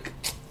quick?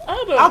 I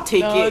don't I'll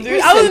take know, it. dude.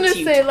 You're I was so gonna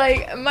cute. say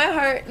like my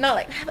heart, not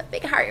like I have a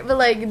big heart, but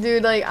like,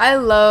 dude, like I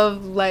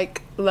love love.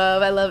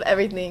 I love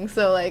everything.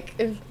 So like,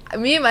 if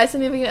me and my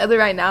significant other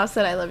right now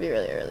said I love you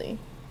really early,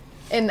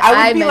 and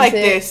I would be meant like it,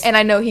 this. and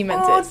I know he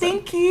meant Oh, it. So.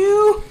 thank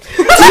you.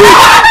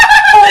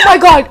 Oh my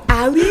God,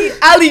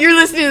 Allie, you're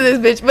listening to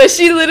this bitch, but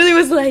she literally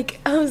was like,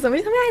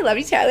 somebody told me I love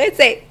you, Charlie. I'd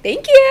say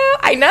thank you.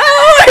 I know,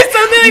 or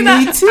something like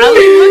Me that. too.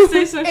 Ali would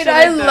say some And shit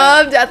I like that.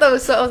 loved it. I thought it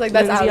was so. I was like,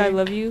 that's Lindsay, I Allie.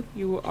 love you.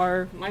 You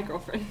are my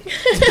girlfriend.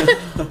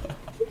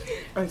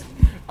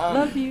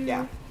 Love you.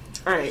 Yeah.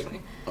 All right.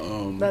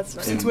 That's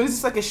nice. Since when is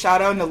this like a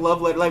shout out and a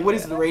love letter? Like, what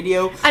is the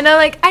radio? I know,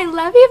 like I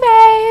love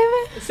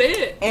you, babe. Say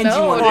it. Angie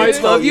No, wanted dude.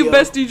 to tell you.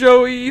 bestie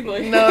Joey.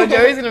 Like, No,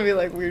 Joey's gonna be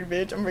like, weird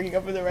bitch. I'm breaking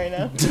up with her right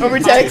now over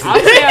text.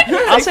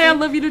 I'll say I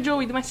love you to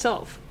Joey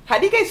myself. How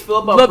do you guys feel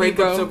about Love you,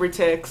 breakups bro. over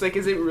text? Like,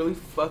 is it really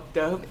fucked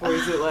up, or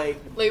is it like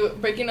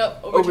Like breaking up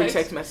over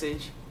text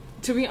message?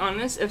 To be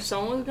honest, if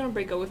someone was gonna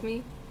break up with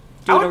me,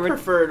 I would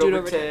prefer it do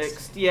over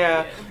text.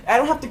 Yeah. I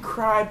don't have to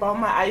cry, bawl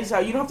my eyes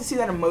out. You don't have to see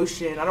that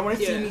emotion. I don't want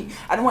to see Yeah. me.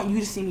 I don't want you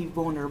to see me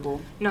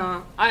vulnerable.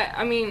 Nah,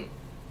 I mean,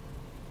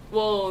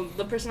 well,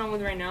 the person I'm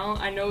with right now,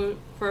 I know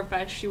for a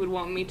fact she would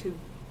want me to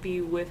be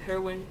with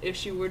her if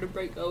she were to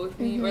break up with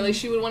me, or like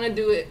she would want to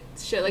do it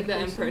shit like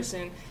that in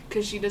person,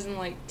 because she doesn't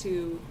like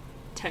to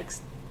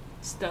text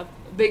stuff,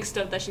 big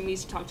stuff that she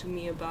needs to talk to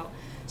me about.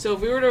 So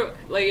if we were to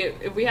like,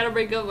 if we had a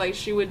breakup, like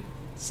she would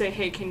say,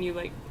 hey, can you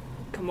like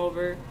come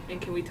over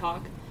and can we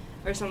talk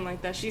or something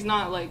like that. She's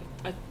not like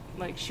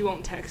she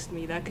won't text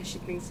me that because she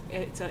thinks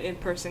it's an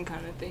in-person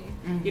kind of thing,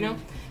 you know.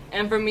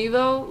 And for me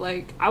though,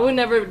 like I would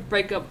never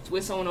break up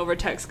with someone over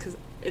text because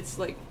it's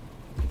like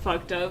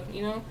fucked up,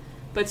 you know.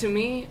 But to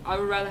me, I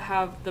would rather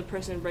have the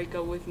person break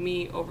up with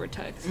me over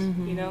text,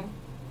 you know,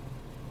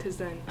 because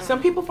then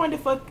Some people find it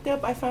fucked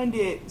up. I find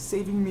it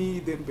saving me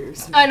the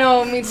embarrassment. I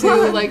know, me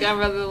too. Like I'd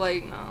rather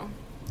like no.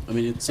 I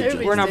mean, it's Everybody's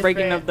subjective. We're not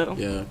breaking different. up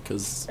though. Yeah,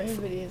 because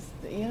Everybody is,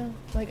 yeah.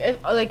 Like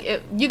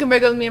if you can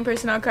break up with me in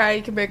person, I'll cry.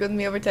 You can break up with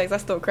me over text, I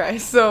still cry.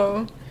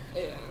 So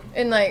Yeah.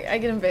 And like I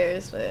get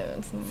embarrassed,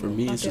 but for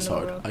me it's just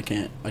hard. I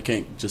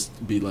can't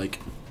just be like,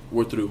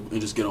 we're through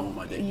and just get on with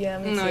my day. Yeah,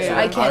 me too. No, yeah.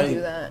 I can't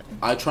do that.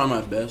 I try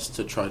my best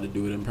to try to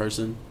do it in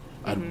person.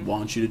 I'd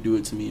want you to do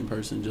it to me in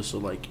person just so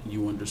like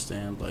you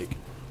understand like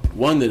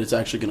one that it's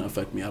actually gonna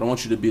affect me. I don't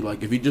want you to be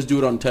like, if you just do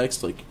it on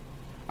text, like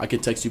I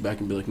could text you back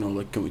and be like, no,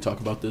 like can we talk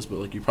about this? But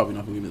like you're probably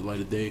not gonna give me the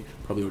light of day.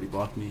 Probably already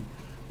blocked me.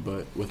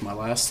 But with my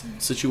last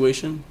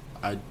situation,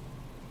 I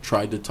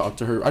tried to talk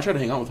to her. I tried to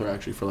hang out with her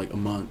actually for like a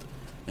month,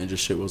 and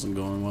just shit wasn't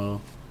going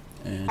well.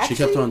 And she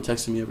kept on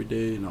texting me every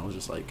day, and I was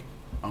just like,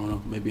 I don't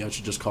know, maybe I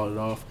should just call it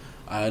off.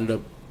 I ended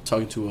up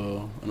talking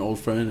to an old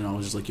friend, and I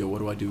was just like, yo, what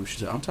do I do? She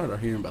said, I'm tired of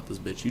hearing about this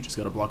bitch. You just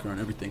gotta block her on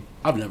everything.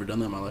 I've never done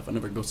that in my life. I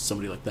never ghosted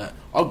somebody like that.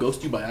 I'll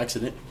ghost you by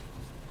accident.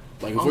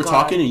 Like if we're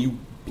talking and you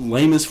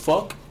lame as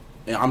fuck,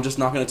 and I'm just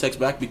not gonna text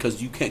back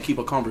because you can't keep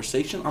a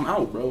conversation, I'm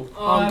out, bro.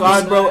 Oh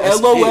God, bro.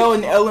 LOL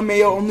and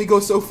LMAO only go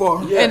so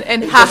far. Yeah,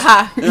 and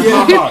haha.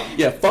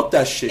 Yeah, fuck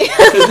that shit.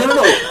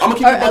 No, I'm gonna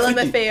keep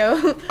it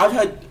LMFAO. I've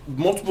had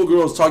multiple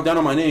girls talk down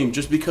on my name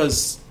just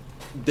because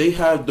they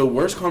have the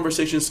worst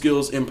conversation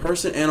skills in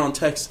person and on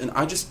text, and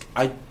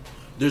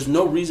there's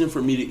no reason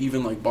for me to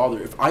even like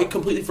bother. If I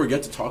completely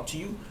forget to talk to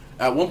you,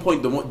 at one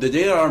point the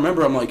day that I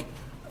remember, I'm like,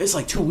 it's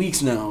like 2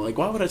 weeks now. Like,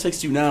 why would I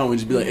text you now and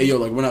just be like, hey, yo,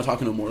 like, we're not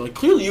talking no more? Like,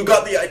 clearly you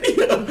got the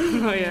idea.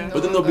 Oh, yeah.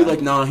 But then they'll be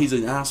like, nah, he's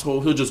an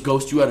asshole. He'll just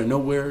ghost you out of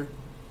nowhere.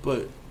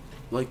 But,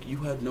 like, you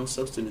had no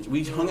substance.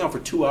 We hung out for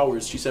 2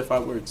 hours. She said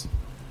 5 words.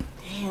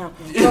 Damn.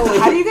 Bro,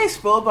 how do you guys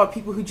feel about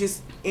people who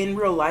just, in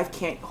real life,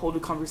 can't hold a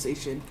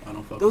conversation? I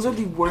don't fuck Those are with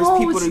the worst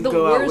people to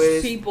go out with. the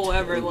worst people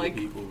ever. Like,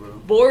 people, bro.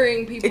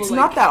 boring people. It's like,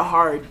 not that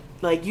hard.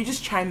 Like, you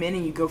just chime in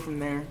and you go from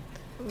there.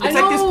 It's I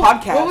like know, this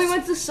podcast. When we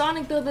went to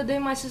Sonic the other day,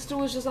 my sister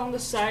was just on the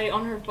site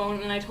on her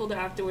phone, and I told her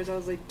afterwards, I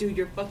was like, dude,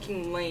 you're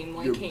fucking lame.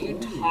 Like, can't you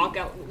talk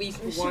at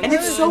least once? And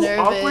it's so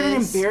awkward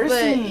and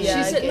embarrassing.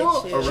 Yeah, she said,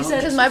 no. She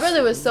said, because my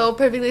brother was so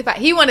perfectly fine.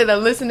 He wanted to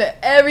listen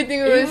to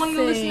everything we were saying. He wanted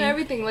to listen to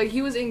everything. Like,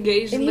 he was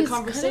engaged in the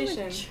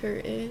conversation.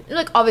 Kind of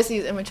like, obviously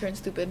he's immature and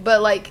stupid,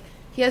 but like,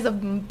 he has a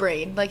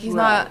brain. Like, he's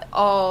not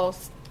all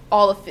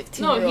of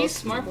 15. No, he's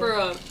smart for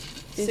a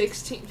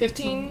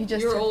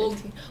 15-year-old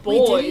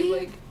boy.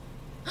 Like,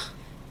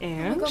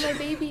 and? Oh my god, my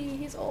baby,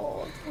 he's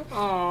old.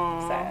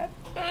 Aww. Sad.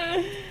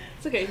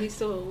 It's okay, he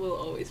still will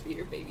always be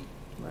your baby.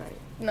 Right.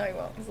 No, he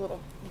won't. He's a little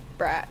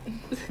brat.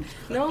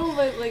 No,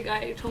 but like,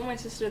 I told my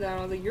sister that,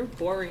 I was like, you're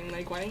boring.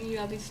 Like, why don't you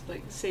at least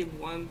like say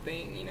one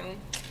thing, you know?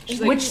 She's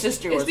Which like,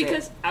 sister was it? It's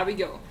because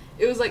Abigail.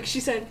 It was like, she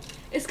said,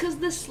 it's because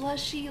the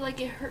slushy, like,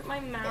 it hurt my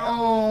mouth.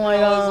 Oh my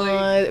And I was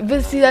god. like,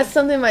 But see, that's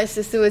something my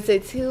sister would say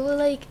too. Well,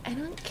 like, I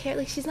don't care.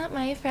 Like, she's not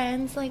my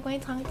friend. So, like, why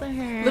talk to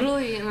her?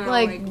 literally, and I'm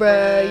Like,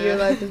 bruh, your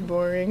life is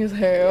boring as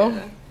hell.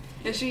 Yeah.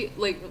 And she,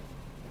 like,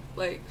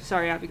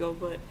 sorry, Abigail,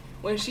 but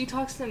when she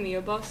talks to me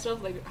about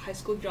stuff, like, high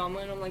school drama,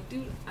 and I'm like,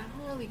 dude, I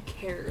don't really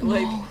care.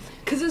 Like,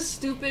 because it's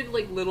stupid,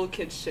 like, little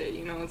kid shit,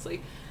 you know? It's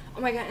like,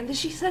 oh my god, and then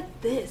she said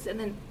this, and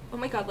then, oh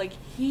my god, like,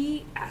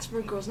 he asked for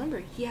a girl's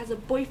number. He has a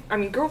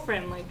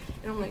girlfriend, like,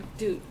 and I'm like,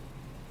 dude,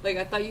 like,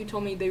 I thought you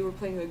told me they were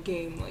playing a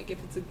game. Like,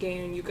 if it's a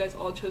game and you guys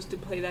all chose to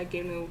play that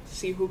game to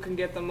see who can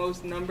get the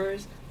most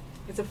numbers,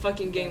 it's a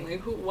fucking game.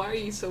 Like, why are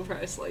you so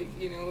pressed? Like,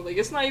 you know, like,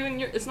 it's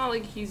not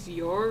like he's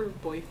your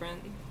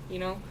boyfriend, you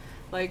know?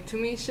 Like, to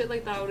me, shit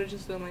like that, I would have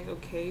just been like,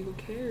 okay, who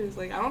cares?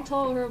 Like, I don't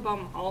tell her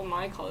about all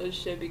my college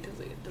shit because,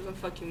 like, it doesn't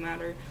fucking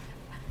matter,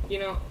 you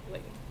know?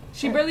 Like,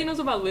 she barely knows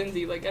about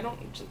Lindsay. Like, I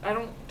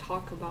don't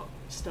talk about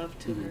stuff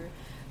to her.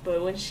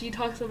 But when she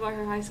talks about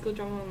her high school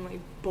drama, I'm like,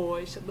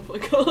 boy, shut the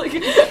fuck up. Like,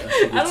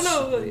 I don't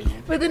know. Like,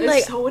 but then, it's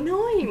like, so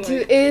annoying.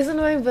 Dude, it is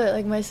annoying, but,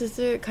 like, my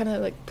sister kind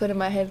of, like, put in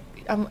my head,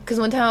 because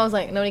one time I was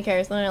like, nobody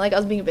cares. And, like, I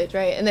was being a bitch,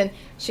 right? And then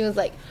she was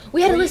like,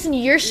 we had to listen to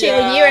your shit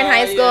when you were in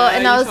high school.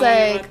 And I was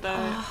like,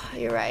 oh,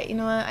 you're right. You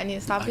know what? I need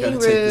to stop being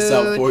rude. Take this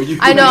out for you.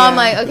 I know. I'm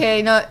like,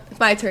 okay, no, it's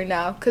my turn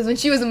now. Because when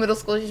she was in middle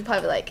school, she'd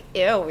probably be like,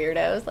 ew,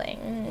 weirdos. Like,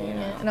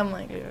 and I'm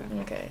like,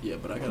 okay. Yeah,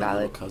 but I got a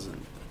little cousin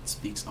that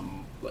speaks,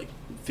 like,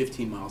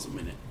 15 miles a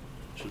minute.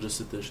 She'll just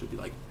sit there. She'll be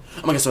like,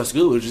 "Oh my god, so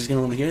school. We're just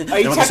getting over here." Are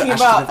you talking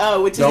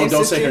about what's his name?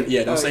 Don't say her.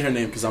 Yeah, don't say her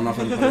name because I'm not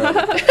gonna put her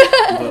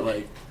out. But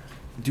like,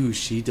 dude,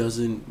 she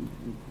doesn't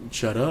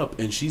shut up,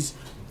 and she's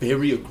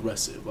very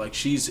aggressive. Like,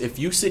 if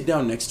you sit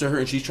down next to her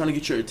and she's trying to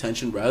get your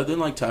attention, rather than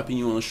like tapping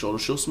you on the shoulder,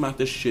 she'll smack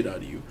the shit out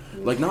of you.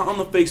 Like, not on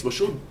the face, but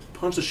she'll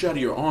punch the shit out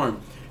of your arm,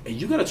 and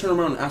you gotta turn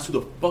around and ask who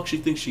the fuck she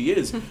thinks she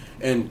is.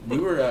 And we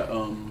were at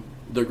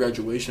their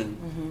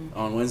graduation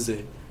on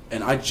Wednesday,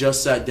 and I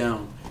just sat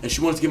down. And she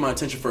wanted to get my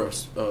attention for a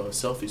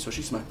selfie, so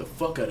she smacked the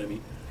fuck out of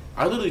me.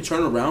 I literally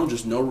turned around,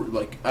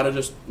 out of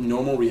just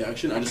normal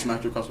reaction, I just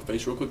smacked her across the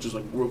face real quick,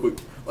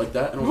 like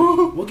that. And I was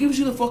like, what gives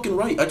you the fucking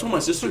right? I told my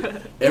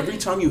sister, every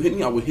time you hit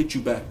me, I would hit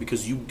you back,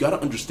 because you gotta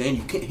understand,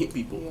 you can't hit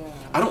people. Yeah.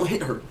 I don't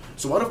hit her,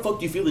 so why the fuck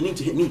do you feel the need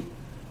to hit me?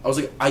 I was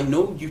like, I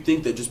know you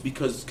think that just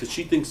because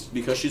she thinks,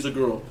 because she's a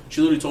girl,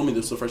 she literally told me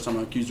this the first time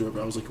I accused her of it.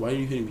 I was like, why are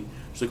you hitting me?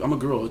 She's like, I'm a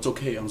girl, it's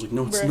okay. I was like,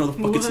 no, it's no, the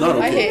fuck, it's not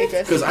okay.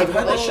 Because I've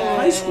had that shit in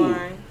high school.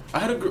 I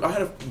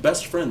had a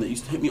best friend that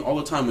used to hit me all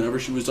the time whenever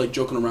she was like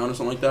joking around or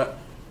something like that.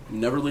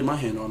 never laid my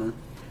hand on her.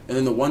 And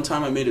then the one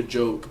time I made a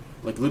joke,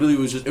 like literally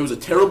it was a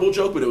terrible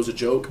joke, but it was a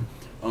joke.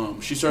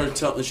 She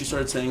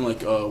started saying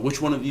like,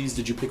 which one of these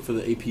did you pick for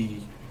the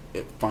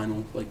AP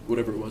final, like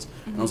whatever it was.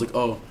 And I was like,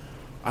 oh,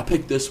 I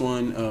picked this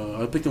one.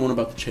 I picked the one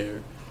about the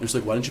chair. And she's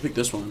like, why didn't you pick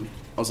this one?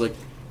 I was like,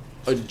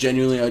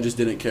 genuinely, I just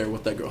didn't care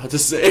what that girl had to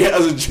say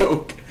as a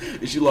joke.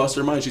 And she lost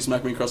her mind. She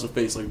smacked me across the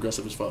face, like,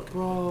 aggressive as fuck.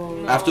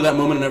 Bro. After that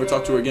moment, I never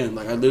talked to her again.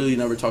 Like, I literally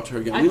never talked to her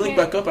again. We linked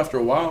back up after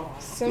a while.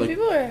 Some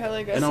people are hella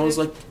aggressive. And I was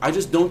like, I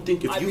just don't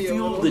think if you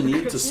feel the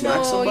need to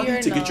smack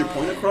somebody to get your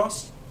point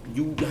across,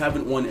 you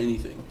haven't won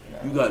anything.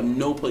 You got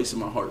no place in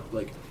my heart.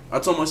 Like, I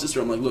told my sister,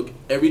 I'm like, look,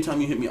 every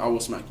time you hit me, I will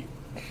smack you.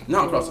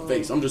 Not across the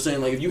face. I'm just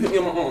saying, like, if you hit me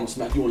on my arm, I'll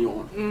smack you on your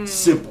arm.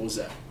 Simple as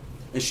that.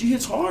 And she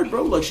hits hard,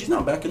 bro. Like, she's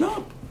not backing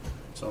up.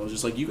 So I was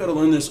just like, you got to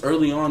learn this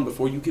early on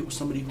before you get with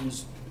somebody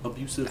who's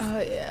abusive. Oh,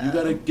 yeah. You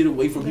got to get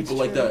away from people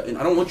like that. And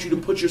I don't want you to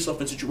put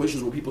yourself in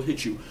situations where people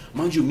hit you.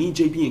 Mind you, me,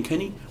 JP, and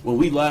Kenny, when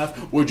we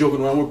laugh, we're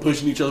joking around, we're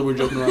pushing each other, we're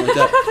joking around like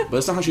that. But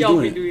that's not how she's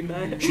doing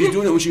it. She's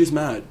doing it when she gets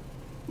mad.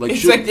 Like,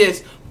 it's like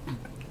this.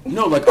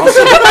 No, like, I'll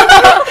say...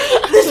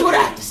 This is what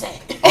I have to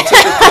say. Oh,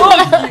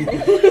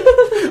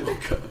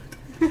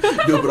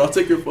 God. No, but I'll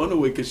take her fun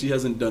away because she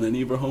hasn't done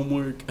any of her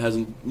homework,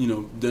 hasn't,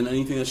 done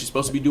anything that she's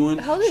supposed to be doing.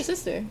 How old is your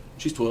sister?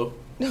 She's 12.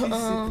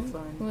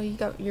 Well,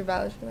 you're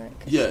valid for that.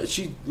 Yeah,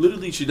 she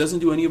doesn't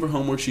do any of her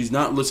homework. She's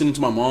not listening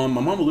to my mom.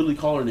 My mom will literally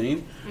call her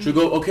name. She'll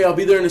go, okay, I'll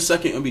be there in a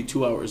second. It'll be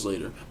 2 hours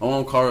later. My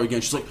mom will call her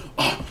again. She's like,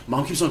 oh,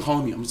 mom keeps on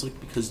calling me. I'm just like,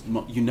 because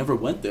you never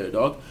went there,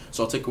 dog.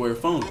 So I'll take away her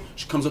phone.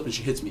 She comes up and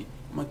she hits me.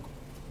 I'm like,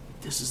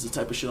 this is the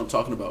type of shit I'm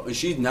talking about. And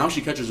she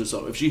catches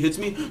herself. If she hits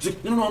me, she's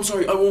like, no, I'm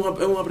sorry. It won't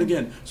happen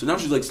again. So now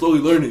she's like slowly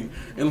learning.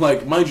 And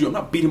like, mind you, I'm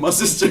not beating my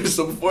sister.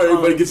 So before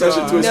everybody gets that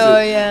shit twisted,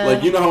 no, yeah.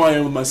 like, you know how I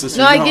am with my sister.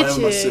 No, you know I get how I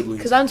am with my siblings.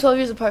 Because I'm 12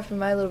 years apart from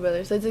my little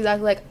brother. So it's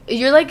exactly like,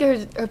 you're like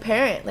her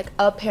parent, like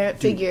a parent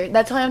figure.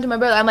 That's how I am to my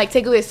brother. I'm like,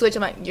 take away a switch.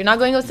 I'm like, you're not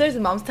going upstairs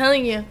and mom's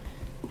telling you.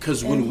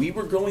 Because when we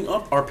were growing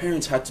up, our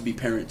parents had to be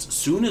parents. As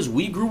soon as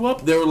we grew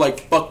up, they were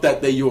like, fuck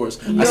that, they yours.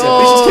 I said,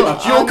 bitches came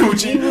out your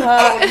coochie.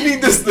 I don't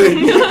need this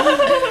thing.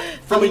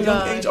 From a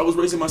young age, I was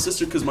raising my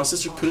sister because my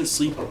sister couldn't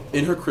sleep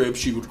in her crib.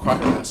 She would cry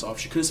her ass off.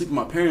 She couldn't sleep with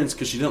my parents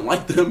because she didn't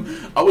like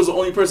them. I was the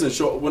only person.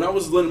 So when I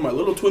was in my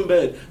little twin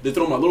bed, they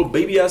throw my little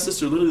baby-ass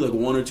sister, literally like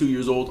 1 or 2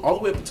 years old, all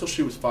the way up until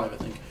she was 5, I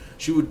think.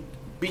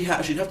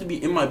 She'd have to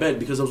be in my bed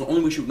because that was the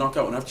only way she would knock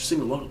out. And after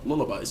singing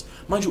lullabies,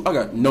 mind you, I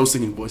got no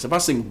singing voice. If I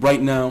sing right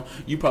now,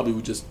 you probably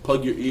would just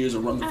plug your ears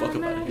and run the fuck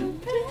up out of here.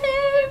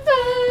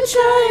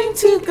 Trying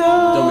to go.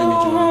 Don't make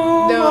me join.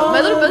 No,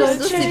 my little brother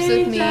still sleeps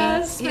with me.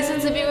 He's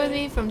been sleeping with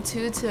me from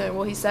 2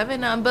 to, he's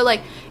 7 now. But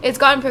like, it's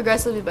gotten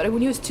progressively better.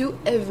 When he was 2,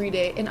 every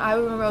day. And I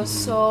remember I was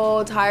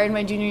so tired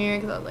my junior year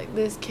because I was like,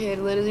 this kid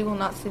literally will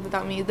not sleep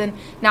without me. Then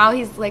now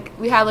he's like,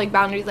 we have like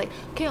boundaries, like,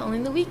 okay,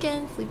 only the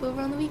weekends, sleep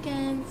over on the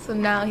weekends. So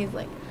now he's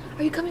like,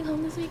 are you coming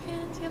home this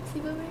weekend? Do you have to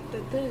sleep over?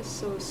 That is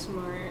so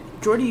smart.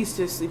 Jordy used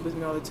to sleep with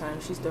me all the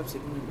time. She stopped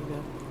sleeping with me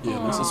though. Yeah,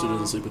 my sister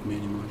doesn't sleep with me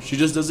anymore. She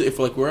just does it if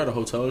like we're at a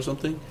hotel or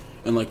something,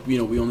 and like we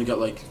only got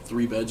like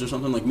 3 beds or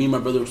something. Like me and my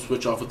brother will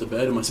switch off with the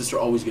bed, and my sister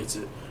always gets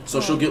it.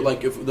 So she'll get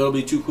like if there'll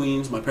be 2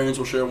 queens, my parents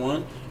will share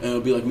one, and it'll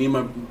be like me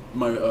and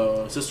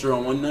my sister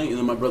on one night, and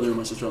then my brother and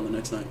my sister on the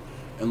next night.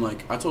 And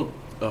like I told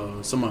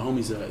some of my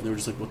homies that, and they were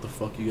just like, what the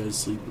fuck, you guys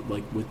sleep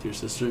like with your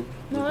sister?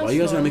 Like, why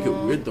you guys gotta make it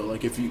weird though?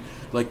 Like if you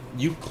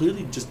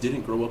clearly just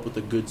didn't grow up with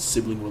a good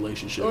sibling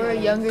relationship or a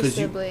younger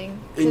sibling.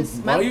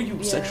 Why are you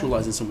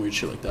sexualizing some weird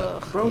shit like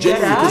that? Bro,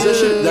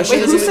 genuinely, that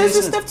shit wait, who says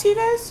this stuff to you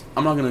guys?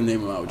 I'm not gonna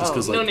name them out just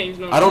because no names,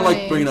 I don't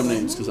like bringing up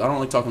names because I don't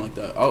like talking like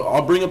that.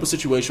 I'll bring up a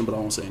situation, but I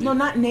won't say anything. No,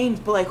 not names,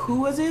 but like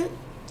who was it?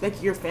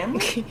 Like your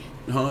family?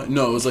 Huh?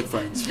 No, it was like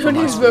friends. No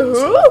names, but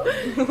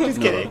who? Just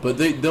kidding. But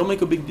they'll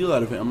make a big deal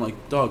out of it. I'm like,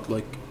 dog,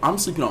 like I'm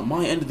sleeping on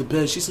my end of the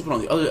bed. She's sleeping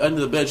on the other end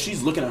of the bed.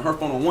 She's looking at her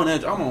phone on one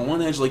edge. I'm on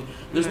one edge. Like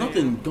there's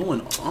nothing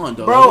going on,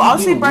 dog. Bro, I'll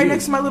sit right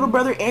next to my little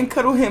brother and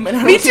cuddle him.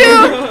 And me too.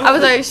 I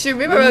was like, shoot,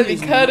 me and my brother be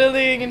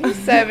cuddling and he's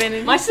 7.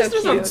 And my he's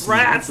sisters so are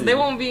brats. They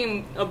won't be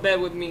in a bed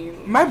with me.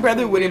 My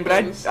brother wouldn't,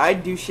 but I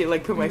do shit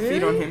like put my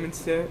feet on him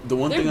instead. The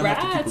one thing I have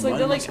to keep in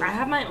mind, they're like, I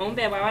have my own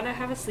bed. Why would I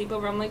have a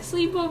sleepover? I'm like,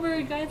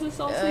 sleepover, guys. Let's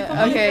all sleep on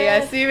my okay, bed.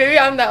 yeah. See, maybe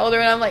I'm that older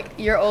and I'm like,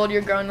 you're old,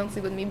 you're grown, don't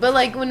sleep with me. But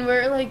like when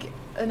we're like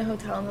in a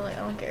hotel and they're like, I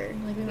don't care.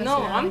 Like,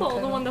 no, I'm the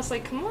older one that's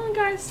like, come on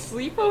guys,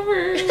 sleep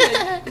over.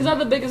 Because I have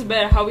the biggest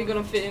bed. How are we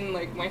gonna fit in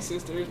like my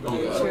sister's bed?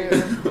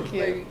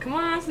 Like, come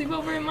on, sleep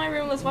over in my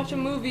room. Let's watch a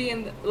movie.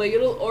 And like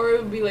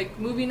it'll be like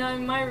movie night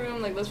in my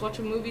room. Like let's watch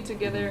a movie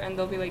together. And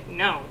they'll be like,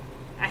 no,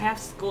 I have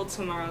school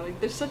tomorrow. Like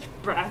they're such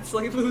brats.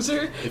 Like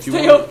loser.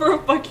 Stay up for a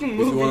fucking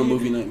movie. If you want a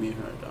movie night, me and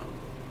her are down.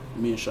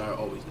 Me and Shy are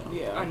always down.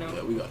 Yeah, I know.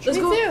 Yeah, we got you.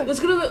 Let's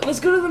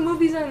go to the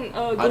movies and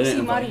go see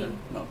Mari.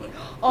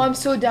 Oh, I'm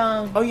so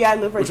down. Oh yeah, I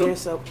live right there,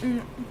 so.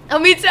 Oh,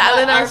 me too. I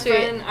live on the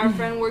street. Our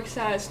friend works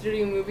at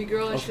Studio Movie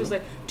Girl, and she was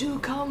like,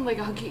 "Dude, come! Like,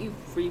 I'll get you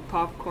free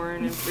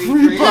popcorn and free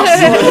drinks." You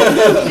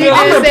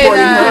didn't say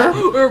that.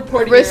 We're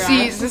reporting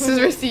receipts. This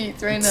is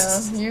receipts right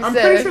now. I'm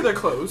pretty sure they're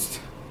closed.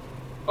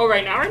 Oh,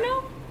 right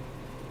now?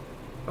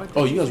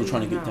 Oh, you guys were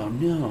trying to get down.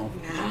 No.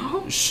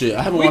 Now? Shit,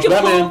 I haven't watched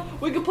Batman.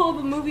 We could pull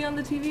up a movie on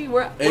the TV.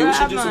 Hey, we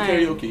should do some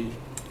karaoke.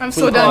 I'm For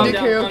so the down to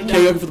pod. karaoke.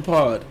 Karaoke for the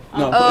pod.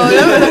 No.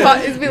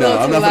 It's be a No, little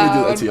I'm too not gonna do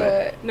loud, that to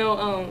y'all. but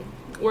No,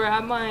 we're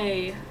at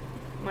my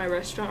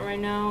restaurant right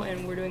now,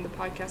 and we're doing the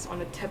podcast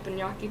on a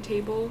teppanyaki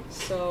table.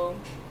 So,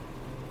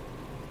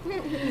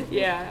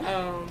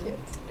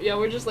 yeah,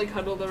 we're just like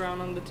huddled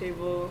around on the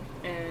table,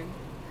 and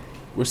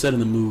We're setting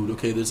the mood,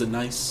 okay? There's a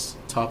nice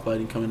top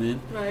lighting coming in.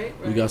 right.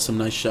 We got some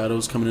nice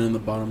shadows coming in the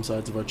bottom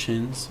sides of our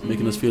chins,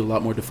 making us feel a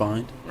lot more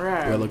defined.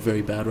 Right. Do I look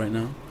very bad right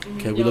now?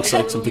 Okay, we Y'all look look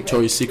like a some little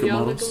Victoria's Secret Y'all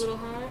models. look a little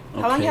hot.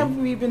 Okay. How long have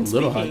we been A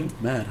little speaking?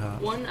 hot, mad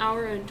hot. 1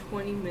 hour and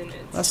 20 minutes.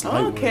 That's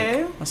light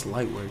Okay. work. That's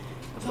light work.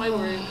 That's my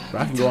word.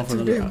 But I can go on for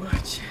another hour.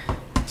 much.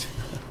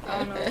 I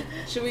don't know.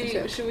 Should we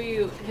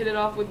Joke. hit it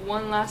off with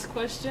one last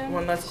question?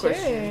 One last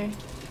question.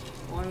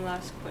 sure. One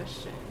last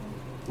question.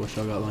 What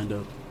y'all got lined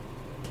up?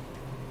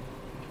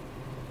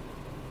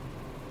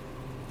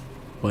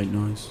 White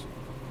noise.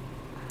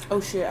 Oh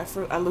shit!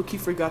 I low-key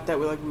forgot that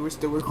we were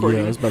still recording.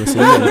 Yeah, I was about to say,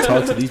 you gotta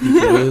talk to these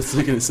people. We're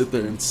still gonna sit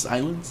there in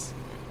silence.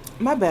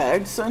 My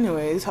bad. So,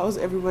 anyways, how was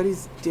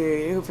everybody's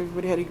day? I hope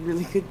everybody had a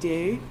really good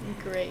day.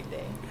 Great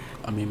day.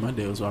 I mean, my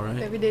day was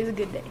alright. Every day's a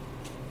good day.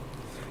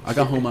 I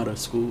got home out of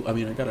school. I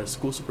got out of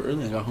school super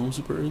early. I got home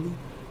super early,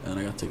 and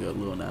I got to take a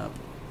little nap.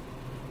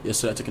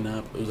 Yesterday I took a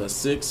nap. It was at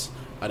 6.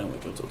 I didn't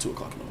wake up until 2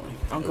 o'clock in the morning.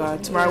 Oh It god!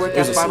 was- Tomorrow I work it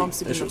was at a 5. sleep. I'm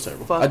sleeping It was the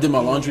terrible. fuck. I did my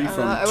laundry I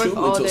from work 2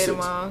 all until day 6.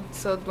 tomorrow,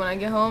 so when I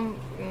get home,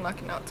 I'm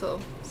knocking out till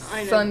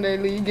I know. Sunday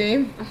league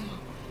game.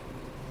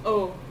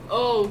 Oh,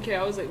 okay.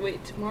 I was like,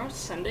 wait, tomorrow's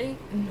Sunday?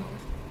 No,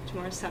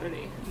 tomorrow's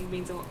Saturday. It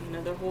means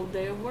another whole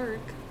day of work.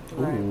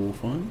 Right. Ooh,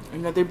 fun.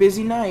 Another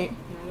busy night.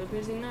 Another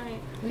busy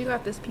night. We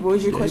got this. What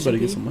was your Yeah, question? everybody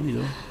get P? some money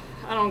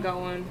though. I don't got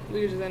one.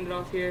 We just ended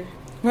off here.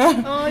 Oh,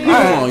 Come on,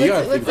 you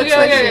gotta think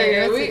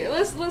Okay, about okay.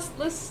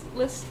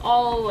 Let's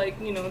all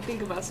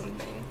think about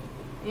something.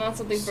 Not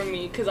something for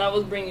me, because I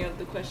was bringing up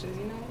the questions.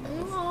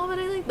 Oh,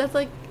 but that's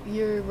like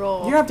your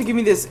role. You don't have to give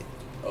me this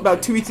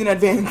about 2 weeks in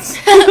advance.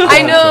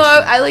 I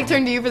know. I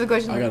turn to you for the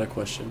question. I got a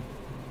question.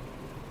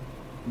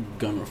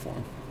 Gun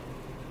reform.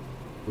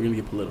 We're gonna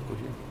get political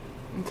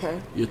here. Okay.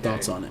 Your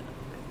thoughts on it?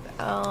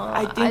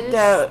 I think I just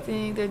that-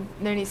 think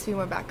there needs to be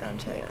more background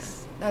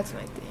checks. That's my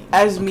thing.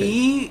 As Okay.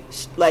 me,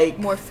 like,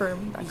 More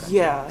firm background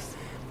yeah,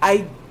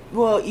 checks.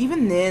 well,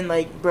 even then,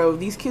 like, bro,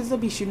 these kids that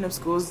be shooting up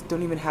schools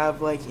don't even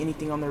have, like,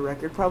 anything on their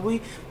record,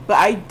 probably. But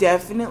I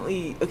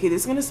definitely, okay,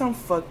 this is gonna sound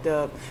fucked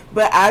up,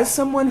 but as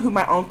someone who,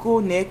 my uncle,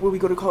 Nick, where we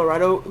go to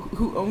Colorado,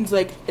 who owns,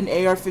 like, an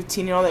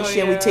AR-15 and all that Oh, shit,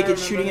 and we yeah, take I it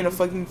shooting in a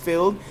remember. fucking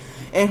field,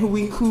 and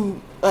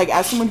like,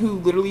 as someone who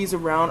literally is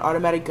around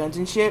automatic guns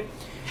and shit,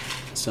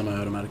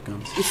 Semi-automatic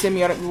guns.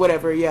 semi-automatic,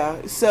 whatever, yeah.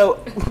 So,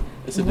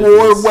 It's a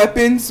war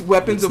difference.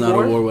 weapons It's of not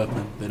war. a war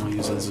weapon. They don't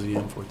use those as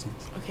M14s.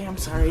 Okay, I'm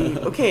sorry.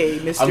 Okay,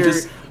 Mr.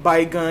 just-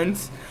 Buy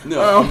Guns.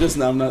 No,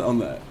 I'm not on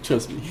that.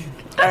 Trust me.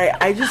 Alright,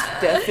 I just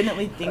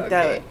definitely think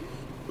that, Okay.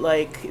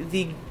 like,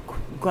 the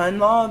gun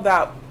law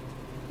that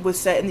was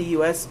set in the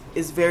U.S.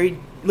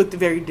 looked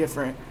very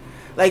different.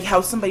 Like,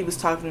 how somebody was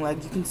talking,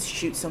 like, you can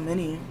shoot so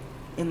many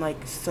in, like,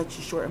 such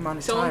a short amount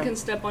of Someone time. can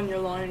step on your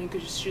lawn and you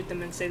could just shoot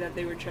them and say that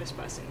they were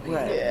trespassing.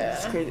 Right. Yeah.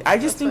 It's crazy. I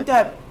just think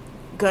that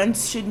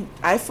guns shouldn't,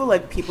 I feel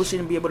like people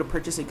shouldn't be able to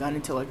purchase a gun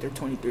until, like, they're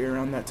 23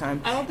 around that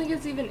time. I don't think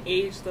it's even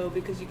age though,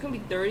 because you can be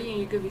 30 and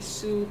you could be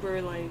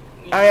super like.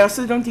 I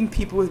also don't think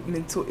people with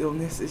mental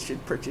illnesses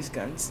should purchase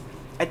guns.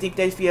 I think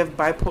that if you have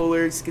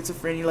bipolar,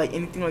 schizophrenia, like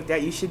anything like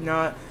that, you should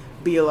not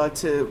be allowed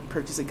to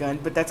purchase a gun.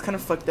 But that's kind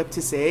of fucked up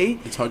to say.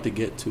 It's hard to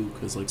get to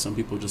because like some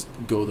people just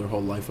go their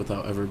whole life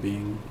without ever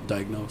being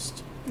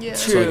diagnosed. Yeah.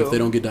 So like True. if they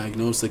don't get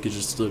diagnosed, they could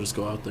still just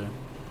go out there.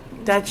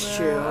 That's Well,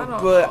 true.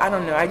 I But I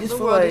don't know. I just the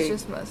feel world like is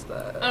just messed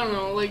up. I don't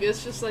know, like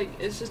it's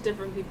just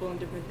different people and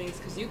different things.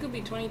 Because you could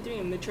be 23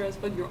 and mature as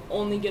fuck, you're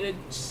only get it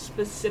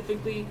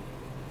specifically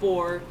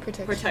for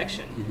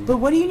protection. Mm-hmm. But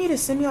what do you need a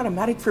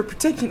semi-automatic for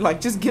protecting? Like,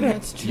 just get a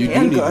That's true. You do need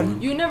handgun.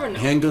 one. You never know.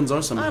 Handguns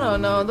are some. I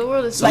don't know. The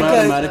world is Like a-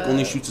 Semi-automatic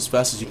only shoots as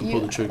fast as you can pull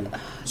the trigger.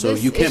 So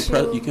This you can't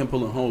issue- you can't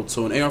pull and hold.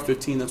 So an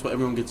AR-15, that's why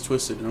everyone gets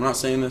twisted. And I'm not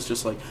saying this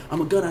just like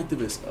I'm a gun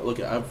activist. Look,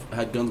 I've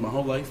had guns my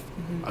whole life.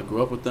 I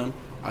grew up with them.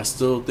 I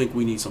still think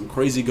we need some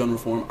crazy gun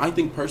reform. I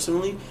think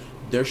personally,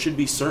 there should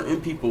be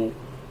certain people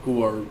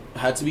who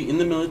had to be in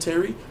the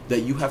military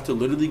that you have to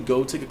literally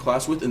go take a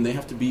class with, and they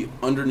have to be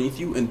underneath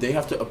you, and they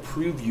have to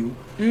approve you.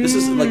 This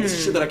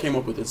is shit that I came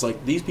up with. It's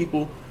like these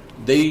people,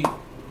 they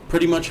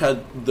pretty much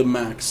had the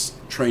max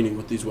training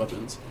with these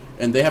weapons,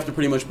 and they have to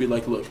pretty much be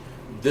like, look,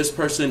 this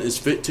person is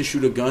fit to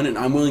shoot a gun, and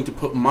I'm willing to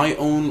put my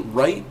own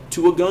right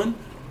to a gun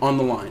on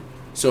the line.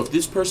 So if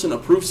this person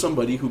approves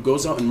somebody who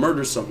goes out and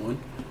murders someone,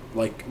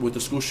 like with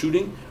the school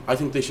shooting, I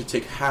think they should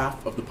take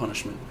half of the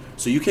punishment.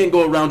 So you can't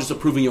go around just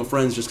approving your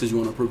friends just because you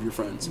want to approve your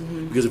friends.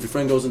 Because if your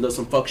friend goes and does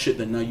some fuck shit,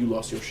 then now you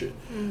lost your shit.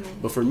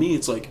 But for me,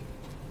 it's like,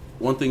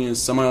 one thing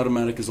is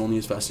semi-automatic is only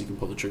as fast as you can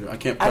pull the trigger. I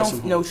can't I press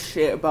don't know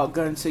shit about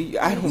guns, so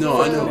I don't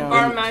No, I know.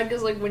 Automatic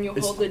is like when you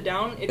hold it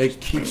down, it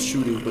keeps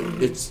shooting,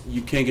 but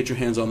you can't get your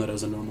hands on that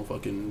as a normal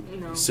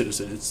fucking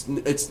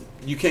citizen. It's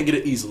you can't get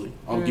it easily.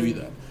 I'll give you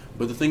that.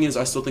 But the thing is,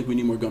 I still think we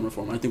need more gun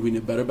reform. I think we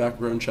need better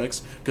background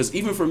checks. Because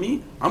even for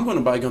me, I'm going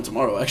to buy a gun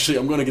tomorrow. Actually,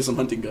 I'm going to get some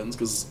hunting guns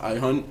because I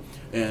hunt.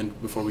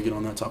 And before we get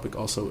on that topic,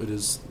 also, it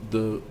is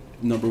the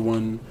number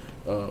one,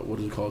 what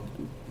is it called?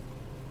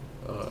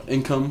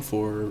 Income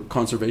for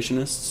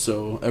conservationists.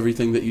 So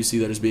everything that you see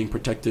that is being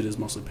protected is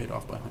mostly paid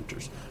off by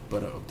hunters.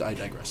 But I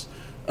digress.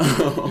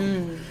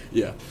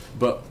 Yeah.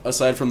 But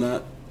aside from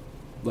that,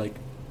 like,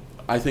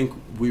 I think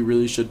we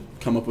really should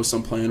come up with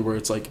some plan where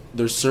it's like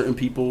there's certain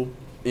people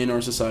in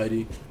our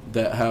society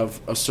that have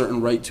a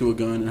certain right to a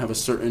gun and have a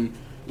certain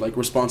like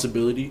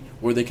responsibility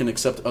where they can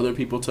accept other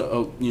people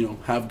to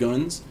have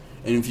guns,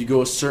 and if you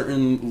go a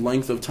certain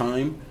length of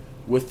time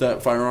with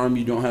that firearm,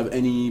 you don't have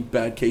any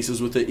bad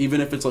cases with it. Even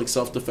if it's like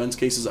self-defense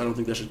cases, I don't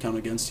think that should count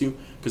against you,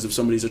 because if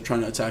somebody's trying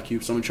to attack you,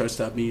 if somebody tries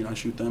to stab me and I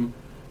shoot them,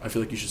 I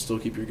feel like you should still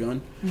keep your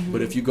gun.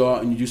 But if you go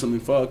out and you do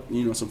something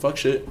some fuck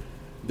shit,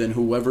 then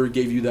whoever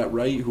gave you that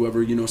right,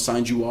 whoever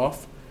signed you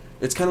off,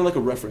 it's kind of like a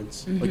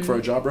reference, like for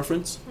a job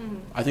reference.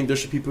 I think there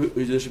should be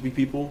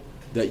people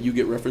that you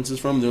get references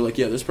from. They're like,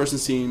 yeah, this person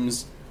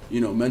seems,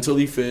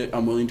 mentally fit.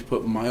 I'm willing to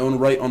put my own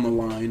right on the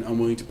line. I'm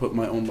willing to put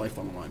my own life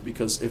on the line,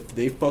 because if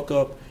they fuck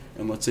up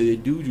and let's say they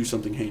do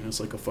something heinous,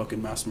 like a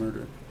fucking mass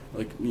murder,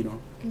 like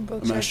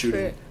a mass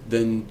shooting,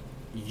 then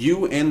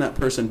you and that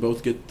person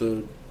both get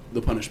the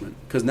punishment.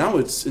 Because now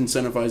it's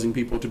incentivizing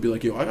people to be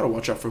like, yo, I gotta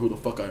watch out for who the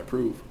fuck I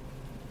approve.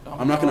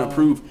 I'm not gonna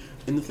approve.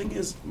 And the thing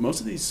is, most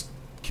of these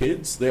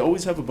kids, they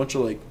always have a bunch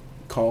of like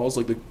calls.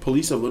 Like the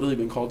police have literally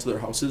been called to their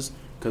houses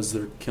because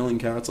they're killing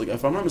cats. Like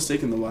if I'm not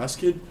mistaken, the last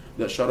kid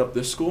that shot up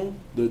this school,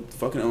 the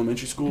fucking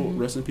elementary school,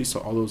 rest in peace to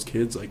all those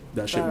kids. Like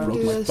that shit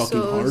broke my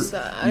fucking heart.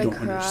 Sad. You don't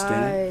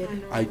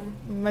understand.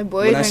 My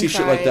boyfriend when I see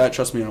shit like cried. that,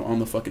 trust me, I'm on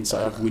the fucking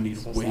side of we need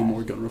way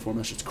more gun reform.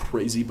 That shit's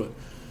crazy. But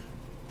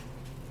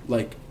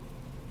like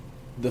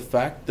the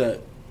fact that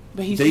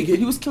But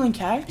he was killing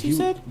cats, you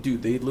said?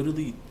 Dude, they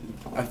literally,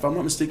 if I'm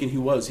not mistaken, he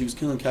was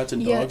killing cats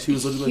and dogs. He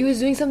was literally he was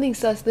doing something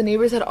sus. The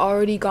neighbors had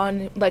already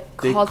called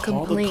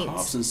complaints. The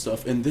cops and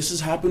stuff, and this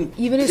has happened.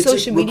 Even his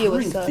social media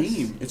was sus.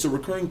 It's a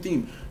recurring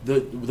theme.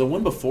 The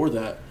one before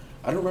that,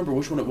 I don't remember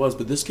which one it was,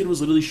 but this kid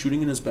was literally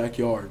shooting in his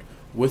backyard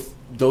with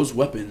those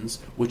weapons,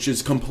 which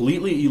is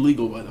completely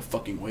illegal by the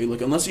fucking way.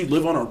 Like, unless you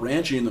live on a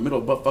ranch and you're in the middle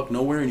of butt fuck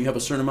nowhere and you have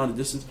a certain amount of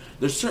distance,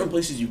 there's certain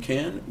places you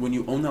can when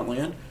you own that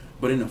land.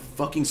 But in a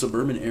fucking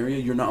suburban area,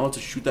 you're not allowed to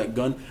shoot that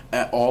gun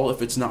at all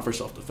if it's not for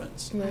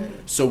self-defense. Right.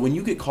 So when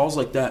you get calls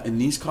like that, and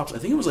these cops, I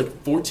think it was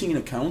like 14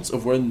 accounts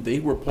of when they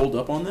were pulled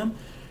up on them,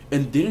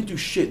 and they didn't do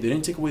shit. They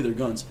didn't take away their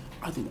guns.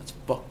 I think that's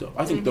fucked up.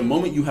 I think the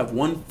moment you have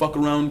one fuck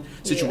around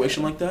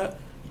situation like that,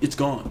 it's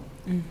gone.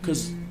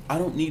 Because I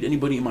don't need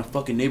anybody in my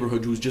fucking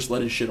neighborhood who's just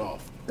letting shit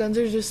off. Guns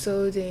are just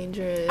so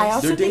dangerous. I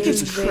also think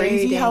it's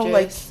crazy how,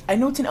 like, I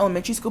know it's in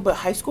elementary school, but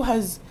high school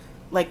has,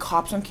 like,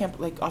 cops on campus,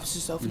 like, officer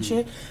self and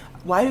shit.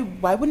 Why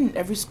wouldn't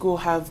every school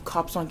have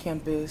cops on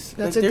campus?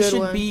 That's like, a there good should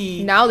one.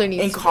 be now there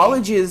needs in to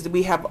colleges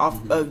we have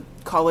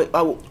college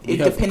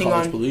depending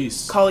on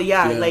police. College,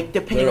 like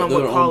depending on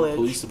what college.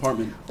 Police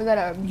department. We got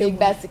our big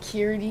bad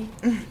security.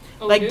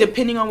 Like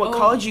depending on what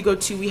college you go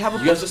to, we have a.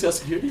 You guys just got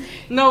security?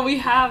 No, we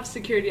have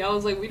security. I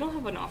was like, we don't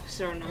have an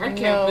officer on our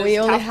campus. No, we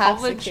only have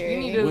college. security.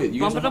 You need to Wait,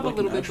 you bump guys it up have, a like,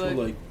 little actual, bit,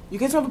 but like, You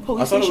guys have a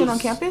police station on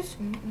campus?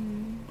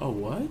 Oh,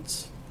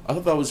 what? I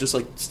thought that was just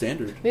like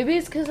standard. Maybe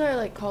it's because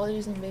our college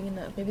isn't big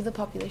enough. Maybe the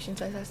population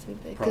size has to be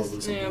big.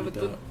 Probably something like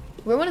that.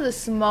 We're one of the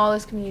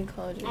smallest community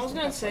colleges. I was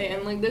gonna say,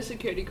 and like the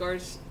security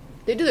guards,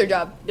 they do their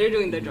job. They're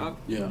doing their job.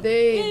 Yeah.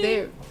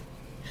 They're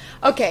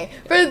okay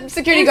for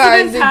security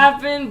Incidents guards.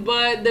 happen,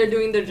 but they're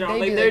doing their job.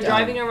 Like they're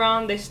driving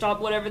around, they stop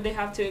whatever they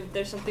have to if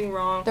there's something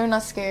wrong. They're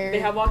not scared. They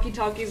have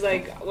walkie-talkies.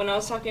 Like when I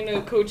was talking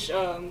to Coach.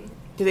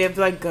 Do they have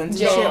like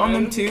guns and shit on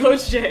them too?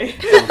 Coach Jay.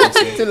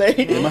 Too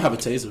late. They might have a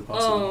taser,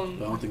 possibly.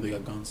 But I don't think they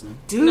got guns now.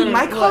 Dude,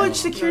 my college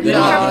security. They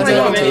don't have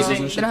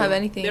anything. They don't have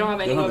anything. They don't have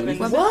any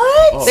weapons.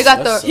 What? Oh, they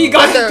got the. He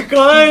got their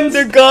guns.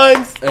 Their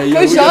guns. Hey,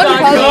 Coach yo, John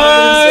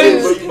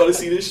guns. You about to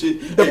see this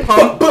shit? The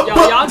pump.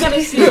 Y'all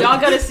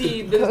gotta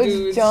see this Coach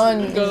dude.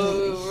 John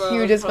Go,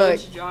 huge as fuck,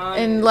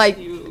 and like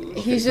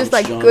he's just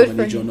like John, good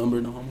for I need your him.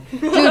 number, no homo.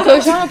 Dude,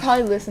 Coach John will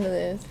probably listen to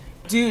this.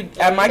 Dude,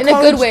 at my in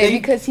college, a good way,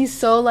 because he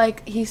so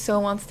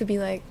wants to be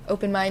like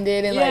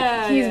open-minded and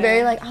like he's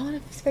very like, I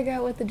want to figure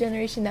out what the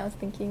generation now is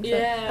thinking. So.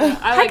 Yeah,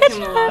 I like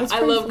him a lot.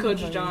 I love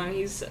Coach John.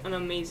 He's an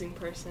amazing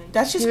person.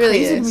 That's just really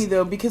crazy is. to me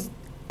though, because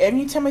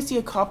anytime I see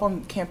a cop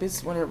on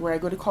campus where I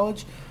go to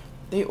college,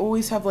 they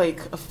always have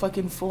like a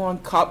fucking full-on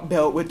cop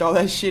belt with all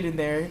that shit in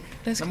there.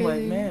 That's I'm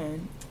crazy. like,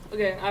 man.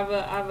 Okay, I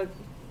have a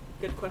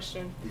good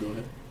question. Go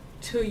ahead.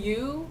 To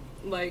you,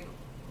 like,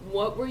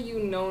 what were you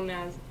known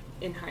as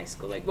in high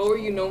school? Like, what were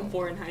you known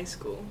for in high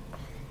school?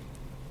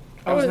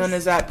 I was known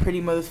as that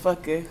pretty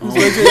motherfucker. Oh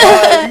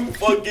you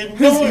fucking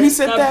know Who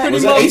said that?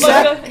 Pretty Was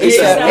that motherfucker?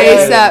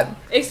 ASAP? ASAP.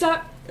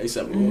 ASAP?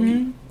 ASAP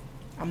Milwaukee.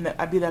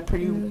 I'd be that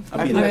pretty.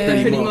 I'd be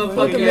that pretty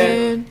motherfucker.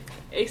 Man.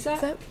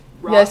 ASAP?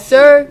 Yes,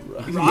 sir.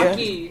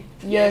 Rocky.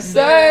 Yes,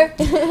 sir.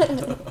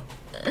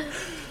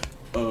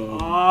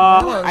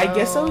 I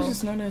guess I was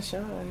just known as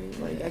shy.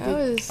 Like I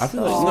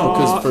feel like no,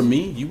 because for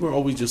me, you were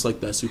always just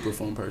like that super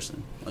fun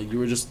person. Like you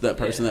were just that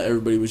person that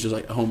everybody was just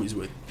like homies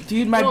with.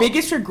 Dude, my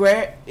biggest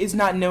regret is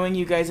not knowing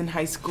you guys in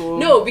high school.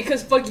 No,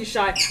 because fuck you,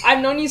 Shy.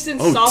 I've known you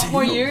since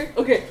sophomore year.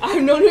 Okay,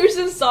 I've known her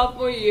since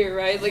sophomore year,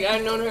 right? Like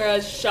I've known her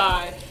as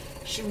Shy.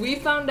 We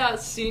found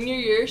out senior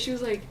year. She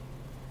was like,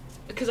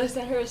 because I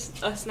sent her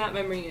a snap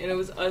memory, and it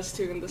was us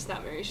two in the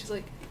snap memory. She's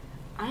like,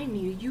 I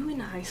knew you in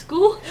high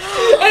school, and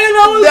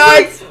I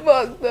was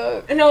fucked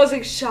up. And I was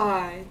like,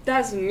 Shy,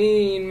 that's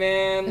mean,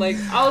 man. Like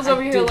I was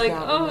over here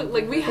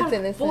like, we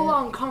had full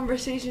on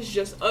conversations,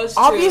 just us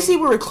two. Obviously,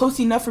 we were close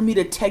enough for me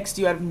to text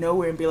you out of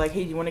nowhere and be like,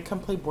 hey, do you want to come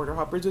play Border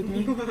Hoppers with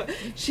me?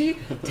 She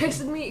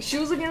texted me. She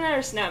was looking at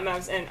her snap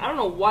maps, and I don't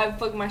know why the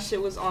fuck my shit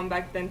was on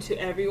back then to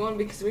everyone,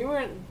 because we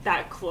weren't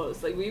that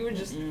close. Like we were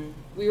just,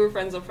 we were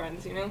friends of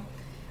friends, you know.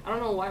 I don't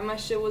know why my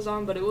shit was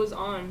on, but it was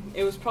on.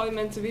 It was probably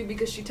meant to be,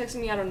 because she texted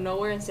me out of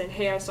nowhere and said,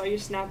 hey, I saw your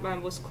snap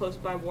map was close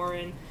by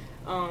Warren.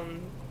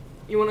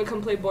 You want to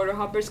come play Border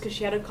Hoppers? Because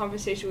she had a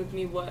conversation with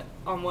me what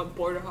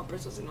Border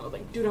Hoppers was, and I was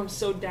like, dude, I'm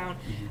so down.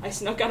 I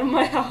snuck out of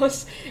my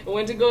house and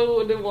went to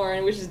go to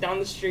Warren, which is down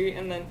the street,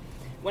 and then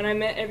when I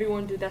met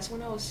everyone, dude, that's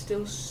when I was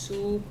still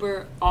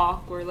super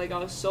awkward. Like, I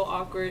was so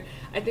awkward.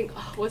 I think,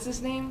 what's his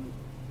name?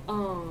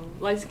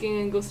 Light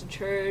skin, goes to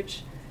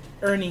church.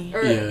 Ernie.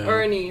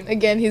 Ernie.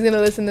 Again, he's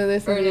gonna listen to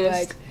this and be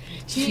like,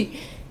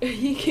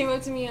 he came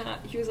up to me and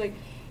he was like,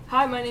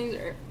 hi, my name's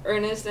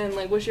Ernest, and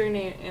like, what's your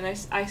name? And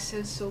I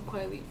said so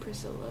quietly,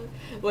 Priscilla.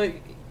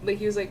 Like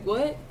he was like,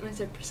 what? And I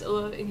said,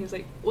 Priscilla, and he was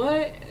like,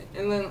 what?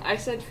 And then I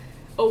said,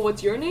 oh,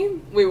 what's your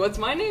name? Wait, what's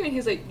my name? And he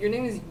was like, your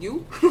name is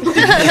you? He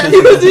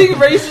was being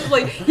racist.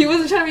 Like, he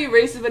wasn't trying to be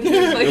racist, but he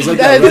was like, it was like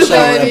that's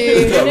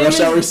funny. that rush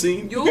hour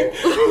scene. You?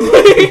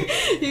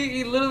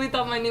 he literally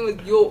thought my name was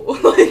Yo.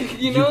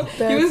 Like, you know?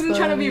 He wasn't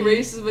trying to be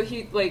racist, but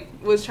he, like,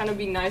 was trying to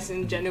be nice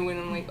and genuine.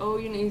 I'm like, oh,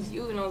 your name's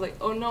you? And I was like,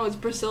 oh, no, it's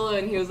Priscilla.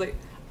 And he was like,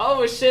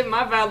 oh, shit,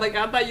 my bad. Like,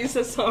 I thought you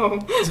said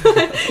something.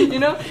 You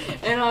know?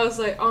 And I was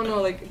like, oh,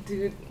 no, like,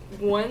 dude,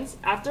 once,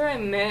 after I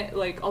met,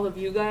 like, all of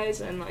you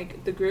guys and,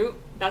 like, the group,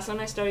 that's when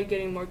I started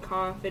getting more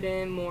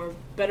confident,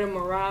 better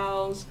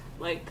morals,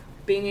 like,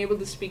 being able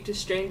to speak to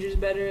strangers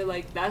better.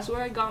 Like, that's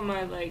where I got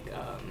my, like,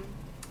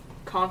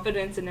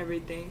 confidence and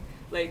everything.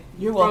 Like,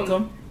 you're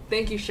welcome.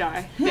 Thank you,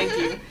 Shy. Thank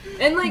you.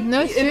 And like,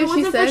 no, if it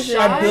wasn't for Shy,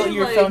 I built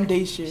your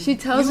foundation. She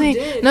tells me.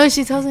 Did. No,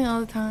 she tells me all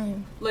the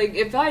time. Like,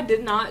 if I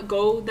did not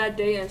go that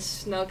day and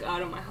snuck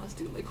out of my house,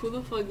 dude, like, who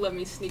the fuck let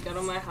me sneak out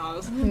of my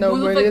house?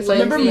 Nobody.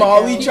 Remember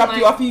Molly dropped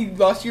you off? You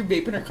lost your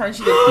vape in her car, and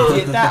she like,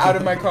 get that out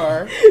of my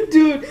car.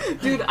 Dude,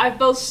 I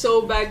felt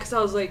so bad because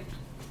I was like,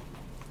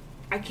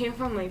 I can't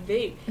find my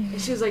vape. And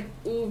she was like,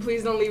 ooh,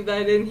 please don't leave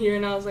that in here.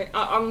 And I was like,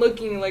 I'm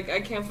looking, like, I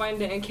can't find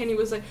it. And Kenny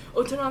was like,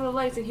 oh, turn on the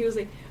lights. And he was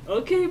like,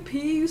 okay,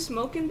 P, you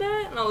smoking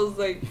that? And I was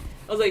like,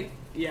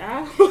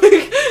 yeah.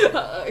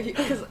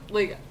 Because,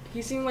 like,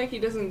 he seemed like he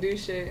doesn't do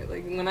shit.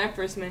 Like, when I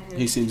first met him.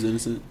 He seems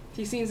innocent.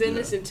 He seems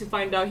innocent to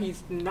find out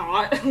he's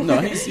not.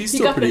 No, he's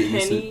still pretty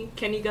innocent. Henny.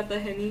 Kenny got the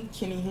Henny.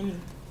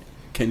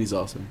 Kenny's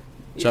awesome.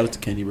 Shout out to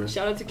Kenny, bro.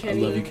 Shout out to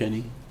Kenny. I love you,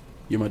 Kenny.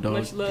 You're my dog.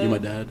 Much love. You're my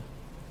dad.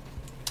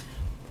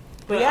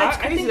 But yeah, it's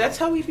crazy. That's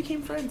how we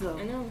became friends, though.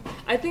 I know.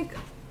 I think,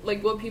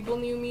 like, what people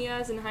knew me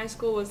as in high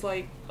school was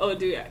like, oh,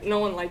 dude, no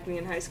one liked me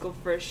in high school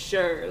for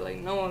sure. Like,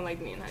 no one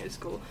liked me in high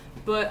school.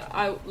 But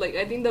I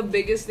think the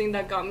biggest thing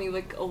that got me,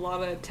 like, a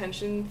lot of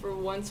attention for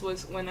once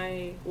was when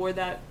I wore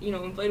that, you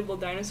know, inflatable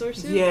dinosaur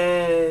suit.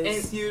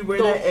 Yes. And you'd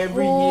wear that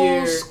every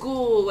year.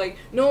 School, like,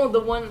 no, the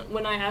one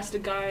when I asked a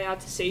guy out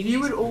to Sadie's. You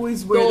would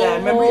always wear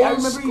that. I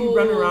remember you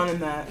run around in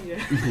that.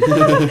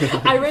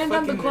 Yeah. I ran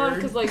down the quad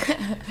because, like,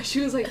 she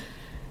was like,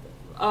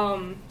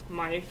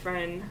 my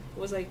friend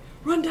was like,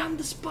 run down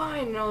the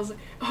spine, and I was like,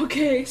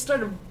 okay,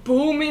 started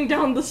booming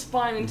down the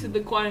spine into the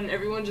quad, and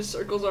everyone just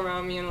circles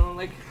around me, and I'm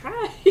like,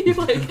 hi, like,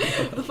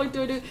 what the fuck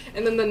do I do?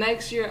 And then the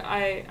next year,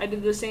 I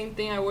did the same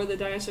thing. I wore the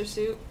dinosaur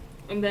suit,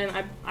 and then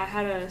I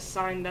had a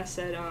sign that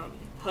said,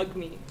 hug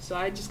me. So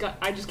I just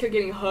kept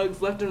getting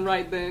hugs left and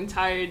right the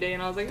entire day,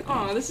 and I was like,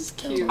 oh, this is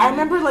cute. I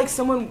remember, like,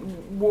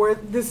 someone wore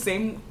the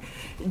same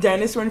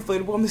dinosaur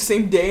inflatable on the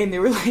same day, and they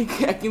were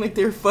like acting like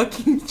they were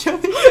fucking each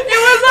other. It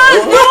was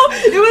us, no,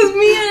 it was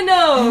me and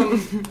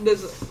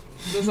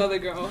this other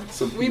girl.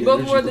 We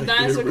both wore the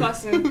dinosaur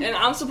costume, and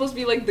I'm supposed to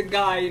be like the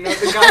guy, you know,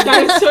 the guy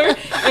dinosaur,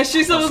 and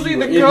she's supposed to be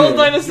the girl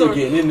dinosaur. You're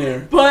getting in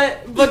there.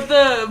 But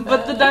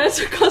the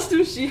dinosaur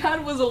costume she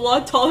had was a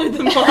lot taller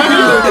than mine.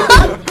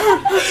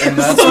 And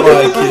that's so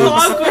why it was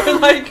awkward.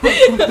 Like,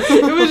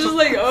 it was just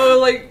like, oh,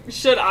 like,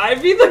 should I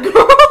be the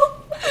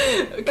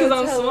girl? Because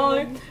I'm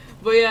smaller.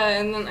 But yeah,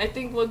 and then I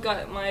think what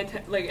got my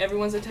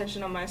everyone's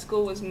attention on my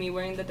school was me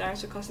wearing the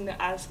dinosaur costume to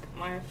ask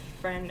my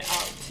friend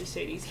out to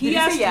Sadie's. He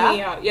asked me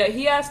out. Yeah,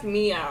 he asked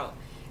me out.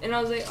 And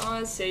I was like, oh,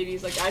 it's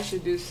Sadie's. Like, I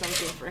should do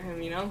something for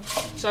him, you know?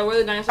 So I wore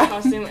the dinosaur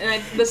costume,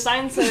 and the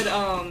sign said,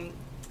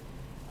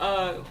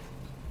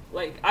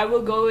 like, I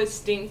will go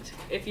extinct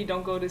if you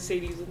don't go to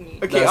Sadie's with me.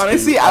 Okay, That's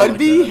honestly, cute. I would like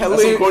be that. hella.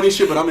 That's some corny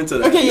shit, but I'm into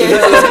that. Okay,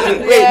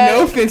 yeah. Wait, Yeah,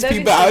 no offense, that'd be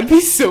people, but I would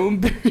be so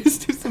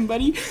embarrassed if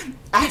somebody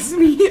asked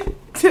me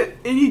to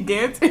any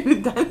dance in a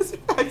dinosaur.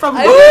 I'd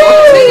probably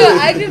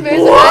I'd be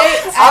embarrassed.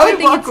 What? I I would would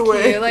think walk it's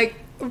away. cute. Like,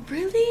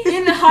 really?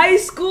 In high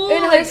school?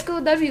 In high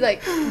school, that'd be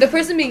like the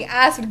person being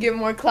asked would get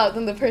more clout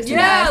than the person Yeah,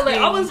 asking.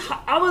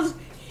 like, I was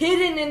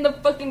hidden in the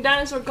fucking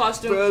dinosaur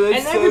costume, Bro, that's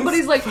and so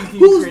everybody's like, fucking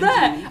 "Who's cringy.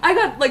 that?" I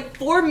got like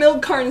 4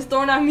 milk cartons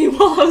thrown at me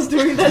while I was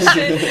doing that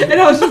shit, and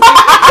I was just like,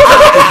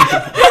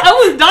 I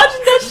was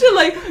dodging that shit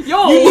like,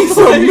 "Yo, You need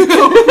some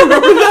milk.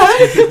 Remember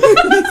that?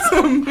 You need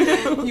some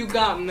milk. you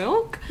got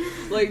milk?"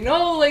 Like,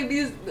 no, like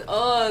these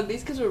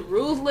kids were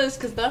ruthless,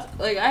 cause that's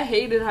like I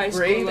hated high school.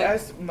 Brave Like,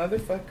 ass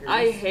motherfuckers.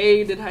 I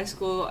hated high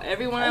school.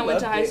 Everyone I went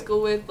to loved high it.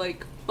 school with,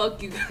 like,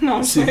 fuck you. No,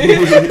 I'm just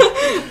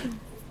kidding.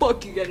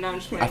 Fuck you, no, I'm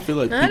just I kidding. feel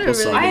like I people don't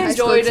saw really me I high as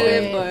school enjoyed quiet.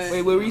 it, experience. but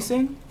Wait, what were you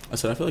saying? I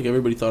said I feel like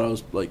everybody thought I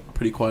was like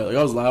pretty quiet. Like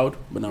I was loud,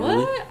 but not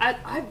really. What?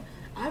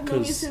 I've known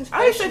you 'Cause since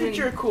I said freshman. that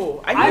you're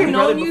cool. I knew I've your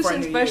brother known you before I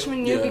since knew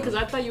freshman year Yeah. because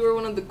I thought you were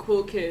one of the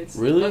cool kids.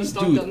 Really, Let's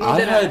talk dude? up. No,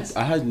 I deadass.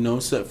 had no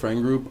set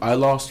friend group. I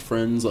lost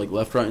friends like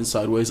left, right, and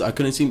sideways. I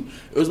couldn't seem.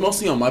 It was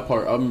mostly on my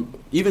part.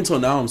 Even till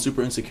now, I'm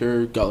super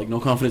insecure. Got like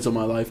no confidence in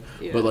my life.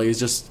 Yeah. But like it's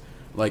just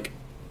like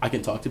I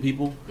can talk to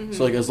people. Mhm.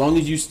 So like as long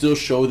as you still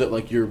show that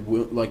like you're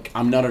like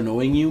I'm not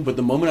annoying you. But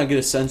the moment I get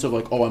a sense of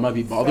like oh I might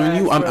be bothering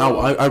you, I'm Facts, out.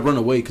 bro. I run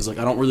away because like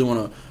I don't really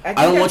want to. I don't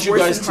think want that's you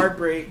worse guys than to-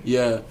 heartbreak.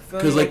 Yeah, Feeling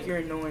because like like you're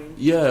annoying.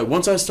 yeah,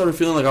 once I started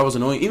feeling like I was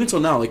annoying, even till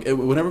now, like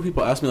whenever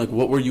people ask me like,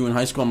 "What were you in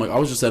high school?" I'm like, I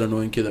was just that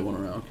annoying kid that went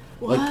around,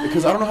 like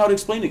because I don't know how to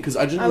explain it because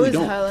I I genuinely was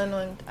don't. hella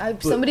annoying.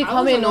 Somebody I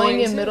called was me annoying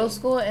annoying in too. middle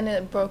school, and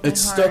it broke my It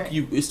heart.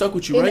 It stuck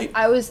with you, And right?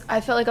 I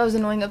felt like I was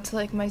annoying up to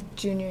like my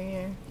junior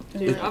year.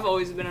 Dude, I've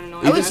always been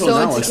annoying. I Even was till so now,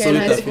 I insecure still in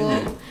get high that school.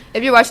 feeling.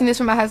 If you're watching this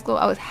from my high school,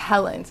 I was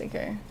hella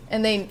insecure,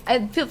 and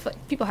I feel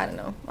like people had to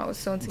know I was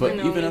so insecure. But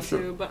I know even me after-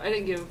 too, but I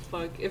didn't give a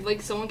fuck. If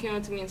like someone came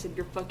up to me and said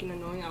you're fucking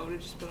annoying, I would have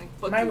just been like,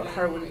 "Fuck my you."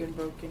 heart would have been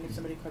broken if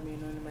somebody called me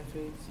annoying in my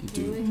face.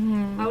 Dude, Really?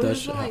 Mhm. I would That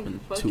just shit been like, happened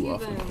 "Fuck too you,"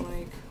 often. then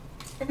like.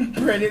 Brandon's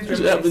it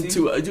happened reminiscing.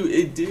 too. Dude,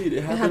 it did.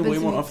 It happened happened way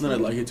to more me often than I'd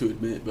too. like it to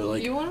admit. But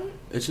like, You want?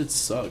 it should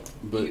suck.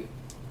 But You-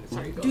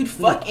 Sorry, go. Dude,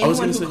 fuck I was anyone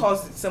gonna who say-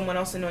 calls someone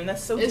else annoying.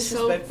 That's so It's so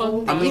disrespectful.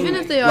 fucked I mean, Even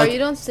if they are, like- you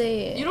don't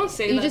say it. You don't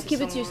say You that just to keep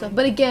it to someone. yourself.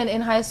 But again,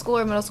 in high school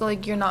or middle school,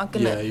 like you're not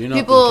gonna. yeah, you're not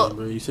people. thinking,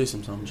 bro. You say some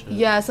dumb shit.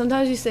 Yeah,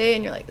 sometimes you say it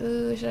and you're like,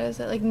 ooh, should I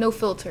say like no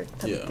filter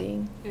type Yeah. of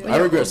thing. Yeah. But I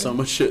you're regret older. so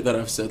much shit that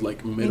I've said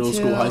like middle Me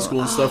school, too. high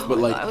school, and stuff. Oh But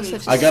my like, God, I was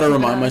such a I gotta stupid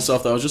remind ass.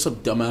 myself that I was just a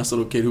dumbass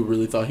little kid who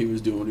really thought he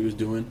was doing what he was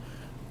doing.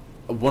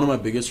 One of my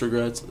biggest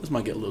regrets. This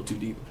might get a little too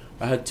deep.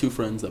 I had 2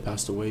 friends that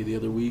passed away the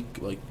other week,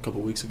 like a couple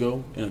weeks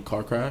ago, in a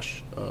car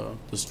crash.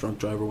 This drunk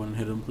driver went and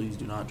hit him. Please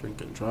do not drink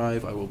and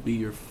drive. I will be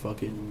your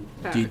fucking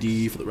Facts.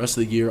 DD for the rest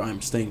of the year.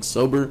 I'm staying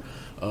sober.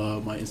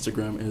 My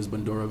Instagram is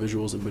Bandora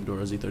Visuals and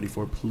Bandora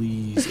Z34.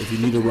 Please, if you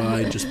need a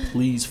ride, just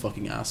please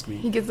fucking ask me.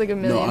 He gets like a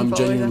million. No, I'm followers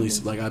genuinely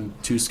after. like I'm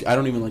too. I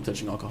don't even like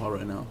touching alcohol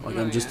right now. Like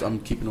No, yeah.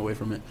 I'm keeping away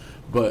from it.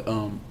 But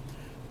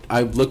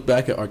I look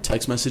back at our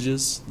text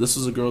messages. This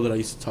was a girl that I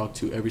used to talk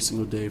to every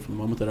single day from the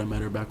moment that I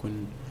met her back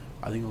when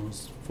I think I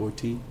was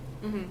 14.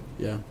 Mhm.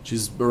 Yeah,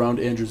 she's around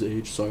Andrew's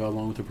age, so I got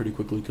along with her pretty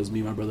quickly because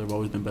me and my brother have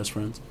always been best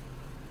friends.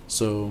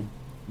 So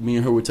me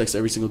and her would text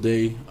every single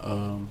day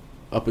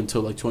up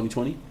until like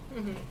 2020.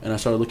 Mhm. And I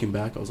started looking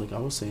back. I was like, I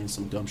was saying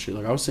some dumb shit.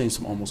 Like, I was saying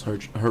some almost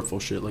hurtful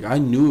shit. Like, I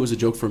knew it was a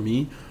joke for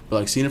me, but,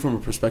 like, seeing it from a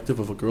perspective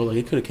of a girl, like,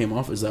 it could have came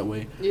off as that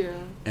way. Yeah.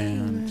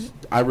 And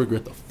I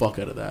regret the fuck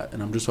out of that.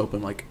 And I'm just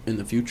hoping, like, in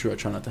the future, I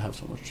try not to have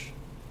so much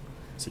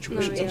No,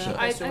 situations yeah. like that.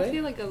 I Passed away?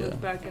 feel like I look Yeah.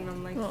 back and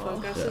I'm like, Aw.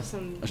 fuck, I Yeah, said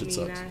some that shit mean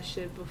sucks. ass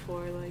shit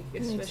before, like, Me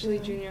especially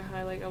too. junior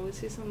high. Like, I would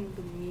say some of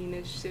the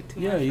meanest shit to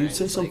my Yeah, friends. you'd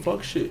say some like,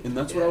 fuck shit. And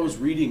that's what I Yeah. was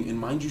reading. And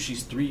mind you,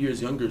 she's 3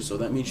 years younger, so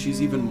that means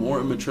she's even more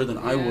immature than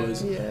I Yeah.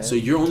 was. Yeah. So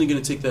you're only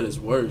going to take that as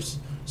worse.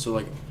 So,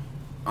 like,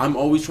 I'm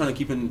always trying to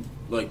keep in,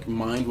 like,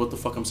 mind what the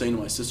fuck I'm saying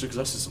to my sister, because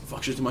I said some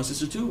fuck shit to my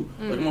sister, too.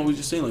 Like, I'm Mhm. always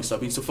just saying, like, stop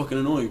being so fucking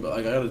annoying, but,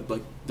 like, I gotta,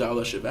 like, dial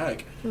that shit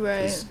back. 'Cause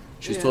Right.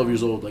 she's Yeah. 12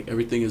 years old. Like,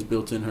 everything is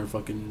built in her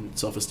fucking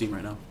self-esteem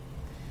right now.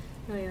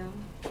 Oh, yeah.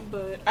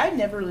 But I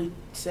never really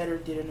said or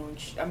did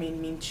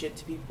mean shit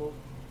to people.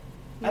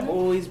 I've No.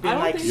 always I been don't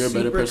like think You're a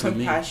better super person than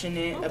me. I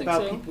compassionate don't think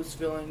about so. people's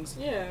feelings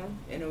yeah.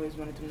 and always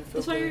wanted them to feel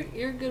That's why good.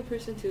 you're a good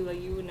person, too.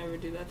 Like, you would never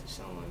do that to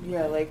someone.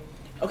 Yeah, like,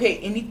 okay,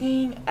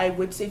 anything I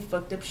would say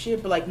fucked up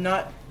shit, but like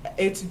not,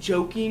 it's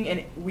joking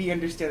and we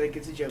understand like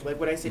it's a joke. Like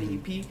what I said, Mhm.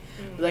 EP,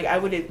 Mm. like I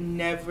would have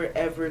never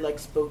ever like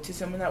spoke to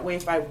someone that way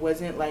if I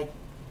wasn't like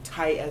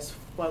tight as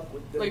fuck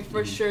with them. Like,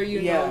 for Mhm. sure, you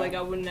Yeah. know, like,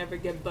 I would never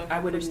get bucked I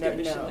for would've stupid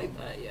never shit known. like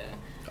that, yeah.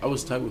 I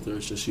was tight with her,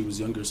 it's just she was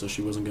younger, so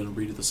she wasn't gonna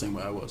read it the same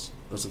way I was.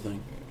 That's the thing.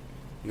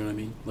 You know what I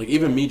mean? Like,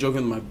 even me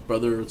joking with my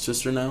brother or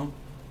sister now,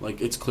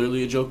 like, it's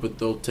clearly a joke, but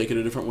they'll take it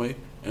a different way.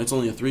 And it's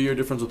only a 3-year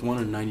difference with one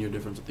and a 9-year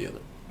difference with the other.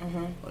 Uh-huh.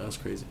 Like, that's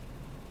crazy.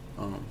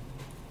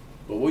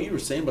 But what you were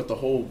saying about the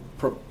whole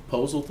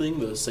proposal thing,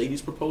 the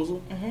Sadie's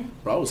proposal, Uh-huh.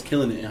 bro, I was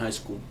killing it in high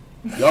school.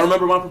 Y'all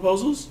remember my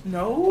proposals?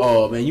 No.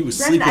 Oh man, you was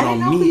sleeping I didn't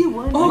know on who me. you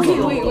were. Okay,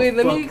 Oh, wait.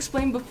 Let fuck. me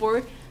explain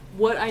before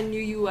what I knew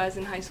you as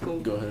in high school.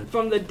 Go ahead.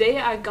 From the day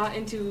I got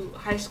into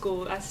high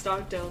school at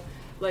Stockdale,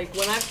 like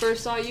when I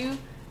first saw you,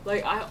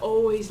 like I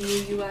always knew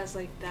you as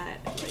like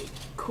that, like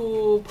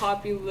cool,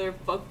 popular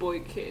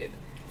fuckboy kid.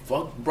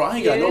 Fuck, bro, I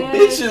ain't got no Yeah.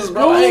 bitches,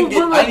 bro. No, I didn't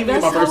but, like, even get my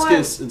that's how first I-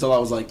 kiss until I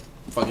was like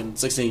fucking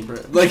 16, bro.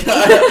 Like I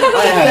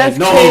had That's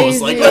nose. crazy.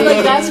 Like, But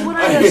like that's what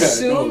I had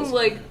assumed, nose.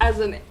 like as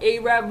an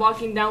Arab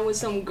walking down with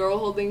some girl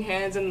holding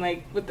hands and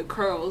like with the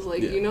curls,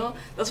 like Yeah. you know,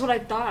 that's what I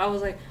thought. I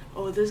was like,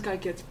 oh, this guy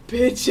gets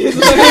bitches.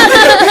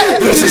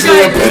 This is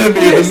the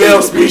epitome of the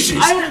male species.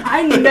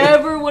 I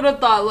never would have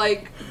thought,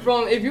 like,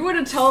 from if you were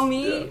to tell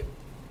me Yeah.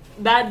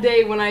 that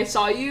day when I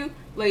saw you,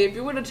 like if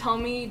you were to tell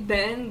me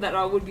then that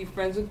I would be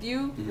friends with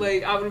you,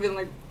 like I would have been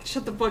like,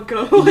 shut the fuck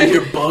up, like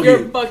You're bugging.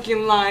 you're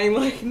fucking lying,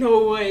 like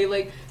no way,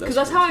 like because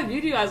that's how I crazy.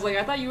 viewed you as. Like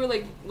I thought you were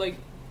like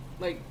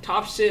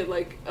top shit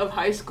like of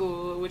high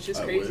school, which is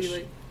I crazy. wish.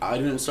 Like I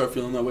didn't start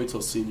feeling that way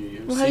till senior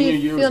year. Well, how do Senior you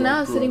year was feel when I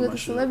now grew sitting out with my a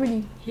shit. celebrity?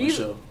 My he's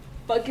show.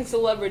 fucking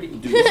celebrity,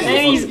 Dude,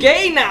 and he's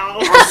gay now.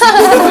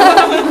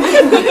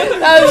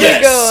 That was a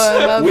good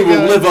one. That was We a will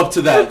good live one. up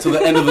to that till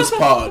the end of this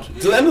pod.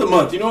 To the end of the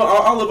month. You know what?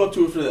 I'll live up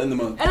to it for the end of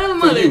the month. And I'm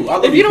For like, you. I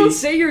love if you don't Pete.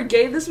 say you're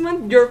gay this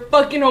month, you're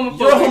fucking homophobic.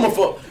 You're a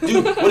homophobe.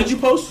 Dude, what did you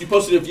post? You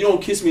posted if you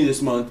don't kiss me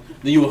this month,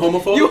 then you a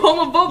homophobe? You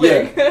homophobic.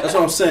 Yeah, that's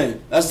what I'm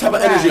saying. That's the type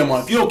of energy I'm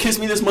on. If you don't kiss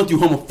me this month, you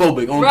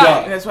homophobic. On Right.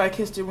 God. And that's why I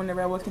kissed her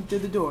whenever I walked in through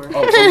the door.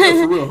 Oh,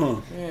 for real,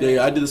 huh? Yeah.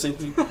 Yeah, I did the same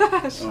thing.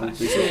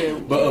 Yeah,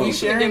 But, we You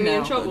sharing get me in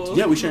now. trouble.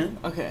 Yeah, we sharing.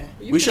 Okay.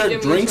 You We could share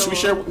get me in drinks. We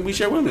trouble.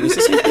 share women. It's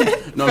the same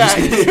thing. No, I'm just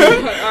Facts.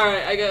 kidding. All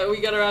right,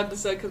 we gotta wrap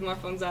this up because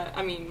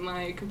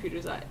my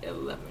computer's at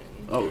 11.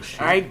 Oh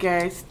shit. Alright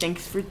guys,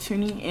 thanks for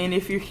tuning in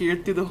if you're here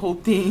through the whole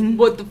thing.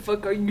 What the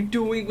fuck are you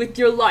doing with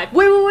your life?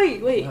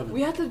 Wait. What happened?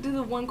 We have to do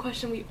the one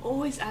question we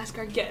always ask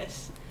our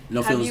guests.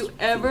 No Have feelings. you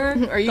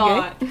ever Are you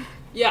thought?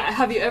 Yeah,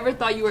 have you ever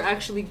thought you were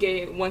actually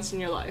gay once in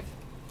your life?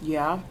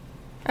 Yeah.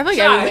 I feel like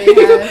Shy.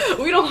 everybody has.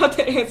 We don't have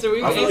to answer.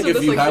 We've I feel like answered if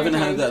this you like haven't 3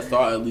 had times. that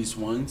thought at least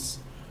once,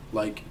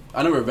 like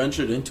I never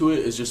ventured into it.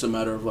 It's just a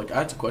matter of like I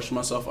had to question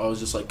myself. I was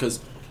just like, because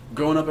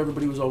growing up,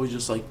 everybody was always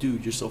just like,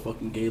 dude, you're so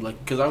fucking gay.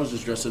 Like, because I was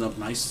just dressing up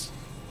nice.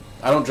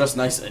 I don't dress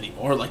nice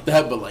anymore like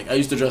that, but like I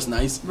used to dress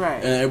nice. Right.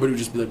 And everybody would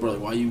just be like, bro,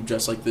 like why you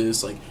dress like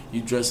this? Like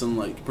you dressing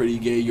like pretty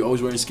gay. You're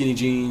always wearing skinny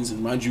jeans.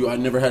 And mind you, I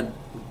never had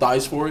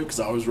thighs for it because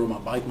I always rode my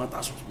bike. My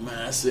thighs was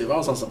massive. I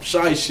was on some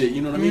shy shit.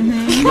 You know what I mean?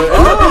 But,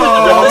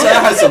 I'm saying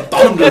I had some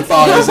thunder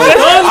thighs. Like,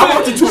 I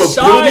walked into a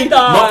Shy building.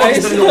 thighs.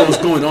 Motherfuckers didn't know what was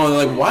going on.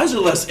 They're like, why is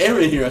there less air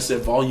in here? I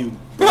said, volume.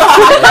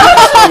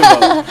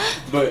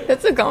 But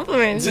That's a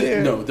compliment,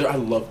 too. no, I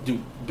love,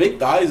 dude. Big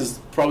thighs is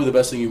probably the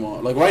best thing you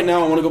want. Like right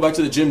now, I want to go back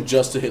to the gym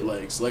just to hit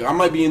legs. Like I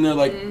might be in there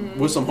like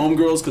with some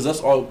homegirls because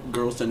that's all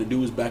girls tend to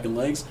do is back and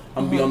legs.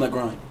 I'm gonna be on that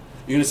grind.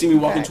 You're gonna see me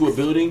walk into a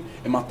building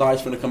and my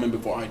thighs finna come in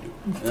before I do.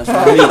 And that's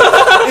what I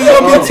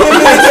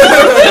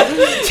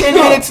need. 10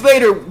 minutes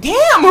later,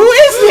 damn, who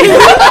is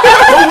this?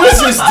 Who is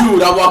this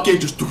dude? I walk in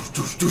just doosh,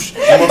 doosh, doosh.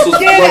 I'm also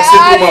flexing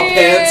outta through my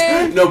here.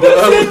 pants. No, but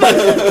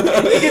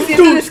You can see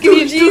through the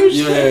skinny jeans.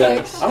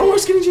 yeah, I don't wear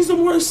skinny jeans no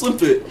more. Slim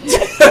fit.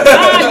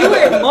 You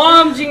wear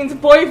mom jeans,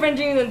 boyfriend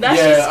jeans, and that's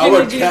Yeah, just I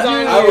wear skinny jeans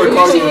on I wear you.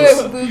 You should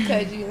cargos. wear boot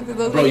cut jeans because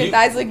those Bro, make your you-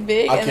 thighs look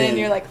big I and then can't.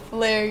 you're like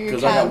flare your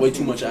Because calves. I got way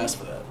too much ass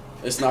for that.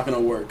 It's not gonna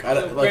work.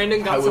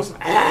 Brandon got some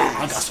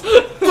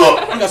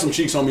I got some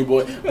cheeks on me,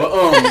 boy. But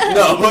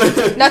no,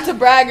 but Not to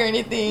brag or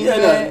anything. yeah,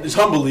 but no, it's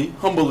humbly.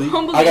 Humbly,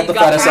 I got the you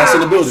got fattest ass in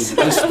the abs.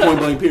 building. This is point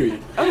blank.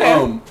 Period.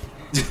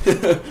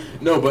 Okay.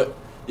 No, but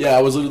yeah,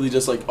 I was literally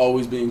just like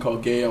always being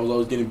called gay. I was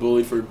always getting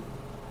bullied for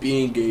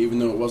being gay, even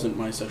though it wasn't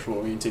my sexual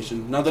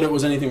orientation. Not that it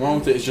was anything wrong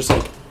with it. It's just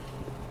like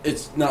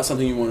it's not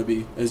something you want to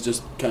be. It's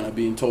just kind of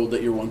being told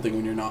that you're one thing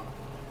when you're not.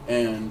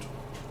 And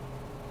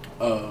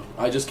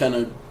I just kind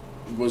of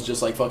was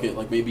just like, fuck it,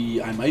 like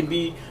maybe I might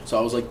be. So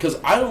I was like, because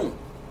I don't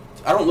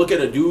look at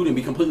a dude and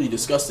be completely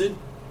disgusted.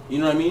 You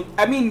know what I mean?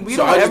 I mean, we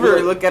So I don't just be ever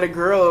like- look at a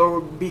girl or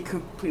be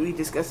completely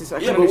disgusted, so I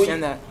can but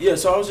understand that. Yeah,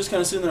 so I was just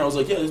kind of sitting there. I was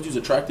like, yeah, this dude's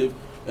attractive.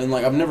 And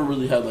like I've never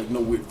really had like no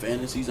weird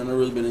fantasies. I've never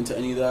really been into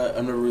any of that.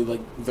 I've never really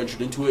like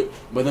ventured into it.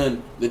 But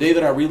then the day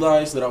that I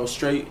realized that I was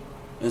straight,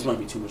 and this might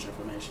be too much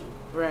information.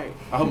 Right.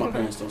 I hope my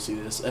parents don't see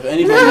this. If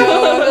anybody,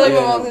 No, I feel like Yeah.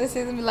 my mom's gonna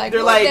say something like,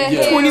 They're what like the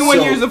hell? 21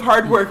 So- years of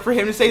hard work for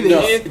him to say this.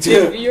 No.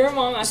 If your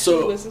mom actually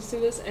So- listens to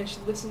this and she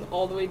listens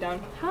all the way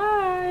down,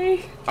 hi.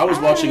 I was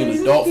watching an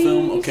adult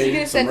film. She's Okay,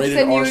 gonna some send rated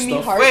you R and me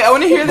stuff. hearts. Wait, I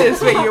want to hear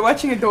this. Wait, you're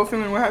watching adult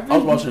film and what happened? I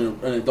was watching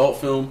an adult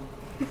film.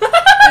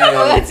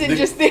 Oh, that's the-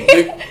 interesting.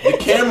 The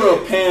camera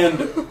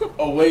panned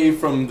away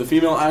from the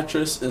female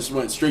actress and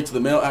went straight to the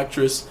male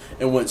actress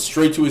and went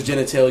straight to his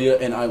genitalia,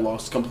 and I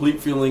lost complete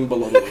feeling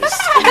below the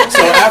waist.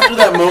 So after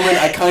that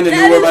moment, I kind of knew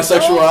That where my is so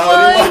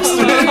sexuality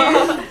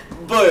funny. was.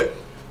 But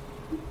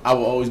I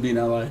will always be an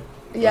ally.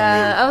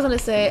 Yeah, I was gonna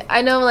say,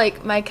 I know,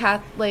 like, my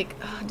Catholic,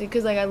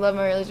 because, like, I love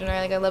my religion,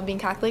 right? Like, I love being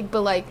Catholic,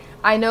 but, like,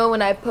 I know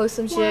when I post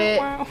some shit,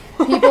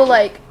 people,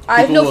 like,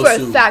 I People know will for a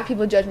assume. fact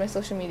people judge my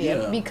social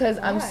media Yeah. because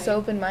I'm Why? so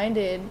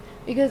open-minded.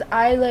 Because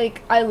I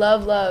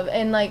love,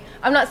 and, like,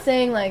 I'm not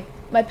saying, like,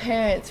 my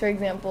parents, for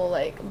example,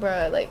 like,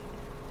 bruh, like,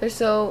 they're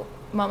so,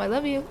 Mom, I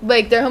love you.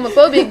 Like, they're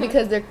homophobic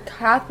because they're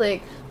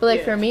Catholic. But,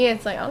 like, for me,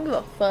 it's like, I don't give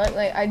a fuck.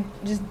 Like, I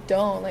just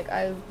don't. Like,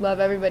 I love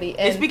everybody.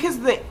 And It's because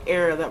of the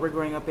era that we're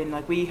growing up in.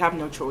 Like, we have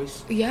no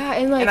choice. yeah,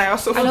 and, like, And I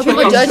also know feel people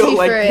like I'm judge built me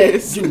like for it.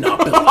 this. You're not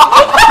built. You're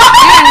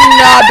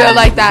not built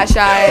like that,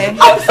 Shy.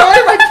 I'm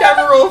sorry, my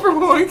camera rolled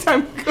from a long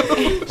time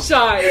ago.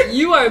 Shy,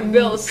 you are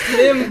built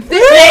slim.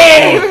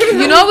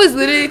 You know, I was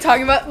literally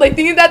talking about, like,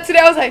 thinking that today.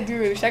 I was like,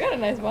 dude, Shy got a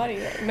nice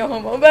body. Like, no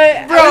homo. But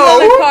I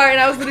was on the car, and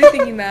I was literally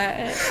thinking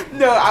that.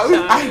 No,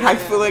 I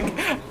feel like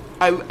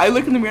I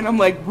look in the mirror and I'm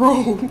like, bro,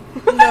 No,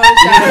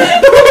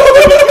 Shy.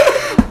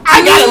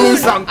 I gotta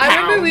lose some pounds.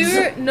 I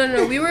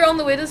remember we were on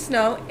the way to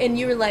snow, and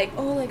you were like,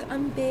 oh, like,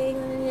 I'm big,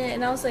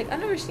 and I was like, I've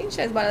never seen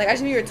Shy's body. Like, I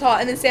just knew you were tall.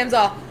 And then Sam's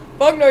all,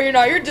 fuck no, you're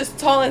not. You're just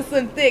tall and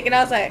slim, thick. And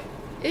I was like,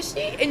 is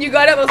she? And you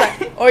got up. I was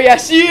like, oh yeah,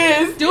 she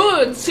is.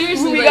 Dude,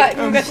 seriously, We like,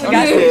 got I'm got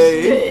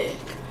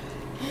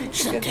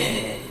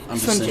okay. I'm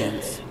just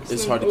saying,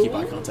 it's hard to keep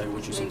eye contact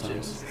with you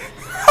sometimes.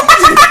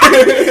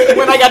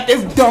 When I got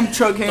this dump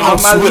truck hanging Oh,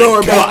 on my swear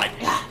lower to back.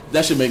 God.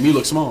 That should make me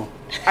look small.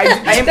 I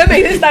am That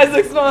made his size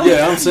look small.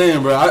 Yeah, I'm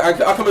saying, bro. I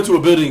come into a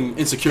building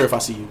insecure if I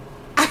see you.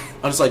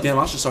 I'm just like, damn,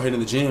 I should start hitting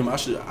the gym. I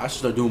should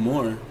start doing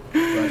more.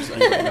 But I just,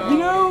 you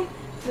know,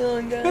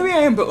 Feeling good. maybe I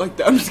am built like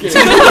that. I'm just kidding.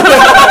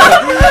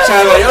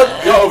 Cheyenne,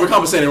 like, y'all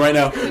overcompensating right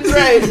now.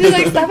 Right. She's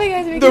like, stop it,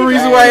 guys. Make The me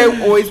reason cry." why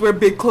I always wear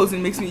big clothes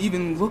and makes me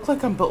even look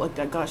like I'm built like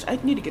that. Gosh, I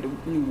need to get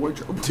a new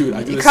wardrobe. Dude,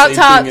 I do the Crop same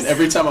tops. thing, and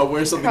every time I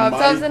wear something Crop my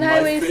tops and my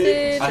high-waisted.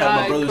 fit, I have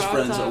my Shy, brother's crop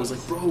friends. I tops. was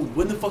like, bro,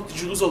 when the fuck did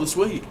you lose all this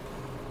weight?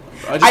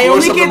 I just I wore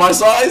only something get- my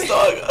size,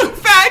 dog.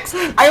 Facts.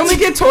 I only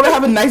get told I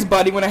have a nice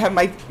body when I have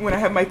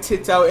my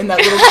tits out in that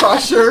little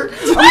cross shirt.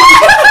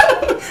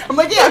 I'm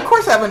like, yeah, of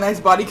course I have a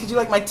nice body because you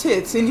like my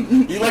tits.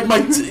 And You like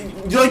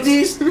you like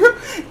these?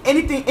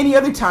 any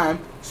other time,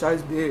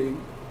 size big.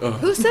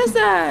 Who says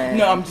that?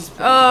 No, I'm just.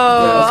 Oh,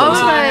 I was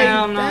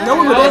Hell like, no. No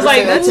one would I was ever like,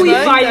 say that who to we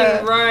me.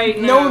 fighting right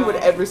now? No one would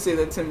ever say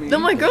that to me.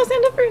 then my girl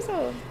stand up for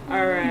herself.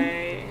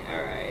 Alright.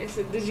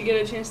 So did you get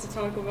a chance to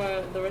talk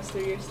about the rest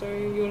of your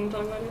story? You want to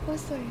talk about it? What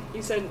story?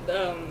 You said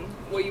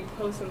what you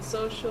post on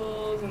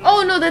socials. And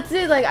Oh no, that's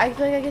it. Like I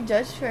feel like I get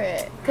judged for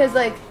it, cause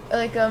I'm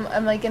like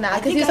an ally.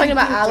 Cause think he was I talking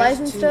about get allies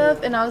judged and too.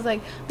 stuff, and I was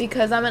like,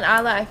 because I'm an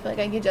ally, I feel like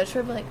I get judged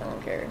for it, but like I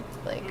don't care.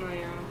 Like Oh,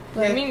 yeah.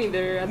 Like, Yeah, me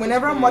neither. at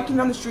Whenever this I'm point. walking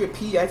down the street at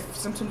P,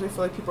 sometimes I feel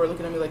like people are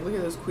looking at me like, look at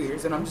those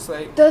queers, and I'm just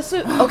like, that's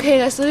what, okay.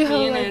 That's literally Me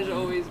how and like, Ange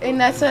always.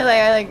 and that's why like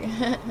I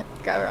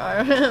like grab her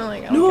arm.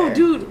 Like I don't No, care.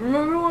 dude.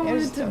 Remember when we I went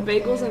just to don't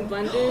Bagels care. and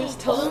Blenders?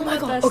 Tell them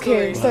about that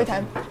Okay, story. story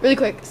time. Really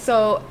quick.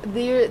 So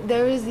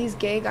there was these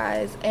gay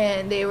guys,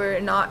 and they were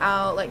not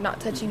out, like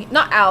not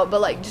out,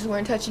 but like just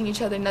weren't touching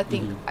each other.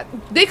 Nothing.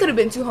 They could have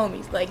been two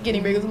homies, like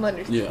getting bagels and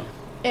blenders. Yeah.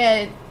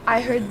 And I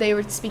heard they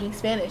were speaking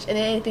Spanish, and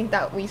they didn't think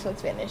that we spoke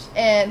Spanish,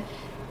 and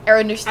I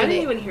understood I didn't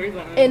it. even hear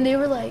that. And they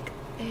were like,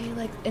 hey,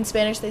 like in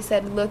Spanish, they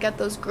said, look at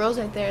those girls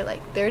right there,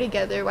 like they're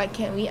together. Why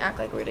can't we act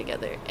like we're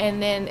together?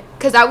 And then,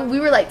 cause we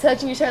were like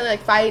touching each other, like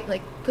fight,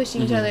 like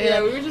pushing each other. Yeah,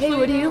 like, we were just hey, what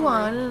do looking you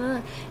around,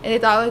 want? And they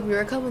thought like we were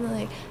a couple. And they're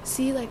like,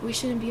 see, like we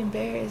shouldn't be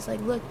embarrassed.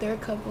 Like, look, they're a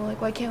couple.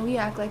 Like, why can't we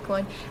act like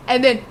one?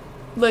 And then,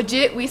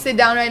 legit, we sit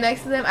down right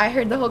next to them. I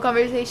heard the whole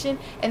conversation,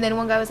 and then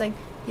one guy was like,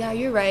 yeah,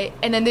 you're right.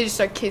 And then they just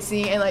start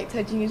kissing and like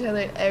touching each other.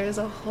 It was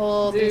a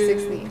whole Dude,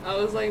 360. I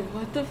was like,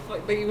 what the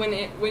fuck? Like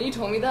when you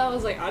told me that, I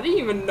was like, I didn't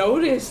even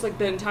notice like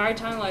the entire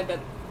time like that.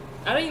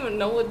 I didn't even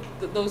know what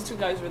those two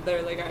guys were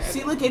there. Like I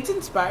see, like it's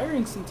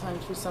inspiring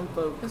sometimes for some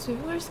folks. Because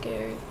people are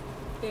scared.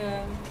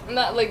 yeah. And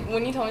that like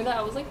when you told me that,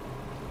 I was like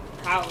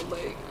proud.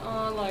 Like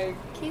oh like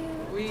Cute.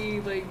 we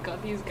like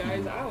got these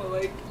guys out.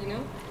 Like you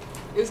know,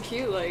 it was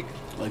cute. Like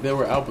Like they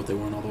were out, but they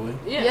weren't all the way.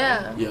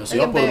 yeah. Yeah, so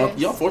Like y'all put them out, embarrassed.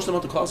 y'all forced them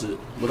out the closet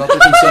without their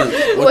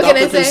consent. What Without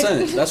can I their say?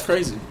 consent. That's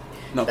crazy.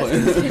 No, but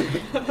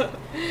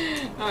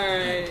All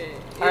right.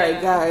 All right,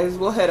 yeah. guys,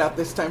 we'll head out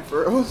this time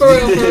for real. For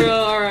real.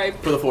 All right.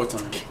 for the fourth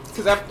time.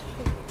 Because I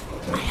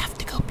have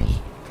to go pee.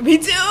 Me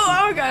too.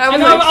 Oh my god. I was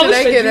And like, I was should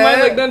I shaking get my up?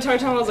 like the entire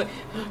time. I was like,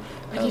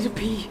 I need to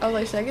pee. I was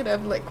like, should I get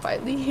up like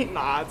quietly?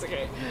 Nah, it's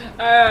okay.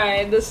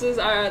 Alright, this is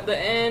the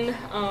end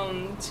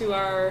to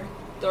our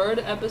third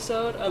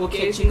episode of We'll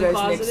Gays catch you in the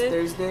guys next Closet.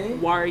 Thursday.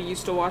 Why are you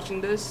still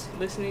watching this,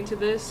 listening to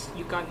this?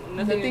 You got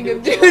nothing Nothing to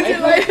good do to with do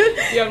your with your life.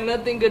 life. You have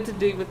nothing good to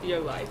do with your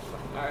life.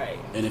 Alright.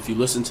 And if you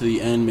listen to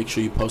the end, make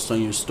sure you post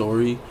on your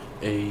story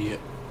a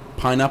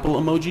pineapple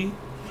emoji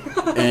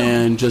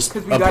and just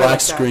 'Cause a we got it black like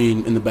that.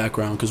 screen in the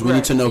background because we need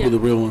Right. to know Yeah. who the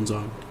real ones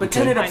are. But okay?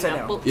 turn it upside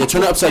Pineapple. down. Yeah,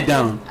 turn it upside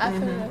down. I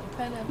put it up,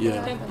 pineapple.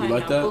 Yeah. Pineapple. You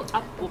like that? Pineapple,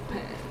 apple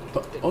pen.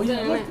 Oh yeah,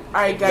 I like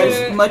All right,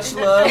 guys. Much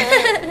love.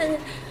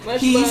 Much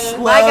Peace, love.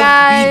 love, Bye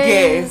guys. be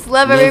gay.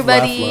 Love Live,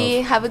 everybody.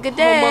 laugh, Have a good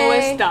Como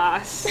day.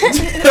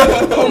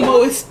 estás?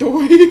 Homo is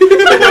story.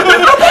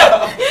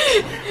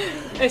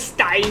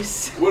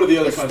 Estáis. What are the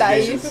other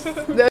Estáis.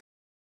 conjugations?